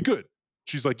 Are we good?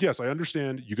 She's like, yes, I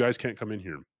understand. You guys can't come in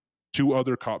here. 2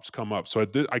 other cops come up. So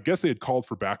I guess they had called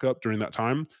for backup during that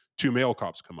time. 2 male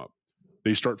cops come up.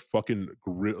 They start fucking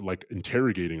like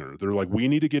interrogating her. They're like, we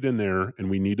need to get in there and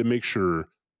we need to make sure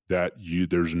that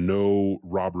there's no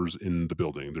robbers in the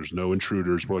building. There's no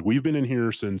intruders. We're like, we've been in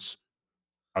here since,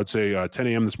 I'd say 10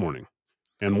 a.m. this morning.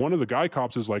 And one of the guy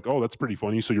cops is like, oh, that's pretty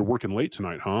funny. So you're working late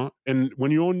tonight, huh? And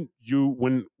when it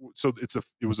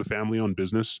was a family owned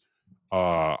business.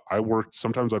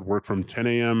 Sometimes I'd work from 10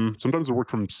 a.m. Sometimes I work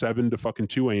from 7 to fucking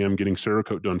 2 a.m. getting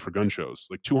Cerakote done for gun shows,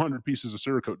 like 200 pieces of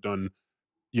Cerakote done.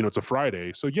 It's a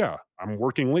Friday. So yeah, I'm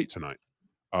working late tonight.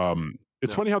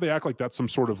 It's Yeah. funny how they act like that's some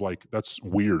sort of like, that's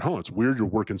weird, huh? It's weird you're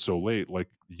working so late. Like,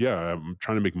 yeah, I'm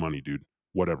trying to make money, dude.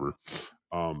 Whatever.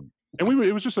 And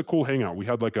it was just a cool hangout. We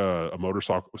had like a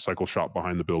motorcycle shop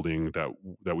behind the building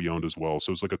that we owned as well.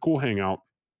 So it's like a cool hangout.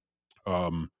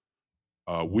 Um,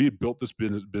 we had built this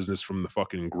business from the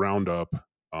fucking ground up.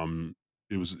 Um,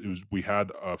 it was we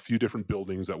had a few different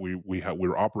buildings that we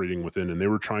were operating within, and they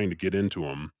were trying to get into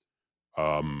them.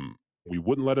 We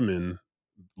wouldn't let them in.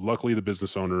 Luckily, the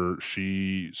business owner,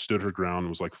 she stood her ground and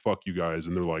was like, "Fuck you guys,"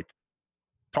 and they're like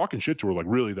talking shit to her, like,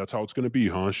 "Really, that's how it's going to be,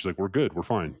 huh?" She's like, "We're good, we're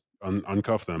fine.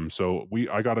 Uncuff them." So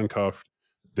I got uncuffed.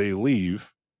 They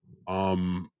leave.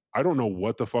 I don't know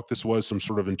what the fuck this was, some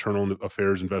sort of internal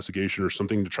affairs investigation or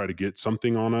something to try to get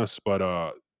something on us,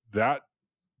 but that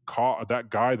that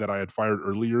guy that I had fired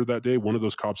earlier that day, one of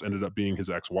those cops ended up being his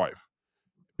ex-wife.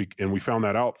 And we found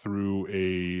that out through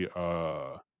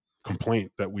a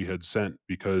complaint that we had sent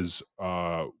because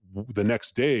the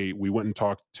next day we went and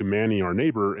talked to Manny, our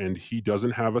neighbor, and he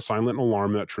doesn't have a silent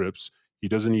alarm that trips. He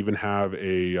doesn't even have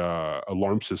a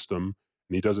alarm system,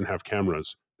 and he doesn't have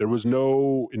cameras. There was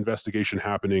no investigation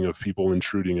happening of people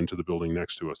intruding into the building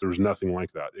next to us. There was nothing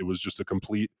like that. It was just a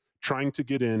complete trying to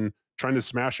get in, trying to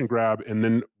smash and grab, and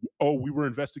then we were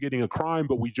investigating a crime,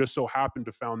 but we just so happened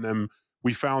to found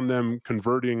them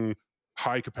converting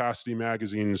high capacity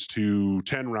magazines to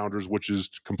 10 rounders, which is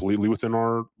completely within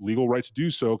our legal right to do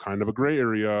so, kind of a gray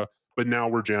area. But now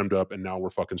we're jammed up and now we're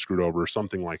fucking screwed over, or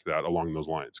something like that along those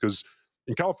lines. Because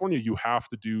in California, you have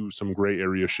to do some gray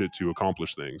area shit to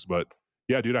accomplish things. But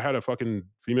yeah, dude, I had a fucking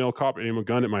female cop aim a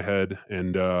gun at my head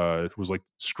and it was like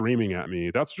screaming at me.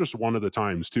 That's just one of the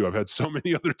times, too. I've had so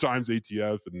many other times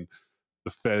ATF and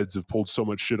the feds have pulled so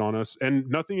much shit on us and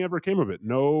nothing ever came of it.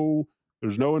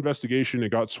 There's no investigation. It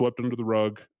got swept under the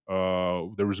rug.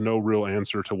 There was no real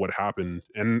answer to what happened.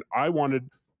 And I wanted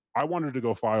to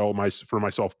go file for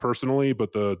myself personally,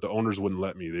 but the owners wouldn't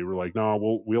let me. They were like, "No,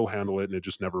 we'll handle it." And it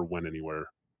just never went anywhere.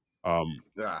 Ah.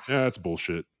 Yeah, that's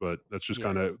bullshit, but that's just Yeah.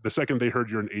 kind of the second they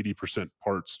heard you're an 80%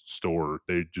 parts store,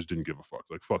 they just didn't give a fuck.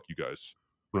 Like, fuck you guys.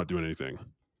 We're not doing anything.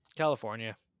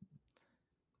 California.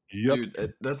 Yep.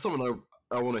 Dude, that's something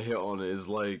I want to hit on is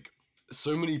like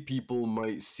so many people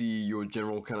might see your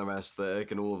general kind of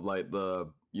aesthetic and all of like the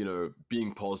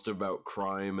being positive about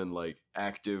crime and like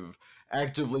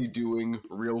actively doing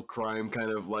real crime, kind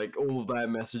of like all of that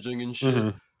messaging and shit.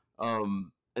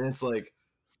 Mhm. And it's like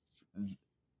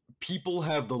people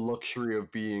have the luxury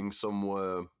of being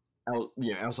somewhere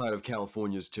outside of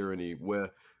California's tyranny, where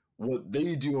what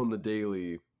they do on the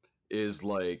daily is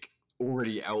like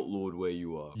already outlawed where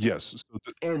you are. Yes.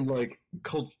 So And like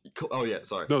oh yeah,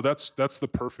 sorry. no, that's the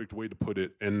perfect way to put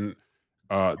it. And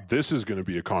this is going to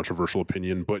be a controversial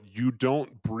opinion, but you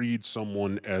don't breed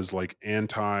someone as like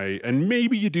anti, and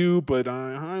maybe you do, but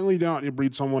I highly doubt you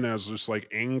breed someone as just like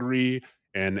angry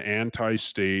and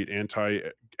anti-state, anti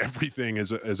everything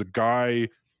as a guy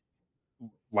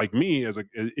like me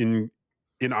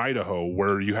in Idaho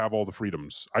where you have all the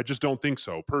freedoms. I just don't think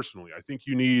so personally. I think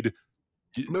you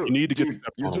No, need to get dude,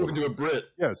 stepped you're on a little talking to a bit. Brit.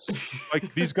 Yes.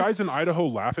 Like these guys in Idaho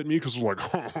laugh at me because they're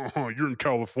like, oh, you're in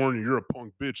California, you're a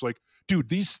punk bitch. Like, dude,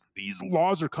 these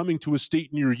laws are coming to a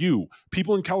state near you.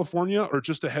 People in California are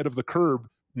just ahead of the curve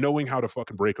knowing how to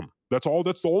fucking break them. That's all.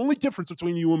 That's the only difference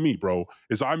between you and me, bro,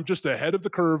 is I'm just ahead of the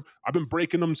curve. I've been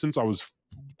breaking them since I was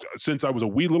a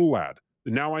wee little lad.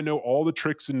 And now I know all the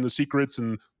tricks and the secrets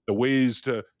and the ways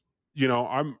to,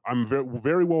 I'm very,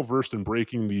 very well versed in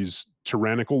breaking these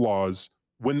tyrannical laws.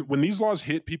 When these laws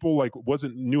hit people, like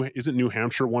isn't New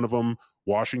Hampshire one of them?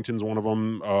 Washington's one of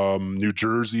them. New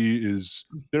Jersey is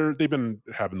they've been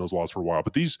having those laws for a while,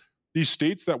 but these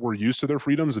states that were used to their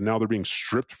freedoms and now they're being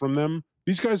stripped from them.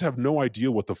 These guys have no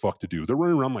idea what the fuck to do. They're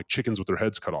running around like chickens with their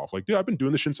heads cut off. Like, dude, I've been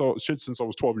doing this shit since I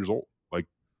was 12 years old. Like,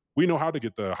 we know how to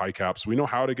get the high caps. We know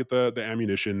how to get the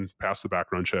ammunition, pass the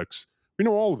background checks. We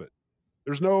know all of it.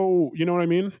 There's no, you know what I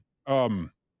mean?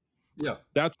 Yeah.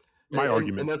 That's my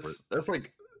argument and for it. that's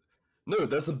like no,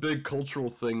 that's a big cultural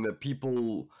thing that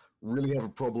people really have a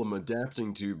problem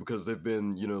adapting to because they've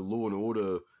been, law and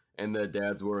order and their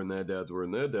dads were and their dads were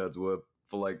and their dads were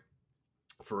for like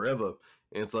forever.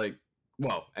 And it's like,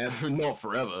 well, and not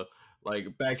forever.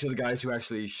 Like back to the guys who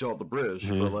actually shot the British,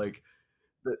 Mhm. but like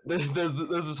there's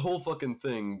this whole fucking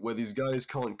thing where these guys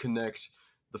can't connect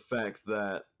the fact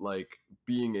that like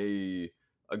being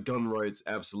a gun rights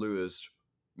absolutist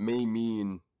may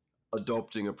mean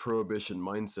adopting a prohibition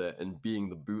mindset and being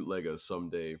the bootlegger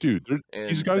someday. Dude, these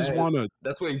And guys want to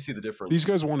that's where you see the difference. these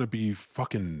guys want to be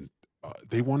fucking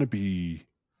they want to be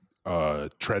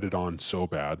treaded on so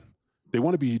bad. They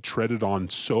want to be treaded on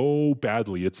so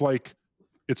badly. It's like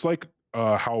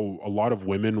how a lot of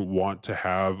women want to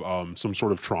have some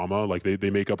sort of trauma, like they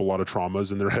make up a lot of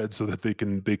traumas in their head so that they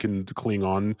can cling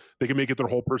on, they can make it their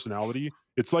whole personality.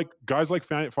 It's like guys like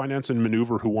finance and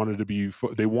maneuver who wanted to be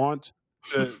they want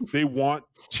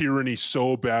tyranny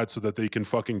so bad so that they can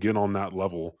fucking get on that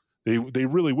level. They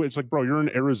really would. It's like, bro, you're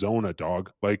in Arizona,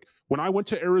 dog. Like when I went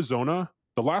to Arizona,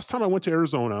 the last time I went to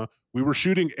Arizona, we were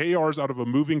shooting ARs out of a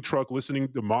moving truck,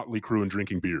 listening to Motley Crue and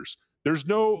drinking beers. There's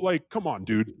no, like, come on,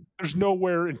 dude. There's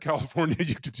nowhere in California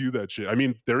you could do that shit. I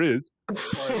mean, there is,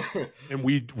 and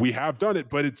we have done it,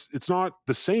 but it's not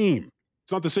the same.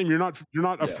 It's not the same. You're not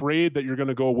Yeah. afraid that you're going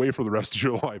to go away for the rest of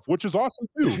your life, which is awesome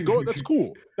too. Go, that's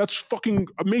cool. That's fucking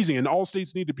amazing, and all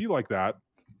states need to be like that.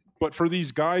 But for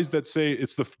these guys that say,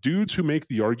 it's the dudes who make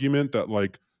the argument that,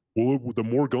 like, well, the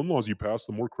more gun laws you pass,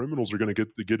 the more criminals are going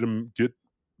to get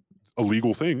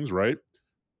illegal things, right?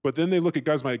 But then they look at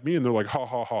guys like me and they're like, ha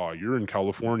ha ha, you're in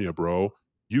California, bro.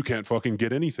 You can't fucking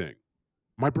get anything.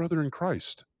 My brother in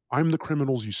Christ, I'm the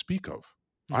criminals you speak of.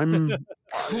 I can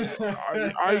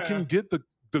get the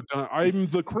gun. I'm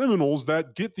the criminals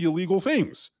that get the illegal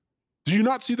things. Do you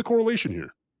not see the correlation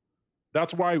here?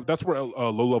 That's where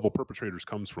low level perpetrators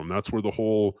comes from. That's where the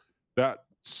whole,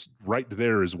 that's right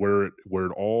there is where it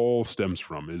all stems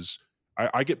from. Is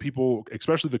I get people,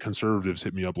 especially the conservatives,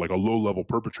 hit me up like a low level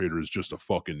perpetrator is just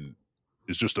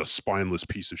a spineless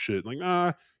piece of shit.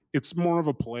 Like, it's more of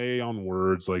a play on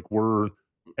words. Like,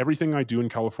 everything I do in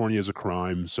California is a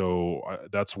crime, so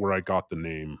that's where I got the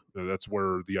name. That's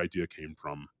where the idea came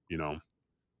from.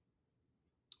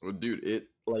 Well, dude, it,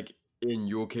 like, in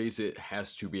your case, it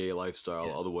has to be a lifestyle.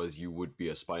 Yes. Otherwise, you would be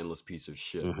a spineless piece of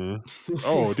shit.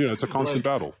 Oh, dude, it's a constant Like,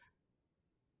 battle.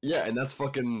 yeah, and that's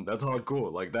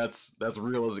hardcore. Like, that's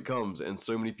real as it comes. And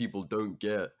so many people don't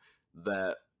get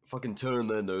that, fucking turn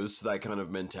their nose to that kind of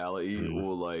mentality,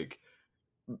 or like,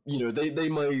 they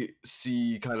might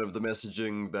see kind of the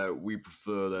messaging that we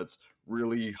prefer, that's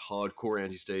really hardcore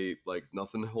anti-state, like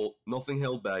nothing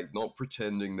held back, not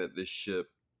pretending that this shit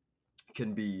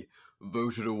can be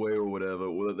voted away or whatever,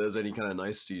 or that there's any kind of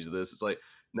niceties to this. It's like,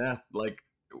 nah, like,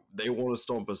 they want to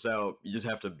stomp us out. You just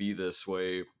have to be this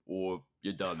way, or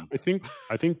you're done.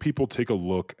 I think people take a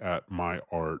look at my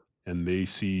art and they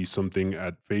see something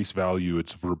at face value.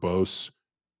 It's verbose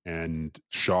and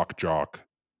shock jock,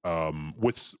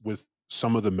 with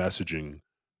some of the messaging.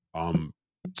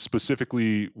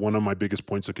 Specifically, one of my biggest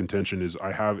points of contention is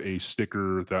I have a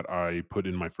sticker that I put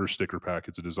in my first sticker pack.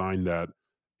 It's a design that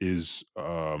is,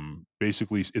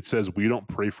 basically, it says, "We don't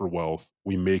pray for wealth,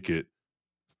 we make it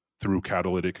through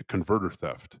catalytic converter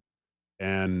theft."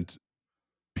 And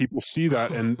people see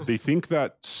that and they think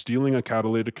that stealing a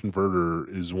catalytic converter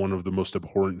is one of the most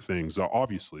abhorrent things.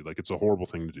 Obviously, like, it's a horrible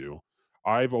thing to do.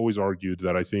 I've always argued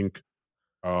that I think,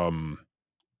 um,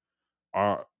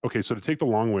 okay, so to take the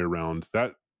long way around,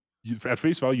 that at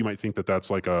face value, you might think that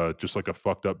that's like just like a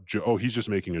fucked up oh, he's just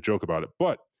making a joke about it.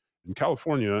 But in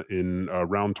California, in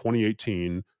around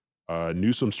 2018,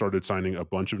 Newsom started signing a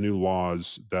bunch of new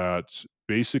laws that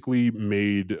basically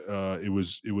made, it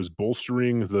was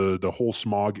bolstering the whole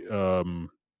smog,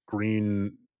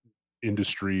 green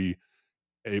industry.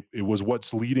 It was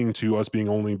what's leading to us being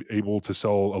only able to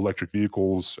sell electric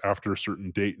vehicles after a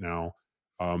certain date now.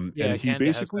 Yeah, And he Canada has that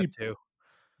basically, too.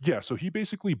 yeah, so he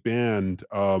basically banned,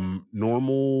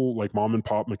 normal, like, mom and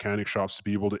pop mechanic shops to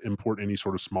be able to import any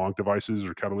sort of smog devices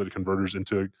or catalytic converters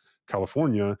into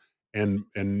California, and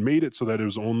made it so that it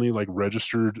was only like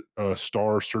registered,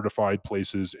 star certified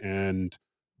places and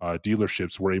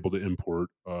dealerships were able to import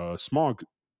smog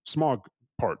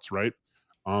parts, right?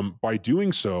 By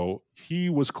doing so, he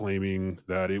was claiming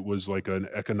that it was like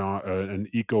an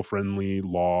eco-friendly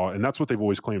law, and that's what they've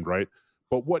always claimed, right?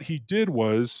 But what he did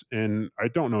was, and I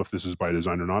don't know if this is by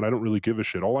design or not, I don't really give a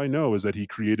shit. All I know is that he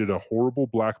created a horrible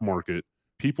black market.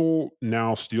 People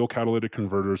now steal catalytic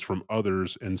converters from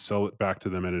others and sell it back to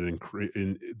them at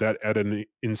an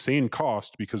insane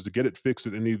cost, because to get it fixed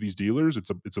at any of these dealers,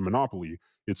 it's a monopoly.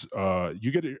 It's,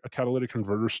 you get a catalytic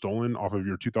converter stolen off of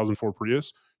your 2004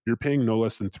 Prius, you're paying no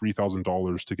less than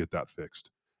 $3,000 to get that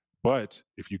fixed. But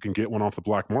if you can get one off the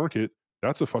black market,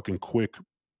 that's a fucking quick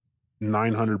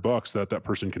 $900 that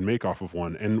person can make off of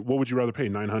one. And what would you rather pay,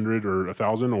 900 or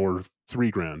 1,000 or 3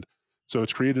 grand? So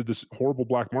it's created this horrible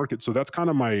black market. So that's kind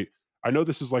of my, I know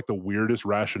this is like the weirdest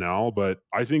rationale, but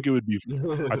I think it'd be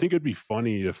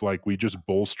funny if, like, we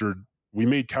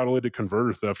made catalytic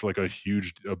converter theft like a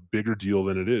bigger deal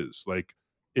than it is. Like,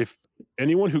 if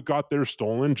anyone who got theirs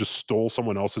stolen just stole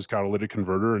someone else's catalytic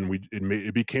converter and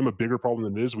it became a bigger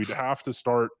problem than it is, we'd have to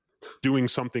start doing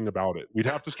something about it. We'd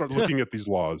have to start looking at these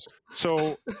laws.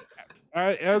 So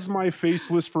as my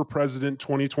faceless for president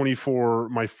 2024,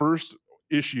 my first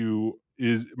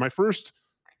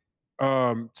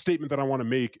statement that I want to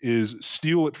make is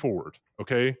steal it forward.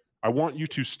 Okay, I want you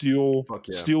to Fuck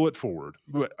yeah. steal it forward.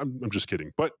 But I'm just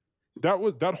kidding. But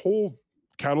that whole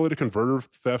catalytic converter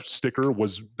theft sticker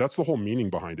that's the whole meaning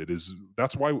behind it. Is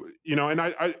that's why and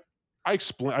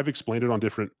I've explained it on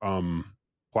different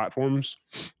platforms.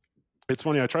 It's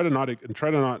funny. I try to not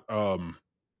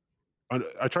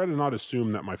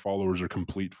assume that my followers are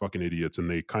complete fucking idiots and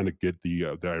they kind of get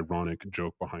the ironic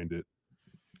joke behind it.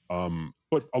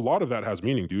 But a lot of that has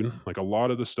meaning, dude. Like a lot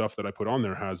of the stuff that I put on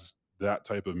there has that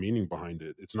type of meaning behind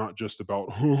it. It's not just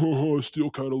about steel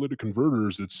catalytic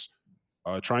converters. It's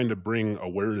trying to bring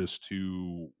awareness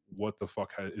to what the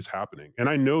fuck is happening. And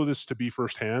I know this to be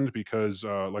firsthand because,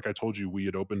 like I told you, we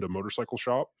had opened a motorcycle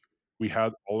shop. We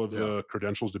had all of Yeah. the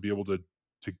credentials to be able to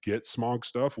get smog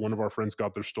stuff. One of our friends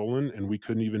got theirs stolen, and we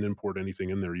couldn't even import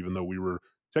anything in there, even though we were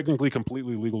technically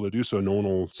completely legal to do so. No one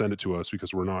will send it to us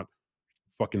because we're not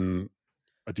fucking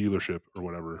a dealership or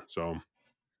whatever. So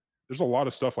there's a lot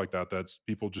of stuff like that that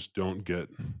people just don't get.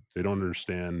 They don't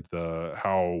understand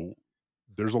how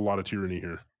there's a lot of tyranny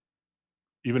here,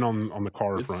 even on the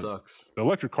car It front. sucks. The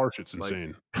electric car shit's Like-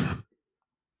 insane.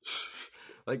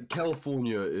 Like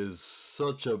California is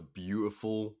such a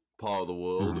beautiful part of the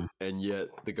world, Mhm. and yet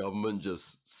the government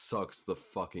just sucks the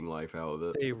fucking life out of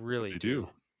it. They really They do. do.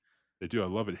 They do. I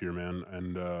love it here, man.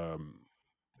 And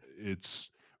it's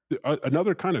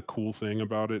another kind of cool thing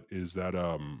about it is that,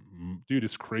 dude,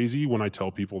 it's crazy when I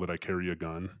tell people that I carry a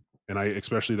gun, and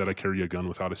especially that I carry a gun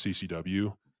without a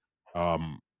CCW.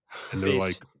 And they're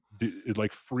Based. like, it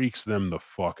like freaks them the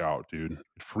fuck out, dude.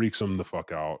 It freaks them the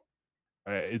fuck out.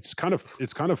 It's kind of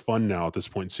fun now at this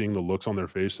point, seeing the looks on their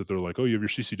face that they're like, "Oh, you have your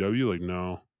CCW?" Like,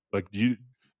 no, like the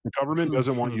government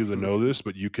doesn't want you to know this,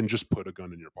 but you can just put a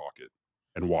gun in your pocket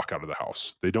and walk out of the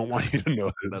house. They don't want you to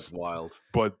know That's this, wild.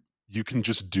 but you can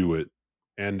just do it.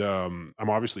 And I'm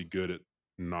obviously good at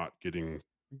not getting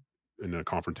in a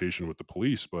confrontation with the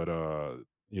police, but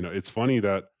it's funny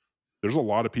that there's a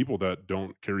lot of people that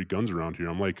don't carry guns around here.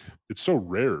 I'm like, it's so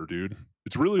rare, dude.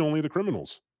 It's really only the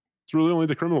criminals. It's really only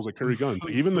the criminals that carry guns.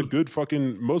 Like, even the good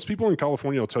most people in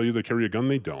California will tell you they carry a gun.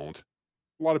 They don't.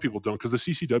 A lot of people don't because the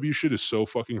CCW shit is so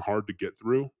fucking hard to get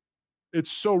through. It's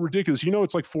so ridiculous.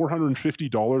 It's like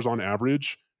 $450 on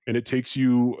average, and it takes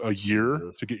you a year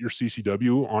Jesus. to get your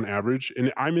CCW on average.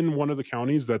 And I'm in one of the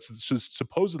counties that's just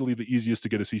supposedly the easiest to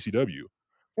get a CCW.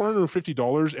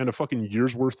 $450 and a fucking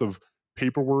year's worth of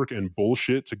paperwork and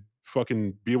bullshit to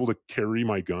fucking be able to carry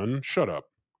my gun. Shut up.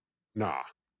 Nah.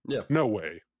 Yeah. No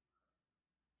way.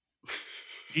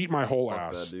 Eat my whole Fuck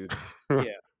ass. that, dude.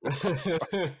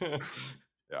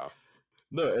 Yeah.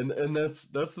 No, and that's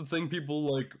the thing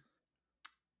people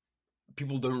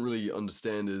don't really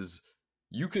understand is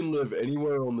you can live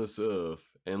anywhere on this earth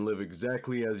and live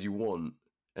exactly as you want.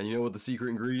 And you know what the secret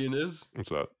ingredient is? What's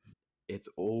that? It's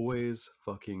always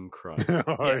fucking crime.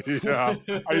 Yeah.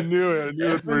 I knew it. I knew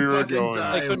that's where Every you were fucking going.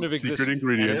 time. I couldn't have Secret existed.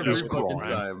 ingredient Canada is Every without fucking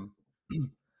crime.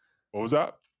 time. What was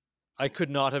that? I could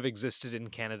not have existed in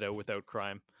Canada without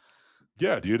crime.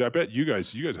 Yeah, dude. I bet you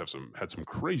guys had some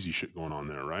crazy shit going on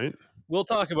there, right? We'll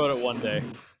talk about it one day.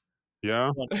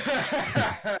 Yeah.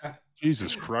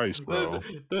 Jesus Christ, bro.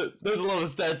 There's a lot of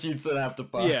statutes that have to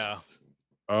pass.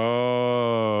 Yeah.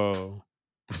 Oh.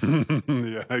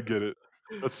 Yeah, I get it.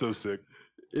 That's so sick.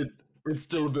 It's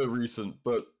still a bit recent,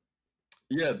 but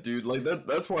yeah, dude, like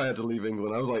that's why I had to leave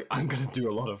England. I was like, I'm gonna do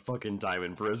a lot of fucking time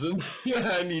in prison.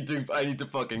 I need to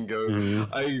fucking go. Mhm.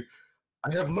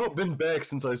 I have not been back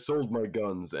since I sold my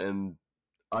guns, and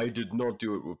I did not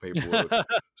do it with paperwork.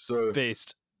 So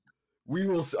Based. we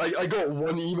will. I got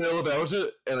one email about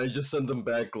it, and I just sent them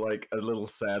back like a little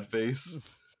sad face,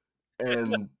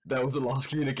 and that was the last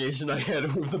communication I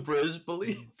had with the British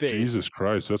police. Jesus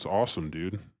Christ, that's awesome,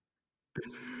 dude.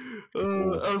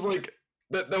 Cool. I was like,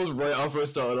 that was right after I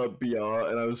started up BR,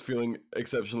 and I was feeling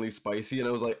exceptionally spicy, and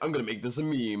I was like, I'm gonna make this a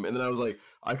meme, and then I was like,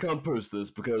 I can't post this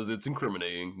because it's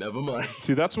incriminating. Never mind.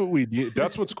 See, that's what we need.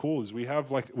 That's what's cool is we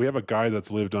have a guy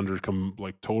that's lived under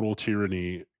total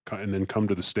tyranny and then come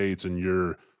to the States, and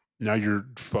you're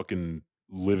fucking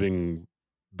living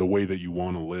the way that you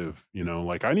want to live.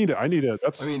 Like I need to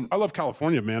that's I mean, I love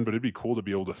California, man, but it'd be cool to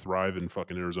be able to thrive in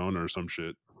fucking Arizona or some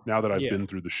shit. Now that I've Yeah. been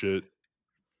through the shit.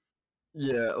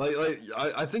 yeah,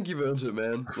 I think you've earned it,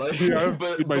 man. Like, Yeah, I've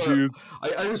but paid my dues.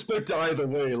 I respect it either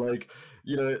way. Like,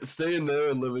 staying there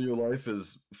and living your life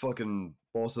is fucking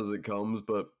boss as it comes.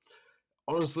 But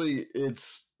honestly,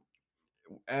 it's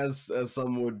as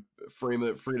some would freedom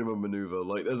of maneuver.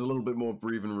 Like there's a little bit more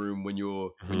breathing room when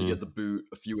you get the boot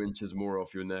a few inches more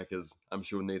off your neck, as I'm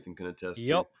sure Nathan can attest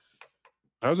Yep.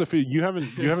 How does it feel? You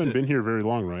haven't been here very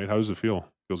long, right? How does it feel?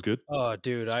 Feels good? Oh,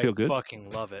 dude, Does it I feel good? fucking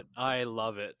love it. I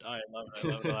love it. I love it. I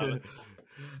love it. I love to. it.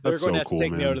 They're That's going to so have to cool,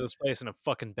 take me out man. of this place in a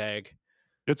fucking bag.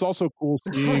 It's also cool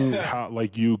seeing how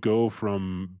like you go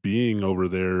from being over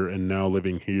there and now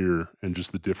living here and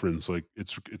just the difference. Like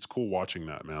it's cool watching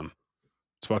that, man.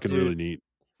 It's fucking really Dude,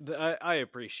 neat. I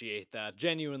appreciate that.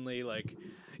 Genuinely, like,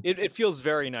 it feels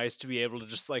very nice to be able to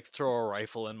just, like, throw a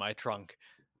rifle in my trunk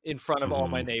in front of all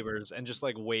my Mhm. neighbors and just,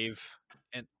 like, wave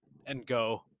and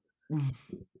go.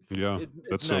 Yeah,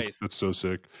 It's nice. that's so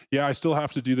sick. Yeah, I still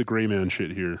have to do the gray man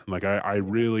shit here. Like I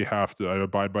really have to. I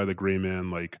abide by the gray man.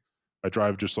 Like I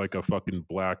drive just like a fucking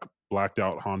blacked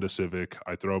out Honda Civic.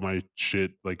 I throw my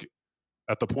shit like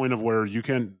at the point of where you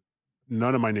can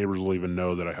none of my neighbors will even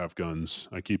know that I have guns.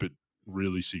 I keep it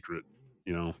really secret,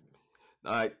 you know.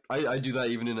 I do that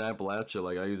even in Appalachia.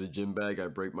 Like I use a gym bag, I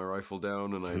break my rifle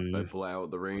down, and I Mhm. pull it out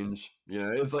at the range. You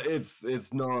know, it's like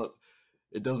it's not.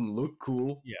 It doesn't look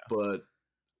cool, Yeah. but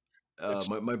It's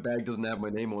my bag doesn't have my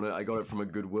name on it. I got it from a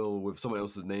Goodwill with someone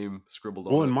else's name scribbled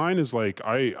well, on and it. mine is like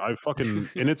I fucking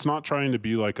and it's not trying to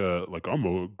be like a like I'm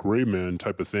a gray man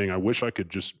type of thing. I wish I could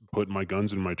just put my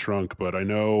guns in my trunk, but I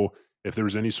know if there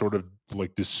was any sort of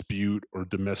like dispute or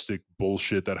domestic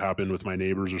bullshit that happened with my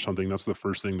neighbors or something, that's the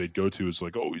first thing they'd go to is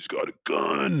like, oh, he's got a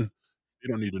gun. They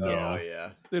don't need to Oh know.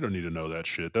 yeah. They don't need to know that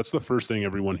shit. That's the first thing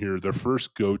everyone here. Their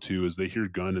first go to is they hear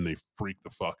gun and they freak the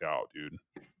fuck out, dude.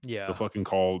 They'll Yeah. fucking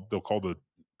call. They'll call the.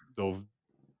 They'll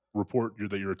report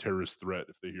that you're a terrorist threat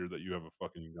if they hear that you have a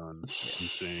fucking gun. It's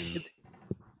insane.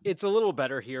 It's a little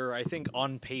better here. I think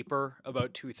on paper,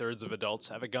 about 2/3 of adults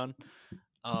have a gun.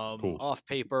 Cool. Off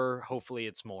paper, hopefully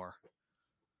it's more.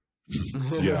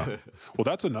 Yeah. Well,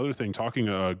 that's another thing. Talking,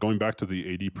 going back to the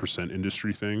 80%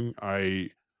 industry thing.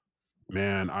 I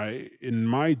in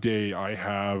my day, I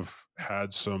have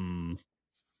had some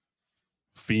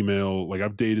female, like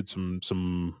I've dated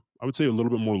some, I would say a little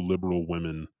bit more liberal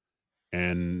women,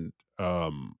 and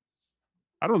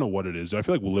I don't know what it is. I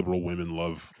feel like liberal women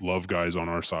love guys on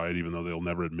our side, even though they'll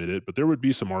never admit it. But there would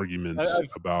be some arguments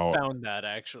I've about found that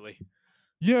actually.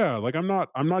 yeah, like I'm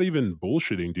not even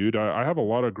bullshitting, dude. I have a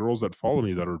lot of girls that follow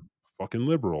me that are fucking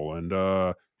liberal, and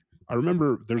I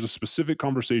remember there's a specific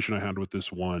conversation I had with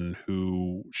this one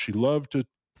who she loved to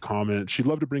comment. She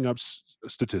loved to bring up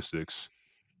statistics,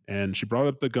 and she brought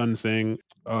up the gun thing.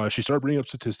 She started bringing up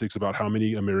statistics about how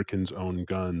many Americans own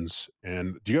guns.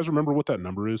 And do you guys remember what that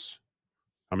number is?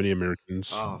 How many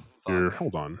Americans? Oh Here, fuck.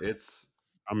 hold on. It's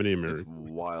How many it's Americans?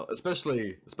 wild,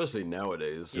 especially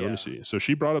nowadays. Here, let me Yeah. see. So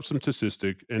she brought up some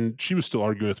statistic, and she was still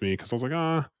arguing with me because I was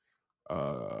like,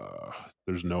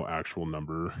 there's no actual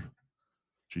number.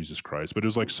 Jesus Christ. But it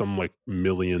was like some like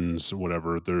millions,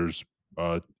 whatever. There's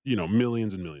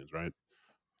millions and millions, right?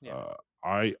 Yeah.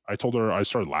 I told her I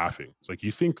started laughing. It's like,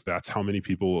 you think that's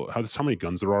that's how many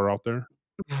guns there are out there?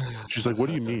 She's like, what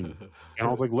do you mean? And I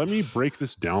was like, let me break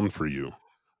this down for you.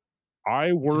 I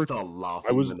Just worked start I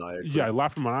laughing was yeah, maniacally. I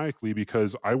laughed maniacally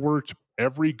because I worked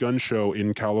every gun show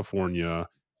in California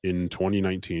in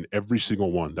 2019, every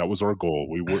single one. That was our goal.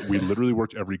 We literally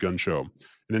worked every gun show.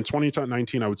 And in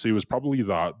 2019, I would say was probably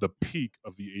the peak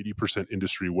of the 80%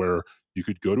 industry where you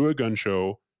could go to a gun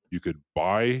show, you could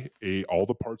buy all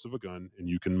the parts of a gun and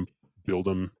you can build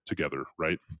them together,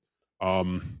 right?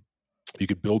 Um you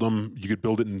could build them, you could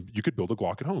build a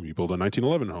Glock at home, you build a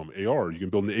 1911 at home, AR, you can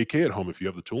build an AK at home if you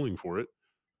have the tooling for it.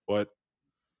 But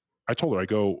I told her, I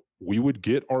go, we would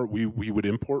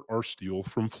import our steel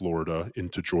from Florida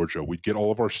into Georgia. We'd get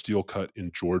all of our steel cut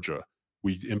in Georgia.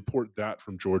 We'd import that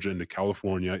from Georgia into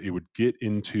California. It would get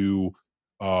into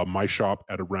my shop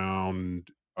at around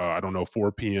I don't know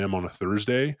 4 p.m. on a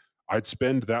Thursday. I'd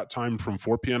spend that time from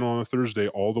 4 p.m. on a Thursday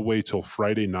all the way till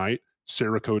Friday night,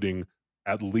 Cerakoting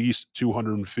at least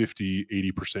 250,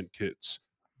 80% kits.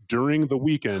 During the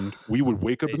weekend, we would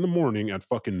wake up in the morning at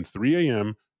fucking 3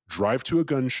 a.m., drive to a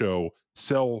gun show,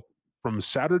 sell from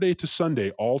Saturday to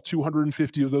Sunday all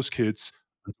 250 of those kits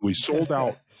until we sold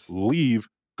out, leave,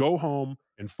 go home,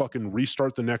 and fucking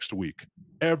restart the next week.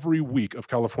 Every week of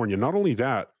California. Not only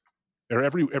that, or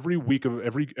every week of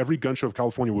every gun show of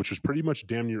California, which was pretty much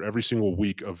damn near every single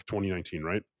week of 2019,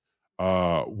 right?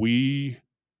 We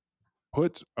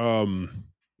put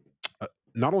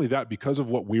not only that, because of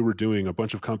what we were doing, a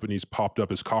bunch of companies popped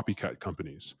up as copycat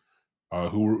companies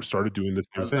started doing the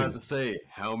I same was about thing. to say,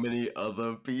 how many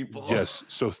other people? Yes,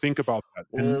 so think about that.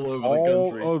 And All over the all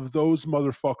country. of those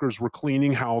motherfuckers were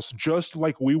cleaning house just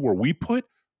like we were. We put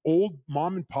old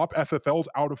mom and pop FFLs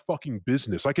out of fucking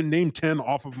business. I can name 10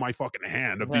 off of my fucking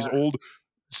hand of these Yeah. old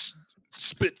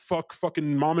spit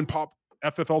fucking mom and pop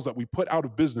FFLs that we put out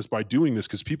of business by doing this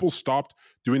because people stopped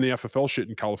doing the FFL shit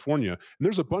in California. And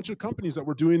there's a bunch of companies that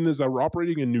were doing this that were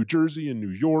operating in New Jersey and New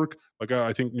York, like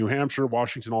I think New Hampshire,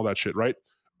 Washington, all that shit, right?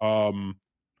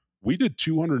 We did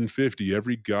 250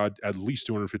 at least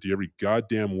 250 every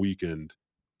goddamn weekend,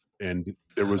 and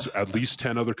there was at least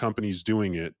 10 other companies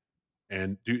doing it.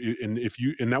 And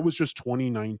that was just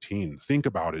 2019. Think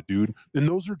about it, dude. And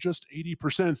those are just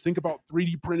 80%. Think about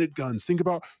 3D printed guns. Think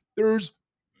about there's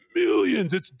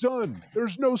millions. It's done.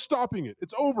 There's no stopping it.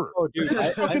 It's over. Oh, dude,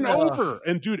 It's fucking over.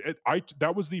 And dude,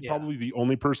 that was probably the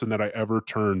only person that I ever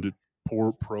turned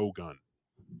pro gun.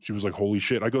 She was like, "Holy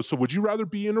shit!" I go, "So would you rather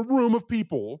be in a room of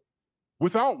people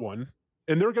without one,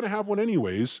 and they're gonna have one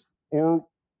anyways, or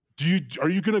are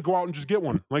you gonna go out and just get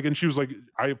one?" Like, and she was like,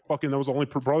 that was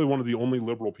probably one of the only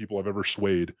liberal people I've ever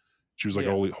swayed. She was like,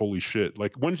 Yeah. holy shit.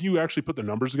 Like, when you actually put the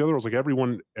numbers together, I was like, every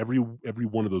one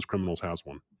of those criminals has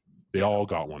one. They all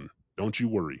got one. Don't you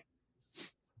worry.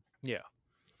 Yeah.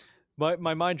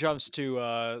 My mind jumps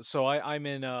to so I'm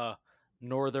in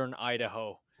northern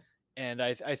Idaho, and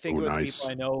I think Oh, with nice.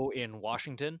 people I know in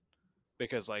Washington,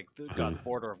 because like the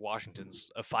border of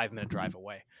Washington's a 5-minute drive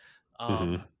away.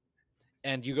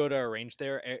 And you go to a range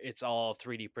there, it's all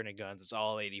 3D printed guns. It's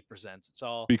all 80%. It's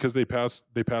all because they passed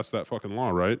that fucking law,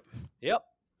 right? Yep.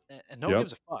 And no one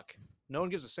gives a fuck. No one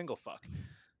gives a single fuck.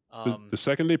 The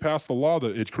second they pass the law,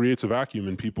 that it creates a vacuum,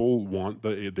 and people want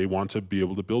they want to be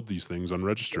able to build these things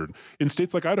unregistered. In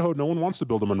states like Idaho, no one wants to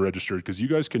build them unregistered because you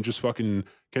guys can just fucking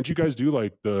can't you guys do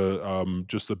like the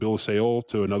just the bill of sale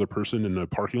to another person in a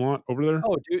parking lot over there?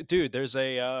 Oh, dude, there's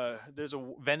a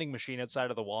vending machine outside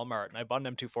of the Walmart, and I bought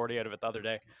an M240 out of it the other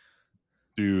day.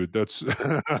 Dude, that's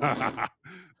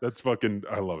that's fucking.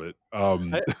 I love it.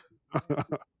 I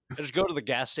just go to the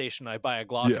gas station, I buy a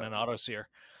Glock and an auto sear.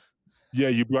 Yeah,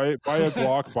 you buy a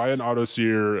Glock, buy an auto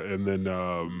sear, and then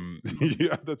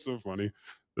yeah, that's so funny.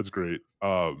 That's great.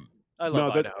 I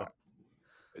love Idaho.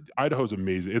 Idaho's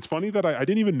amazing. It's funny that I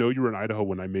didn't even know you were in Idaho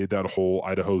when I made that whole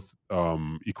Idaho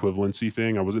equivalency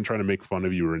thing. I wasn't trying to make fun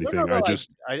of you or anything. No,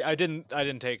 I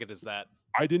didn't take it as that.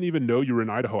 I didn't even know you were in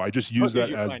Idaho. I just use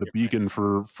that as the beacon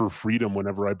for freedom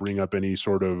whenever I bring up any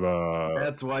sort of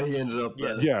That's why he ended up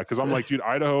there. Yeah, because I'm like, dude,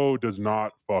 Idaho does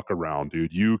not fuck around,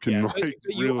 dude. You can but really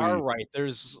you are right.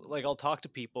 There's like I'll talk to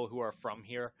people who are from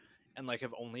here and like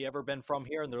have only ever been from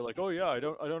here, and they're like, "Oh yeah, I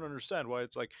don't understand why."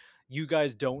 It's like you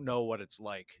guys don't know what it's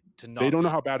like to not. They don't know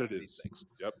how bad it is. Things.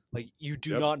 Yep. Like you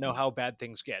do not know how bad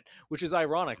things get, which is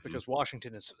ironic because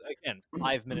Washington is again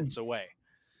 5 minutes away.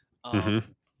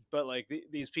 But like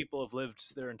these people have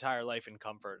lived their entire life in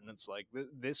comfort, and it's like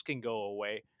this can go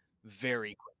away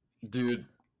very quick. Dude,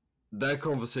 that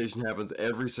conversation happens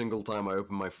every single time I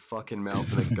open my fucking mouth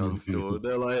in a gun store.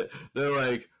 They're like,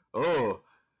 "Oh,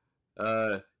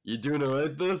 you doing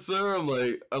alright there, sir?" I'm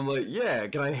like, "Yeah,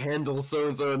 can I handle so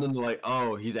and so?" And then they're like,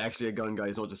 "Oh, he's actually a gun guy.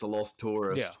 He's not just a lost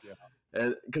tourist." Yeah.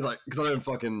 And because I don't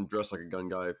fucking dress like a gun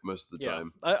guy most of the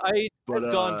time. I've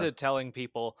gone to telling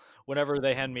people whenever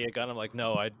they hand me a gun, I'm like,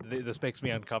 no, this makes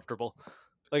me uncomfortable.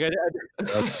 Like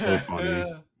that's so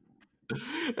funny.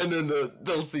 And then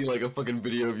they'll see like a fucking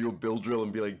video of your bill drill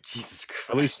and be like, Jesus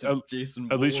Christ, at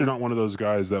least you're not one of those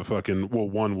guys that fucking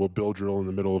will bill drill in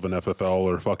the middle of an FFL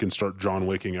or fucking start John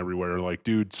Wicking everywhere. Like,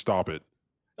 dude, stop it.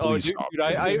 Please stop. Dude,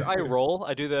 I roll.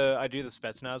 I do the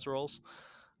Spetsnaz rolls.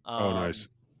 Oh, nice.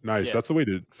 Yeah. That's the way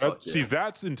to see.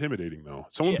 That's intimidating though.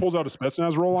 Someone pulls out a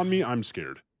Spetsnaz roll on me, I'm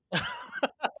scared. Have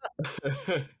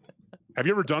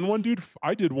you ever done one, dude?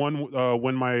 I did one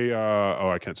when my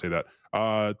I can't say that.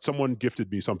 Someone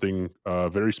gifted me something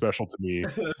very special to me,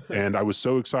 and I was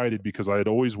so excited because I had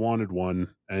always wanted one.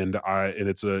 And I'll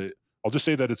just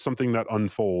say that it's something that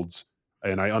unfolds.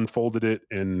 And I unfolded it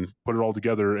and put it all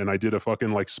together, and I did a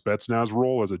fucking like Spetsnaz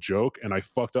roll as a joke, and I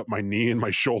fucked up my knee and my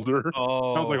shoulder.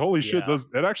 I was like, holy shit,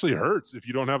 that actually hurts if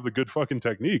you don't have the good fucking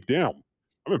technique. Damn,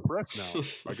 I'm impressed now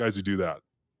by guys who do that.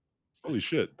 Holy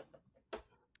shit.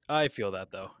 I feel that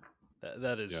though.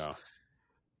 That is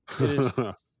it is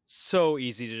so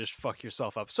easy to just fuck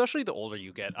yourself up, especially the older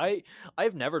you get.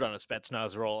 I've never done a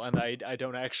Spetsnaz roll, and I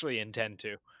don't actually intend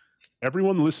to.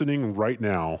 Everyone listening right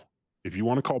now, if you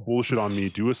want to call bullshit on me,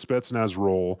 do a Spetsnaz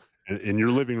roll in your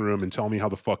living room and tell me how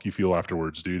the fuck you feel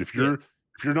afterwards, dude. If you're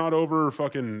not over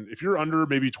fucking, if you're under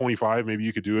maybe 25, maybe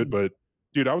you could do it. But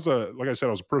dude, like I said, I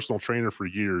was a personal trainer for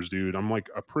years, dude. I'm like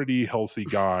a pretty healthy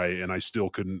guy, and I still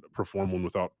couldn't perform one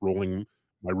without rolling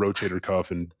my rotator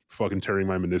cuff and fucking tearing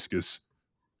my meniscus.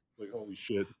 Like, holy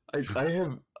shit.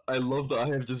 I love that I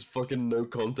have just fucking no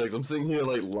context. I'm sitting here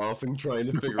like laughing,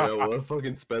 trying to figure out what a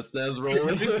fucking Spetsnaz role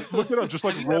is. Look it up, just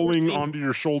like Have you ever rolling seen- onto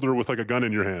your shoulder with like a gun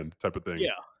in your hand type of thing.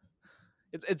 Yeah,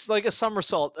 it's like a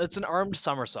somersault. It's an armed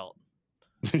somersault.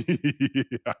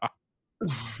 Yeah.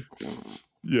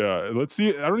 Yeah, let's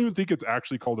see. I don't even think it's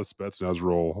actually called a Spetsnaz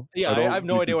role. Yeah, I have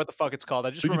no think idea it's- what the fuck it's called. I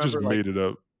I just think he just remember like made it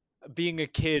up. being a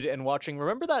kid and watching.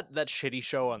 Remember that shitty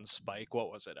show on Spike?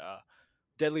 What was it?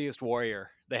 Deadliest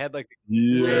Warrior. They had like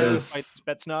Yes. fight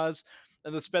Spetsnaz,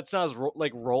 and the Spetsnaz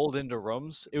like rolled into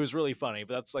rooms. It was really funny,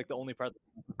 but that's like the only part.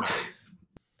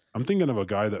 I'm thinking of a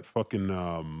guy that fucking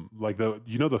like the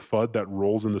the FUD that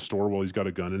rolls in the store while he's got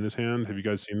a gun in his hand. Have you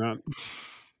guys seen that?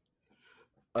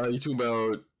 You talking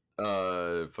about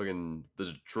fucking the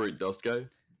Detroit Dust guy?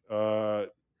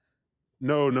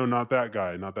 No, not that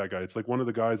guy. Not that guy. It's like one of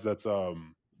the guys that's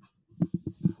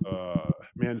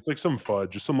man, it's like some FUD,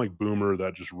 just some like boomer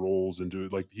that just rolls into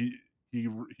it. Like he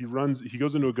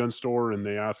goes into a gun store and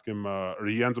they ask him or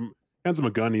he hands him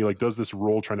a gun. He like does this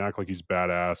roll trying to act like he's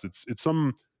badass. It's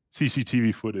some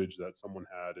CCTV footage that someone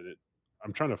had and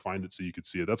I'm trying to find it so you could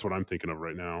see it. That's what I'm thinking of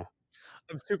right now.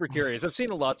 I'm super curious. I've seen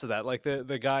lots of that. Like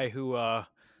the guy who I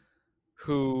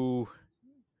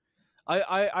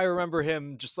remember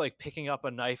him just like picking up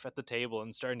a knife at the table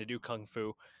and starting to do kung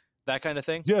fu, that kind of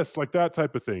thing. Yes, like that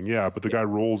type of thing. Yeah, but the guy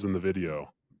rolls in the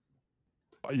video.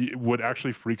 What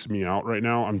actually freaks me out right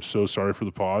now, I'm so sorry for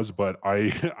the pause, but I'm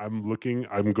going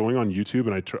on YouTube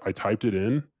and I typed it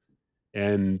in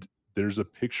and there's a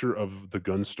picture of the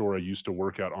gun store I used to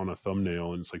work at on a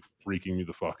thumbnail and it's like freaking me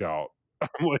the fuck out.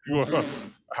 I'm like, well,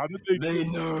 how did They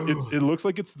know. it looks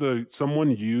like it's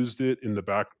someone used it in the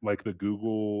back, like the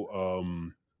Google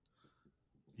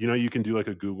you can do like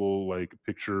a Google like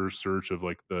picture search of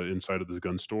like the inside of the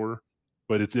gun store,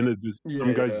 but it's in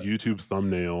some guy's YouTube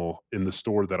thumbnail in the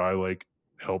store that I like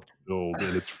helped build,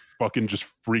 and it's fucking just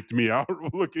freaked me out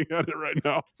looking at it right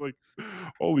now. It's like,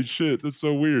 holy shit, that's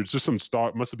so weird. It's just some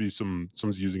stock, must be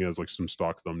someone's using it as like some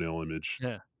stock thumbnail image.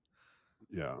 Yeah.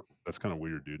 Yeah, that's kind of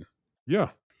weird, dude. Yeah,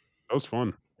 that was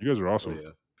fun. You guys are Oh awesome. yeah.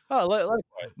 Oh, likewise.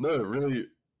 No, really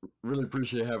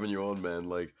appreciate having you on, man.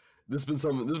 Like this has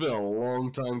been a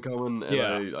long time coming, and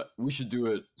Yeah. we should do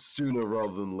it sooner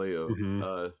rather than later.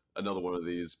 Mhm. Another one of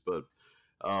these, but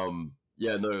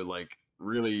yeah, no, like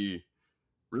really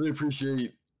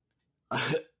appreciate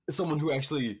someone who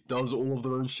actually does all of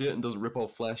their own shit and doesn't rip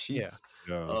off flash sheets.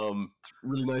 Yeah.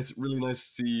 Really nice to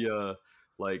see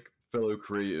like fellow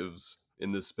creatives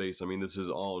in this space. I mean, this is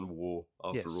art and war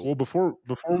after Yes. all. Well, before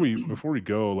we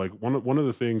go, like one of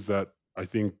the things that I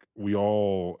think we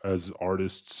all as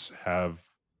artists have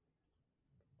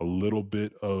a little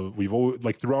bit of we've always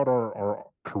like throughout our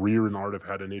career in art have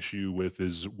had an issue with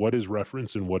is what is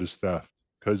reference and what is theft.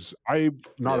 Because I'm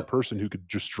not a Yeah. person who could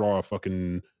just draw a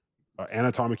fucking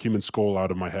anatomic human skull out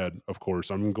of my head. Of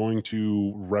course, I'm going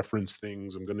to reference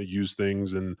things. I'm going to use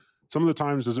things, and some of the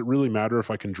times, does it really matter if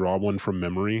I can draw one from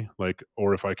memory, like,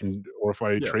 or if I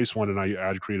Yeah. trace one and I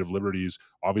add creative liberties?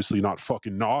 Obviously, not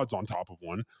fucking nods on top of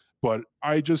one, but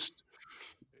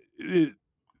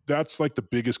that's like the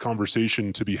biggest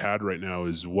conversation to be had right now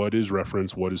is what is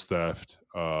reference, what is theft.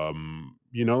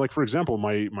 Like for example,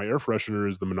 my air freshener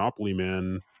is the Monopoly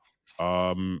Man.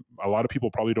 A lot of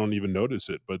people probably don't even notice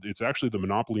it, but it's actually the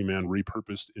Monopoly Man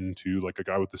repurposed into like a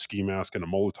guy with a ski mask and a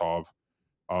Molotov,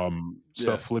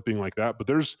 stuff Yeah. flipping like that. But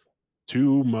there's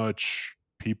too much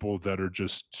people that are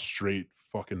just straight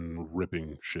fucking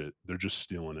ripping shit. They're just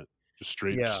stealing it, just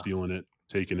straight Yeah. stealing it,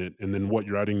 taking it. And then what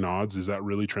you're adding nods, is that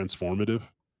really transformative?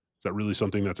 Is that really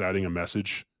something that's adding a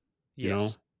message? You know?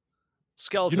 Yes.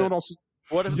 Skeleton. You know what else?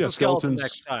 What if it's Yeah, a skeleton skeletons.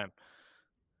 next time?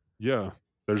 Yeah.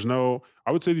 There's no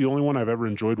I would say the only one I've ever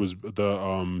enjoyed was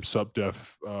the Sup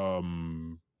Def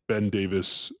Ben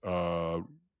Davis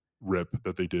rip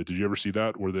that they did. Did you ever see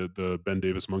that where the Ben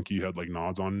Davis monkey had like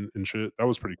nods on and shit? That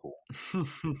was pretty cool.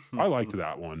 I liked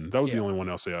that one. That was the Yeah. only one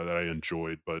else that I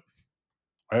enjoyed, but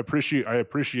I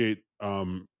appreciate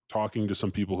talking to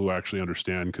some people who actually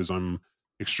understand because I'm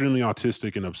extremely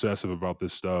autistic and obsessive about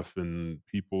this stuff and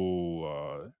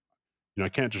people I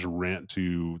can't just rant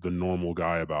to the normal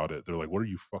guy about it. They're like, "What are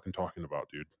you fucking talking about,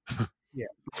 dude?"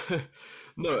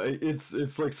 No,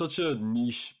 it's like such a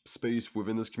niche space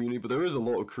within this community, but there is a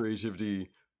lot of creativity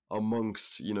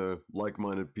amongst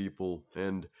like-minded people,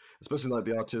 and especially like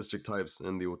the artistic types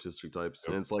and the autistic types.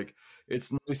 Yep. And it's like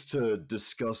it's nice to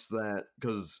discuss that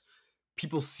because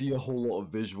people see a whole lot of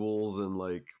visuals and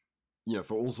like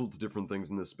for all sorts of different things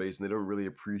in this space, and they don't really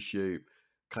appreciate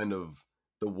kind of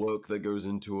the work that goes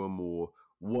into them or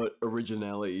what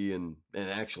originality and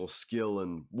actual skill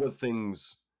and what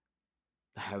things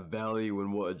have value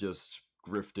and what are just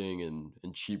grifting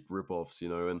and cheap ripoffs,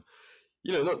 and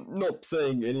not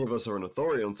saying any of us are an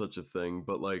authority on such a thing,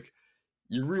 but like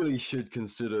you really should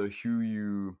consider who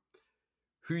you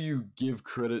give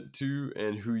credit to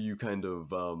and who you kind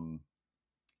of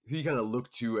look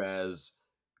to as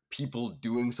people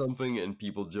doing something and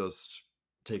people just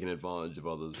taking advantage of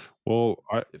others. Well,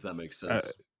 If that makes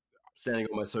sense. Standing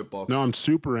on my soapbox. no, I'm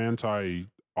super anti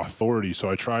authority, so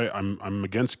I'm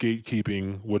against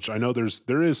gatekeeping, which I know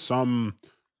there is some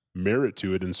merit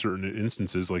to it in certain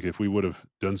instances. Like if we would have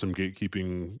done some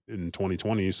gatekeeping in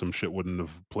 2020, some shit wouldn't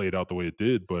have played out the way it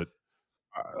did. But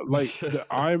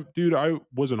I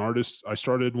was an artist. I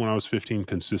started when I was 15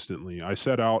 consistently. I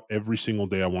set out every single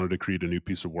day I wanted to create a new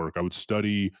piece of work. I would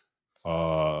study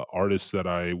artists that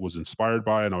I was inspired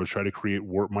by, and I would try to create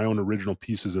my own original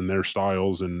pieces in their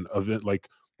styles. And event like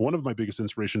one of my biggest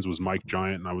inspirations was Mike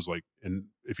Giant, and I was like, and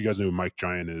if you guys know who Mike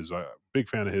Giant is, big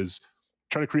fan of his.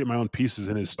 Trying to create my own pieces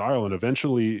in his style, and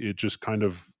eventually it just kind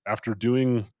of after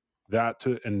doing that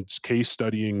and case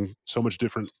studying so much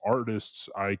different artists,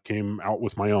 I came out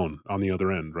with my own on the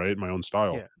other end, right? My own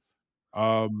style. Yeah.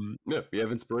 Yeah, we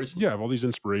have inspirations. Yeah, I have all these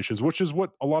inspirations, which is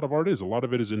what a lot of art is. A lot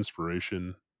of it is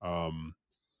inspiration.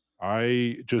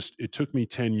 It took me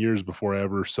 10 years before I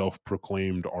ever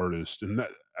self-proclaimed artist. And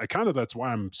that's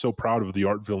why I'm so proud of the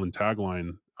art villain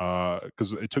tagline.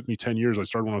 Because it took me 10 years. I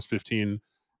started when I was 15,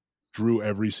 drew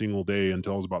every single day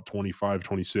until I was about 25,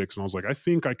 26. And I was like, I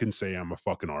think I can say I'm a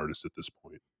fucking artist at this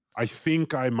point. I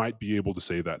think I might be able to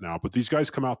say that now. But these guys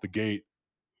come out the gate,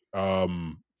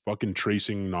 fucking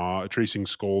tracing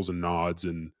skulls and nods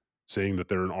and saying that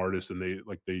they're an artist, and they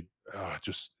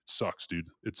just it sucks, dude.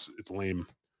 It's lame.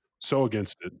 So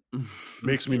against it.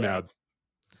 Makes me mad.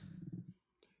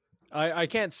 I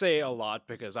can't say a lot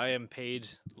because I am paid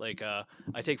like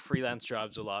I take freelance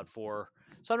jobs a lot for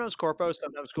sometimes corpos,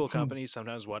 sometimes cool companies,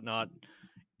 sometimes whatnot,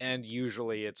 and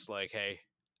usually it's like, hey,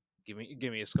 give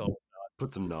me a skull with nods.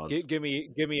 Put some nods. Give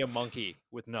me a monkey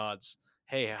with nods.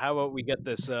 Hey, how about we get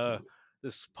this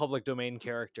this public domain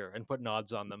character and put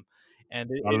nods on them, and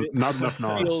Not enough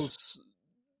nods. Feels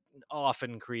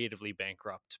often creatively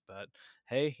bankrupt, but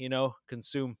hey,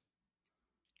 consume.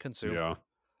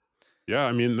 Yeah,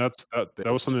 I mean that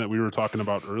was something that we were talking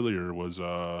about earlier was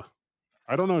I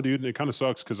don't know, dude. It kind of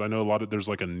sucks because I know there's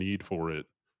like a need for it.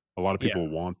 A lot of people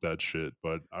want that shit,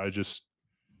 but I just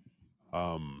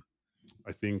I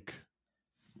think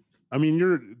I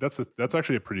mean that's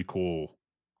actually a pretty cool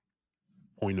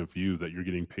point of view that you're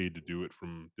getting paid to do it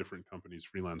from different companies,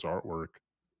 freelance artwork.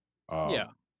 Yeah.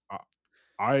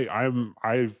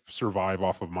 I survive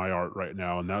off of my art right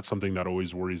now, and that's something that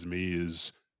always worries me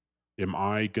is, am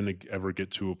I gonna ever get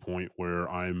to a point where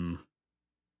I'm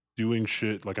doing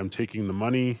shit like I'm taking the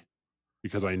money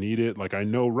because I need it? Like I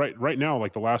know right now,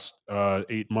 like the last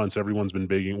 8 months, everyone's been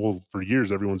begging. Well, for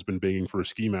years, everyone's been begging for a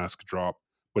ski mask drop,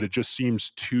 but it just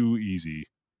seems too easy.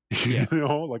 Yeah.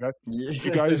 Like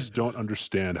you guys don't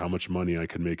understand how much money I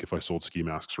can make if I sold ski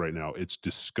masks right now. It's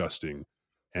disgusting.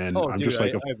 And I'm dude, just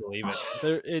like, I believe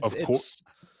it. It's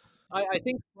I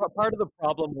think part of the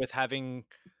problem with having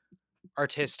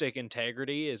artistic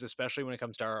integrity is, especially when it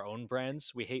comes to our own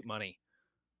brands, we hate money.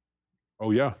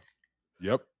 oh yeah,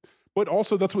 yep. But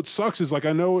also, that's what sucks is like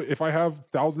I know if I have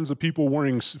thousands of people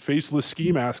wearing faceless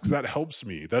ski masks, that helps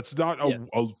me. That's not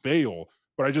a fail,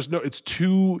 but I just know it's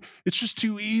just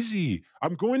too easy.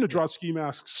 I'm going to draw ski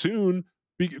masks soon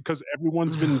because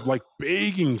everyone's been like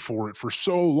begging for it for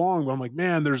so long. But I'm like,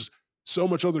 man, there's so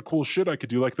much other cool shit I could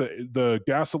do, like the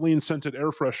gasoline scented air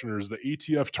fresheners, the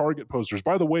ATF Target posters.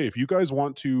 By the way, if you guys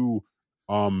want to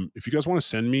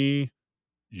send me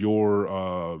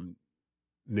your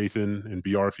Nathan and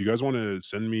BR, if you guys want to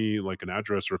send me like an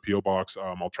address or a PO box,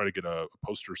 I'll try to get a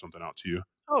poster or something out to you.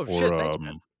 Oh shit, thanks,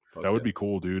 man. That would be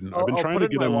cool, dude. I've been I'll trying put to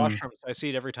it get in my them. washrooms. I see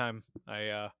it every time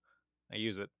I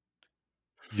use it.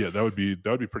 Yeah, that would be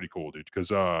pretty cool, dude.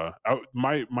 Because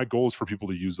my goal is for people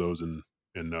to use those and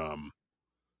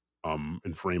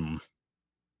frame them.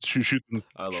 Shoot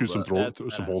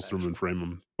some holes through them and frame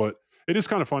them. But it is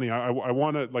kind of funny. I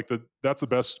want to like that's the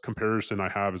best comparison I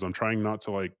have is I'm trying not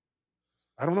to like,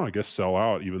 I don't know, I guess sell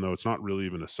out, even though it's not really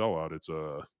even a sellout. It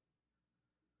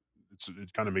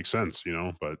kind of makes sense,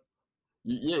 but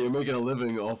yeah, you're making a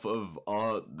living off of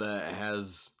art that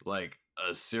has like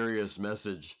a serious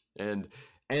message and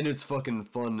it's fucking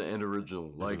fun and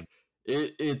original. Like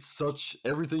it's such,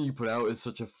 everything you put out is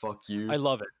such a fuck you. I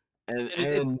love it.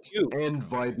 And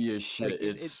vibey as shit.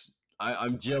 Like,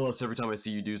 I'm jealous every time I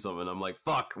see you do something. I'm like,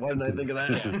 fuck, why didn't I think of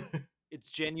that? It's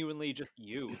genuinely just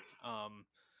you.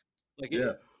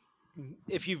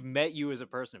 if you've met you as a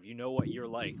person, if you know what you're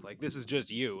like this is just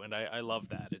you, and I love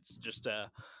that. It's just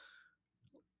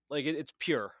like it's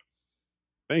pure.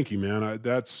 Thank you, man.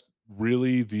 That's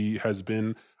really has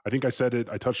been, I think I said it,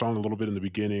 I touched on it a little bit in the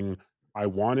beginning. I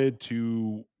wanted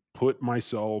to put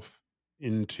myself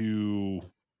into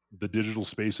the digital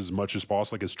space as much as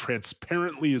possible, like as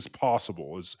transparently as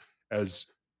possible, as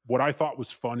what I thought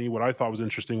was funny, what I thought was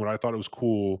interesting, what I thought it was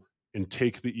cool, and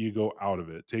take the ego out of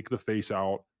it, take the face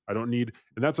out. I don't need,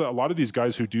 and that's a lot of these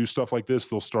guys who do stuff like this,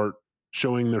 they'll start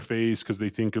showing their face because they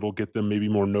think it'll get them maybe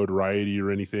more notoriety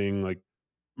or anything. Like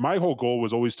my whole goal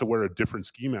was always to wear a different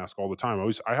ski mask all the time.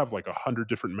 I have like 100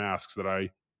 different masks that I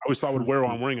always thought I would wear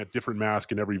while I'm wearing a different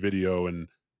mask in every video, and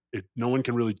no one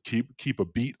can really keep a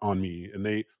beat on me. And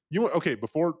okay,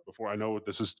 before I know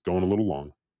this is going a little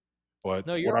long, but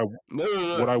No, you're No,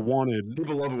 no, what no. I wanted,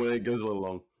 People love it when it goes a little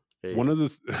long. Hey. one of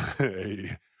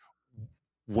the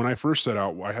when I first set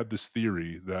out, I had this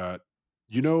theory that,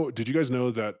 did you guys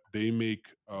know that they make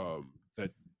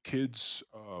that kids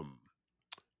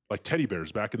like teddy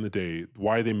bears back in the day,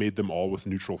 why they made them all with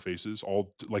neutral faces,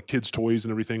 all like kids' toys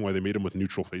and everything, why they made them with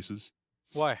neutral faces?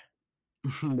 why?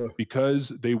 No. Because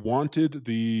they wanted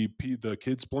the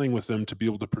kids playing with them to be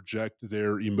able to project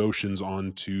their emotions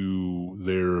onto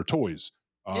their toys.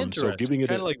 So Interesting. giving it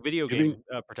Kind a of like video giving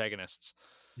game protagonists.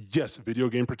 Yes, video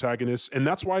game protagonists, and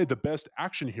that's why the best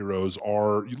action heroes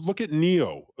are. You look at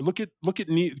Neo,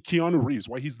 Keanu Reeves.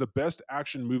 Why he's the best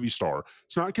action movie star?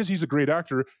 It's not because he's a great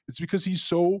actor. It's because he's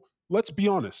so. Let's be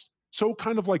honest. So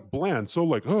kind of like bland. So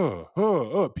like,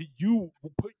 you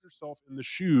put yourself in the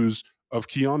shoes of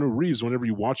Keanu Reeves whenever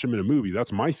you watch him in a movie.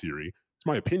 That's my theory. It's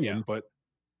my Yeah. opinion, but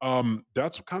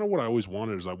that's kind of what I always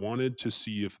wanted. Is I wanted to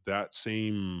see if that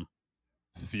same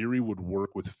theory would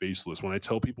work with Faceless. When I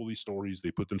tell people these stories,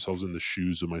 they put themselves in the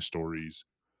shoes of my stories.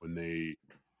 When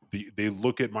they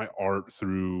look at my art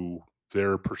through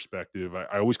their perspective,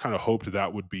 I always kind of hoped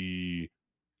that would be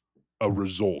a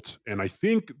result, and I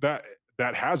think that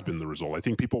has been the result. I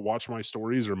think people watch my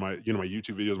stories or my my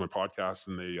YouTube videos, my podcasts,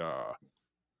 and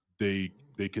they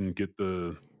can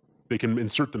they can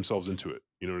insert themselves into it.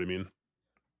 You know what I mean?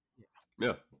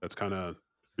 Yeah. That's kind of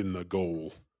been the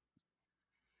goal.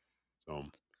 So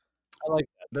I like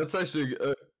That's actually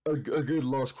a good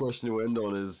last question to end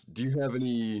on. Is do you have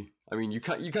any? I mean, you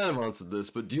kind of answered this,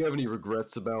 but do you have any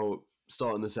regrets about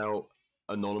starting this out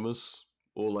anonymous,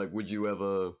 or like would you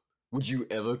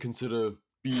ever consider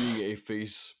being a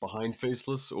face behind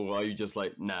Faceless, or are you just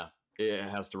like, nah, it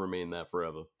has to remain that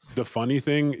forever? the funny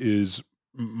thing is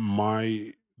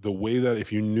the way that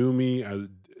if you knew me as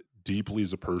deeply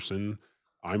as a person,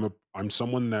 I'm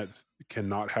someone that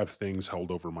cannot have things held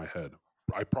over my head.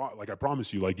 I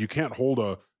promise you, like you can't hold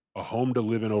a home to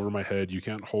live in over my head. You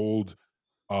can't hold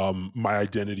my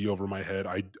identity over my head.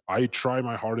 I try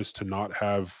my hardest to not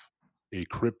have a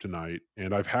kryptonite,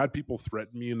 and I've had people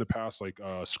threaten me in the past, like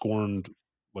scorned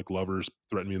like lovers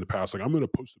threaten me in the past, like I'm going to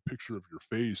post a picture of your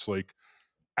face. Like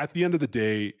at the end of the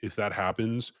day, if that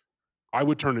happens, I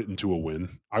would turn it into a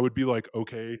win. I would be like,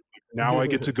 okay, now I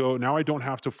get to go. Now I don't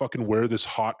have to fucking wear this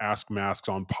hot ask masks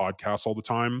on podcasts all the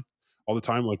time. All the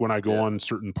time. Like when I go Yeah. on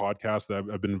certain podcasts that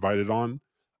I've been invited on,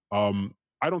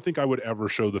 I don't think I would ever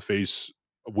show the face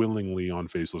willingly on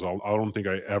Faceless. I don't think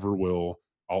I ever will.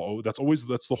 That's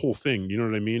the whole thing. You know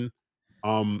what I mean?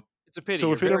 it's a pity. So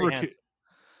You're if it very ever handsome.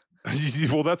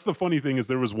 well, that's the funny thing is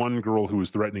there was one girl who was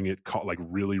threatening it, like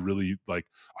really, really, like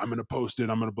I'm gonna post it,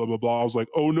 I'm gonna blah blah blah. I was like,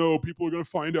 oh no, people are gonna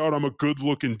find out I'm a good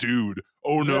looking dude.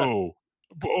 Oh Yeah. no,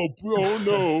 oh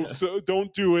no, so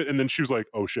don't do it. And then she was like,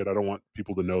 oh shit, I don't want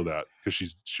people to know that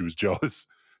because she was jealous.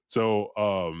 So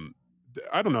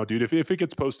I don't know, dude. If it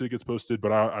gets posted, it gets posted.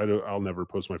 But I'll never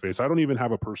post my face. I don't even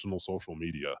have a personal social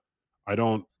media. I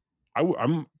don't.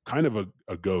 I'm kind of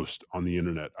a ghost on the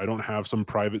internet. I don't have some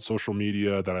private social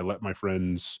media that I let my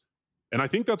friends. And I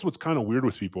think that's what's kind of weird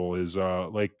with people is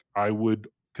like I would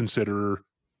consider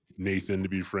Nathan to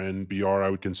be a friend. BR, I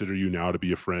would consider you now to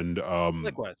be a friend.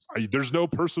 Likewise. There's no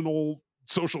personal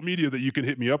social media that you can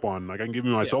hit me up on. Like I can give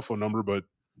you my Yeah. cell phone number, but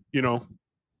you know,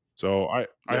 so I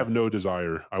Yeah. have no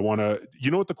desire. I want to. You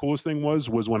know what the coolest thing was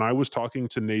when I was talking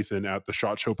to Nathan at the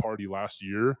SHOT Show party last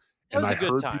year, That and was I a good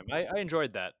heard time. I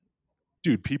enjoyed that.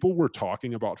 dude, people were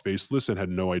talking about Faceless and had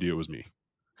no idea it was me.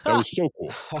 That was so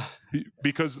cool.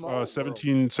 Because Small world.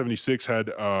 1776 had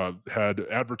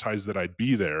advertised that I'd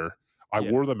be there. I Yeah.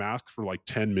 wore the mask for like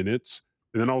 10 minutes.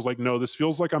 And then I was like, no, this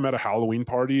feels like I'm at a Halloween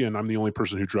party and I'm the only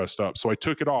person who dressed up. So I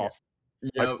took it off.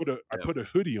 Yep. I put a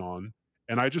hoodie on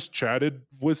and I just chatted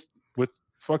with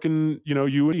fucking,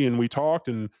 you and we talked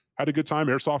and had a good time.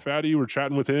 Airsoft Fatty, we're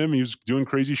chatting with him. He was doing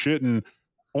crazy shit. And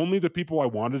only the people I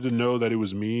wanted to know that it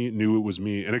was me knew it was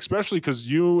me. And especially because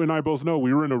you and I both know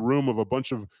we were in a room of a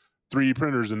bunch of 3D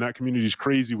printers, and that community is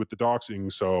crazy with the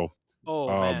doxing. So, Oh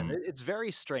man, um, it's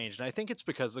very strange, and I think it's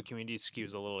because the community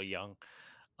skews a little young.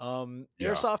 yeah,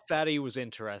 Airsoft Fatty was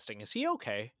interesting. Is he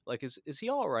okay? Like, is he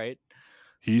all right?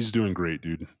 he's doing great,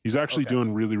 dude. He's actually Okay,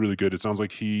 doing really, really good. It sounds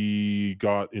like he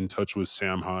got in touch with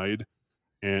Sam Hyde,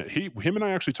 and him and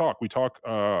I actually talk. We talk.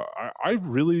 I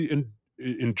really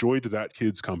enjoyed that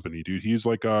kid's company, dude. He's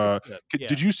like, that's good.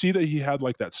 did Yeah, you see that he had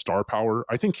like that star power?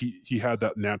 I think he had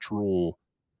that natural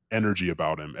energy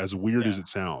about him, as weird yeah. as it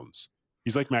sounds.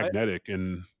 He's like I magnetic.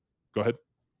 And go ahead.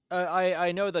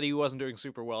 I know that he wasn't doing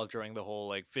super well during the whole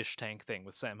like fish tank thing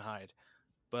with Sam Hyde,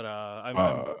 but I'm. It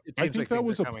I seems think like that things are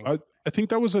was a coming. I think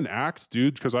that was an act,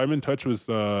 dude. Because I'm in touch with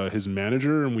his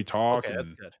manager, and we talk, Okay, that's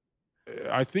and good.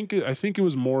 I think it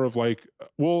was more of like,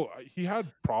 well, he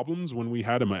had problems when we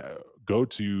had him go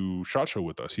to Shot Show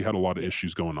with us. He had a lot of Yeah,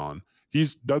 issues going on.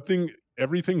 He's nothing.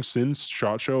 Everything since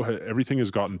Shot Show, everything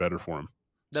has gotten better for him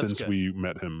that's since good. we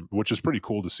met him, which is pretty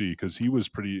cool to see because he was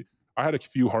pretty. I had a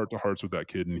few heart to hearts with that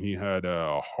kid, and he had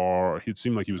a hard. It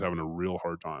seemed like he was having a real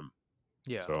hard time.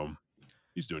 Yeah. So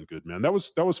he's doing good, man. That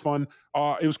was fun.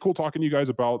 It was cool talking to you guys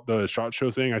about the Shot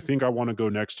Show thing. I think I want to go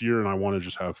next year, and I want to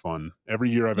just have fun. Every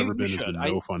year I've ever You been has should. been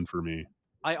no fun for me.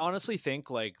 I honestly think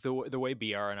like the way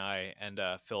BR and I and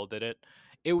Phil did it,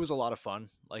 it was a lot of fun.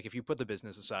 Like if you put the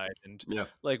business aside and Yeah.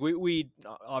 like we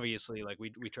obviously like we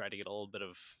tried to get a little bit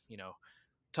of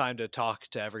time to talk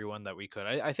to everyone that we could.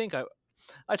 I think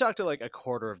I talked to like a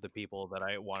quarter of the people that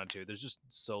I wanted to. There's just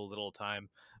so little time.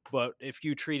 But if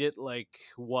you treat it like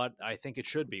what I think it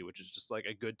should be, which is just like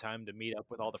a good time to meet up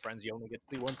with all the friends you only get to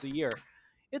see once a year,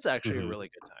 it's actually a Mhm. really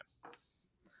good time.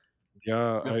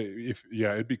 Yeah,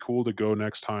 Yeah. it'd be cool to go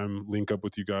next time, link up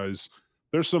with you guys.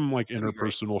 There's some like That'd be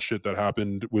great. interpersonal shit that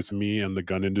happened with me and the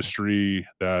gun industry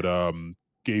that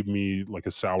gave me like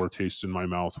a sour taste in my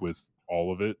mouth with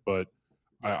all of it. But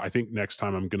Yeah. I think next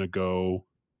time I'm gonna go.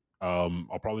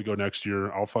 I'll probably go next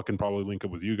year. I'll fucking probably link up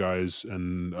with you guys,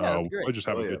 and Yeah, that'd be we'll great. probably just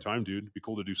have Oh a yeah. good time, dude. It'd be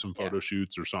cool to do some Yeah. photo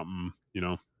shoots or something, you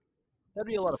know. That'd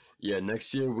be a lot of Yeah,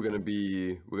 next year we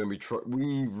really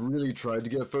tried to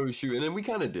get a photo shoot, and then we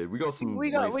kind of did. We got fun. some nice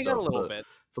We got a stuff, little but bit.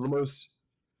 for the most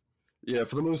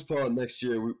for the most part, next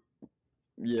year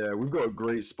we've got a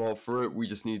great spot for it. We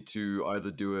just need to either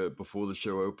do it before the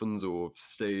show opens or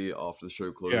stay after the show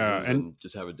Yeah, closes and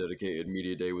just have a dedicated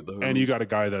media day with the and you homies. got a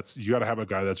guy that's you got to have a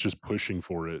guy that's just pushing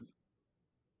for it.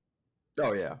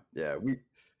 Oh yeah, yeah.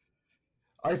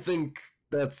 I think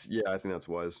I think that's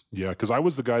wise. Yeah, because I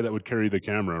was the guy that would carry the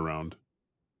camera around.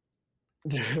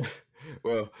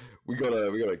 Well, we got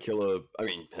a killer. I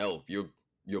mean, hell,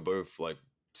 you're both like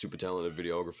super talented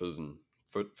videographers and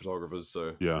photographers,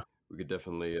 so Yeah, we could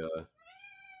definitely. I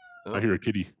Oh, hear a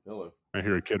kitty. hello. I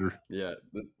hear a kidder. Yeah,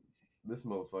 this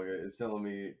motherfucker is telling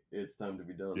me it's time to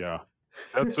be done. Yeah,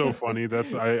 that's so funny.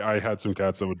 I had some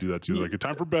cats that would do that too. He Like,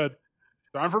 time for bed.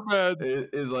 Time for bed.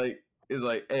 is like,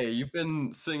 hey, you've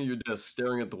been sitting at your desk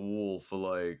staring at the wall for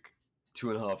like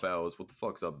 2.5 hours. What the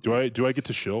fuck's up, dude? Do I get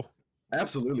to shill?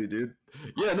 Absolutely, dude.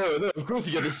 Yeah, no, of course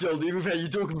you get the show, dude. We've had you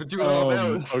talking for 2.5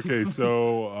 hours. Okay,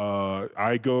 so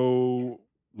I go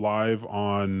live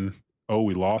on. Oh,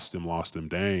 we lost him.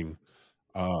 Dang.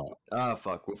 Uh,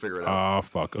 Fuck, we'll figure it out.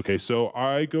 fuck. Okay, so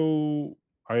I go.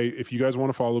 If you guys want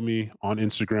to follow me on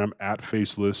Instagram at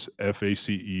faceless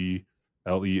FACELESS,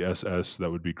 that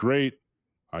would be great.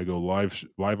 I go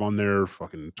live on there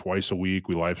fucking twice a week.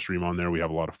 We live stream on there. We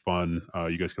have a lot of fun.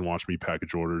 You guys can watch me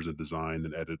package orders and design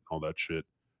and edit and all that shit.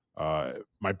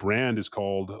 My brand is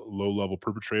called Low Level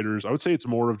Perpetrators. I would say it's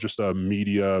more of just a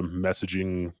media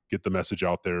messaging, get the message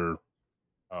out there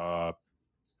uh,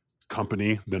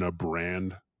 company than a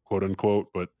brand, quote unquote.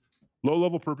 But Low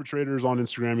Level Perpetrators on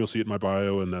Instagram, you'll see it in my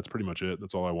bio, and that's pretty much it.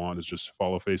 That's all I want is just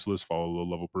follow Faceless, follow Low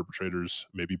Level Perpetrators,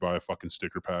 maybe buy a fucking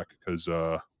sticker pack because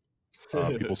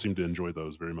people seem to enjoy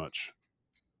those very much.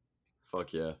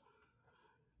 Fuck yeah.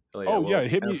 Hell yeah. Oh yeah, Well,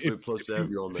 hit me absolute pleasure to have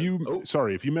you on, if man. you Oh,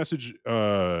 sorry if you message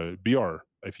BR,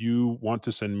 if you want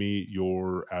to send me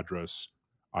your address,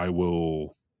 I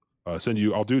will send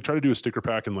you. Try to do a sticker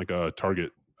pack and like a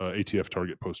Target ATF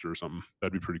Target poster or something.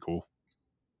 That'd be pretty cool.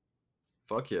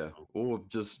 fuck yeah. Or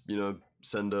just,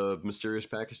 send a mysterious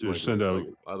package to my Just send door. a Like,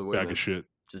 either way, bag man. of shit.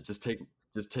 Just take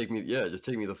me, yeah, just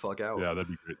take me the fuck out. Yeah, that'd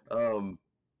be great.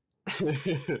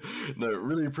 No,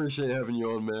 really appreciate having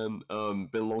you on, man.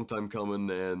 Been a long time coming,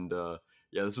 and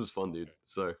yeah, this was fun, dude.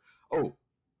 So,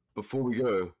 before we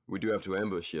go, we do have to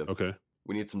ambush you. Okay.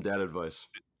 We need some dad advice.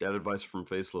 Dad advice from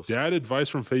Faceless. Dad advice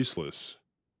from Faceless.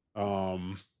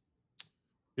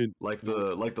 Like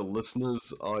the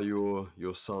listeners are your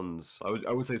sons.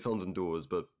 I would say sons and daughters,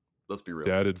 but let's be real.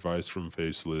 Dad advice from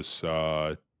Faceless.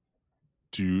 Don't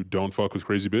fuck with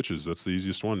crazy bitches. That's the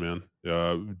easiest one, man.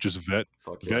 Just vet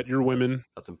your women.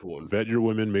 That's important. Vet your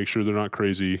women. Make sure they're not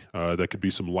crazy. That could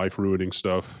be some life ruining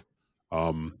stuff.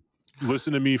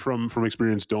 Listen to me from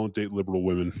experience. Don't date liberal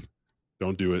women.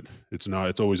 Don't do it. It's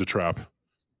always a trap.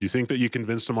 You think that you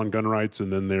convinced them on gun rights,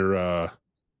 and then they're I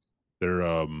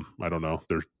don't know,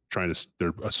 they're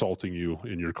assaulting you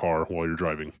in your car while you're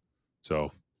driving.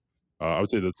 So I would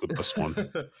say that's the best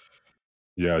one.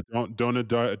 Yeah,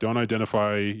 don't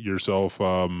identify yourself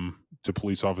to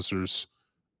police officers.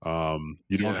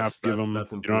 You don't have to give them.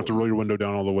 You don't have to roll your window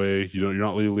down all the way. You're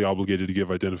not legally obligated to give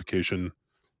identification.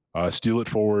 Steal it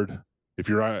forward. If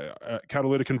your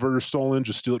catalytic converter stolen,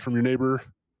 just steal it from your neighbor.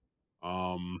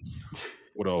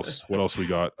 What else? What else we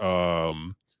got?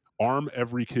 Arm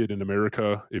every kid in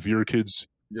America. If your kids,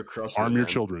 arm your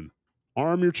children.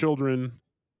 Arm your children.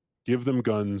 Give them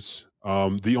guns.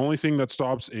 The only thing that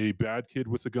stops a bad kid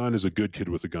with a gun is a good kid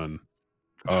with a gun.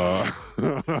 Fuck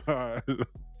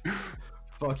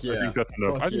yeah! I think that's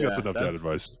enough. That's enough dad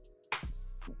advice.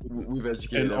 We've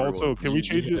educated. And also, can we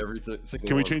change it?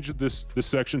 Can we change this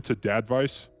section to dad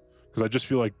advice? Because I just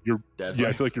feel like I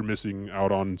feel like you're missing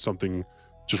out on something.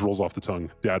 Just rolls off the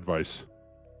tongue. Dad advice.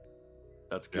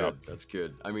 That's good. Yep. That's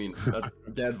good. I mean,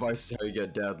 dad advice is how you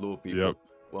get dad law, people. Yep.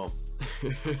 Well,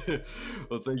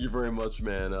 thank you very much,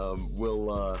 man. I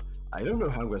don't know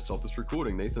how I'm gonna stop this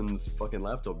recording. Nathan's fucking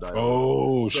laptop died.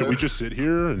 Oh, should we just sit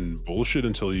here and bullshit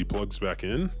until he plugs back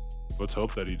in? Let's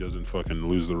hope that he doesn't fucking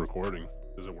lose the recording.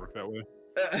 Does it work that way?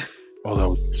 Oh, that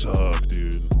would suck,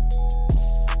 dude.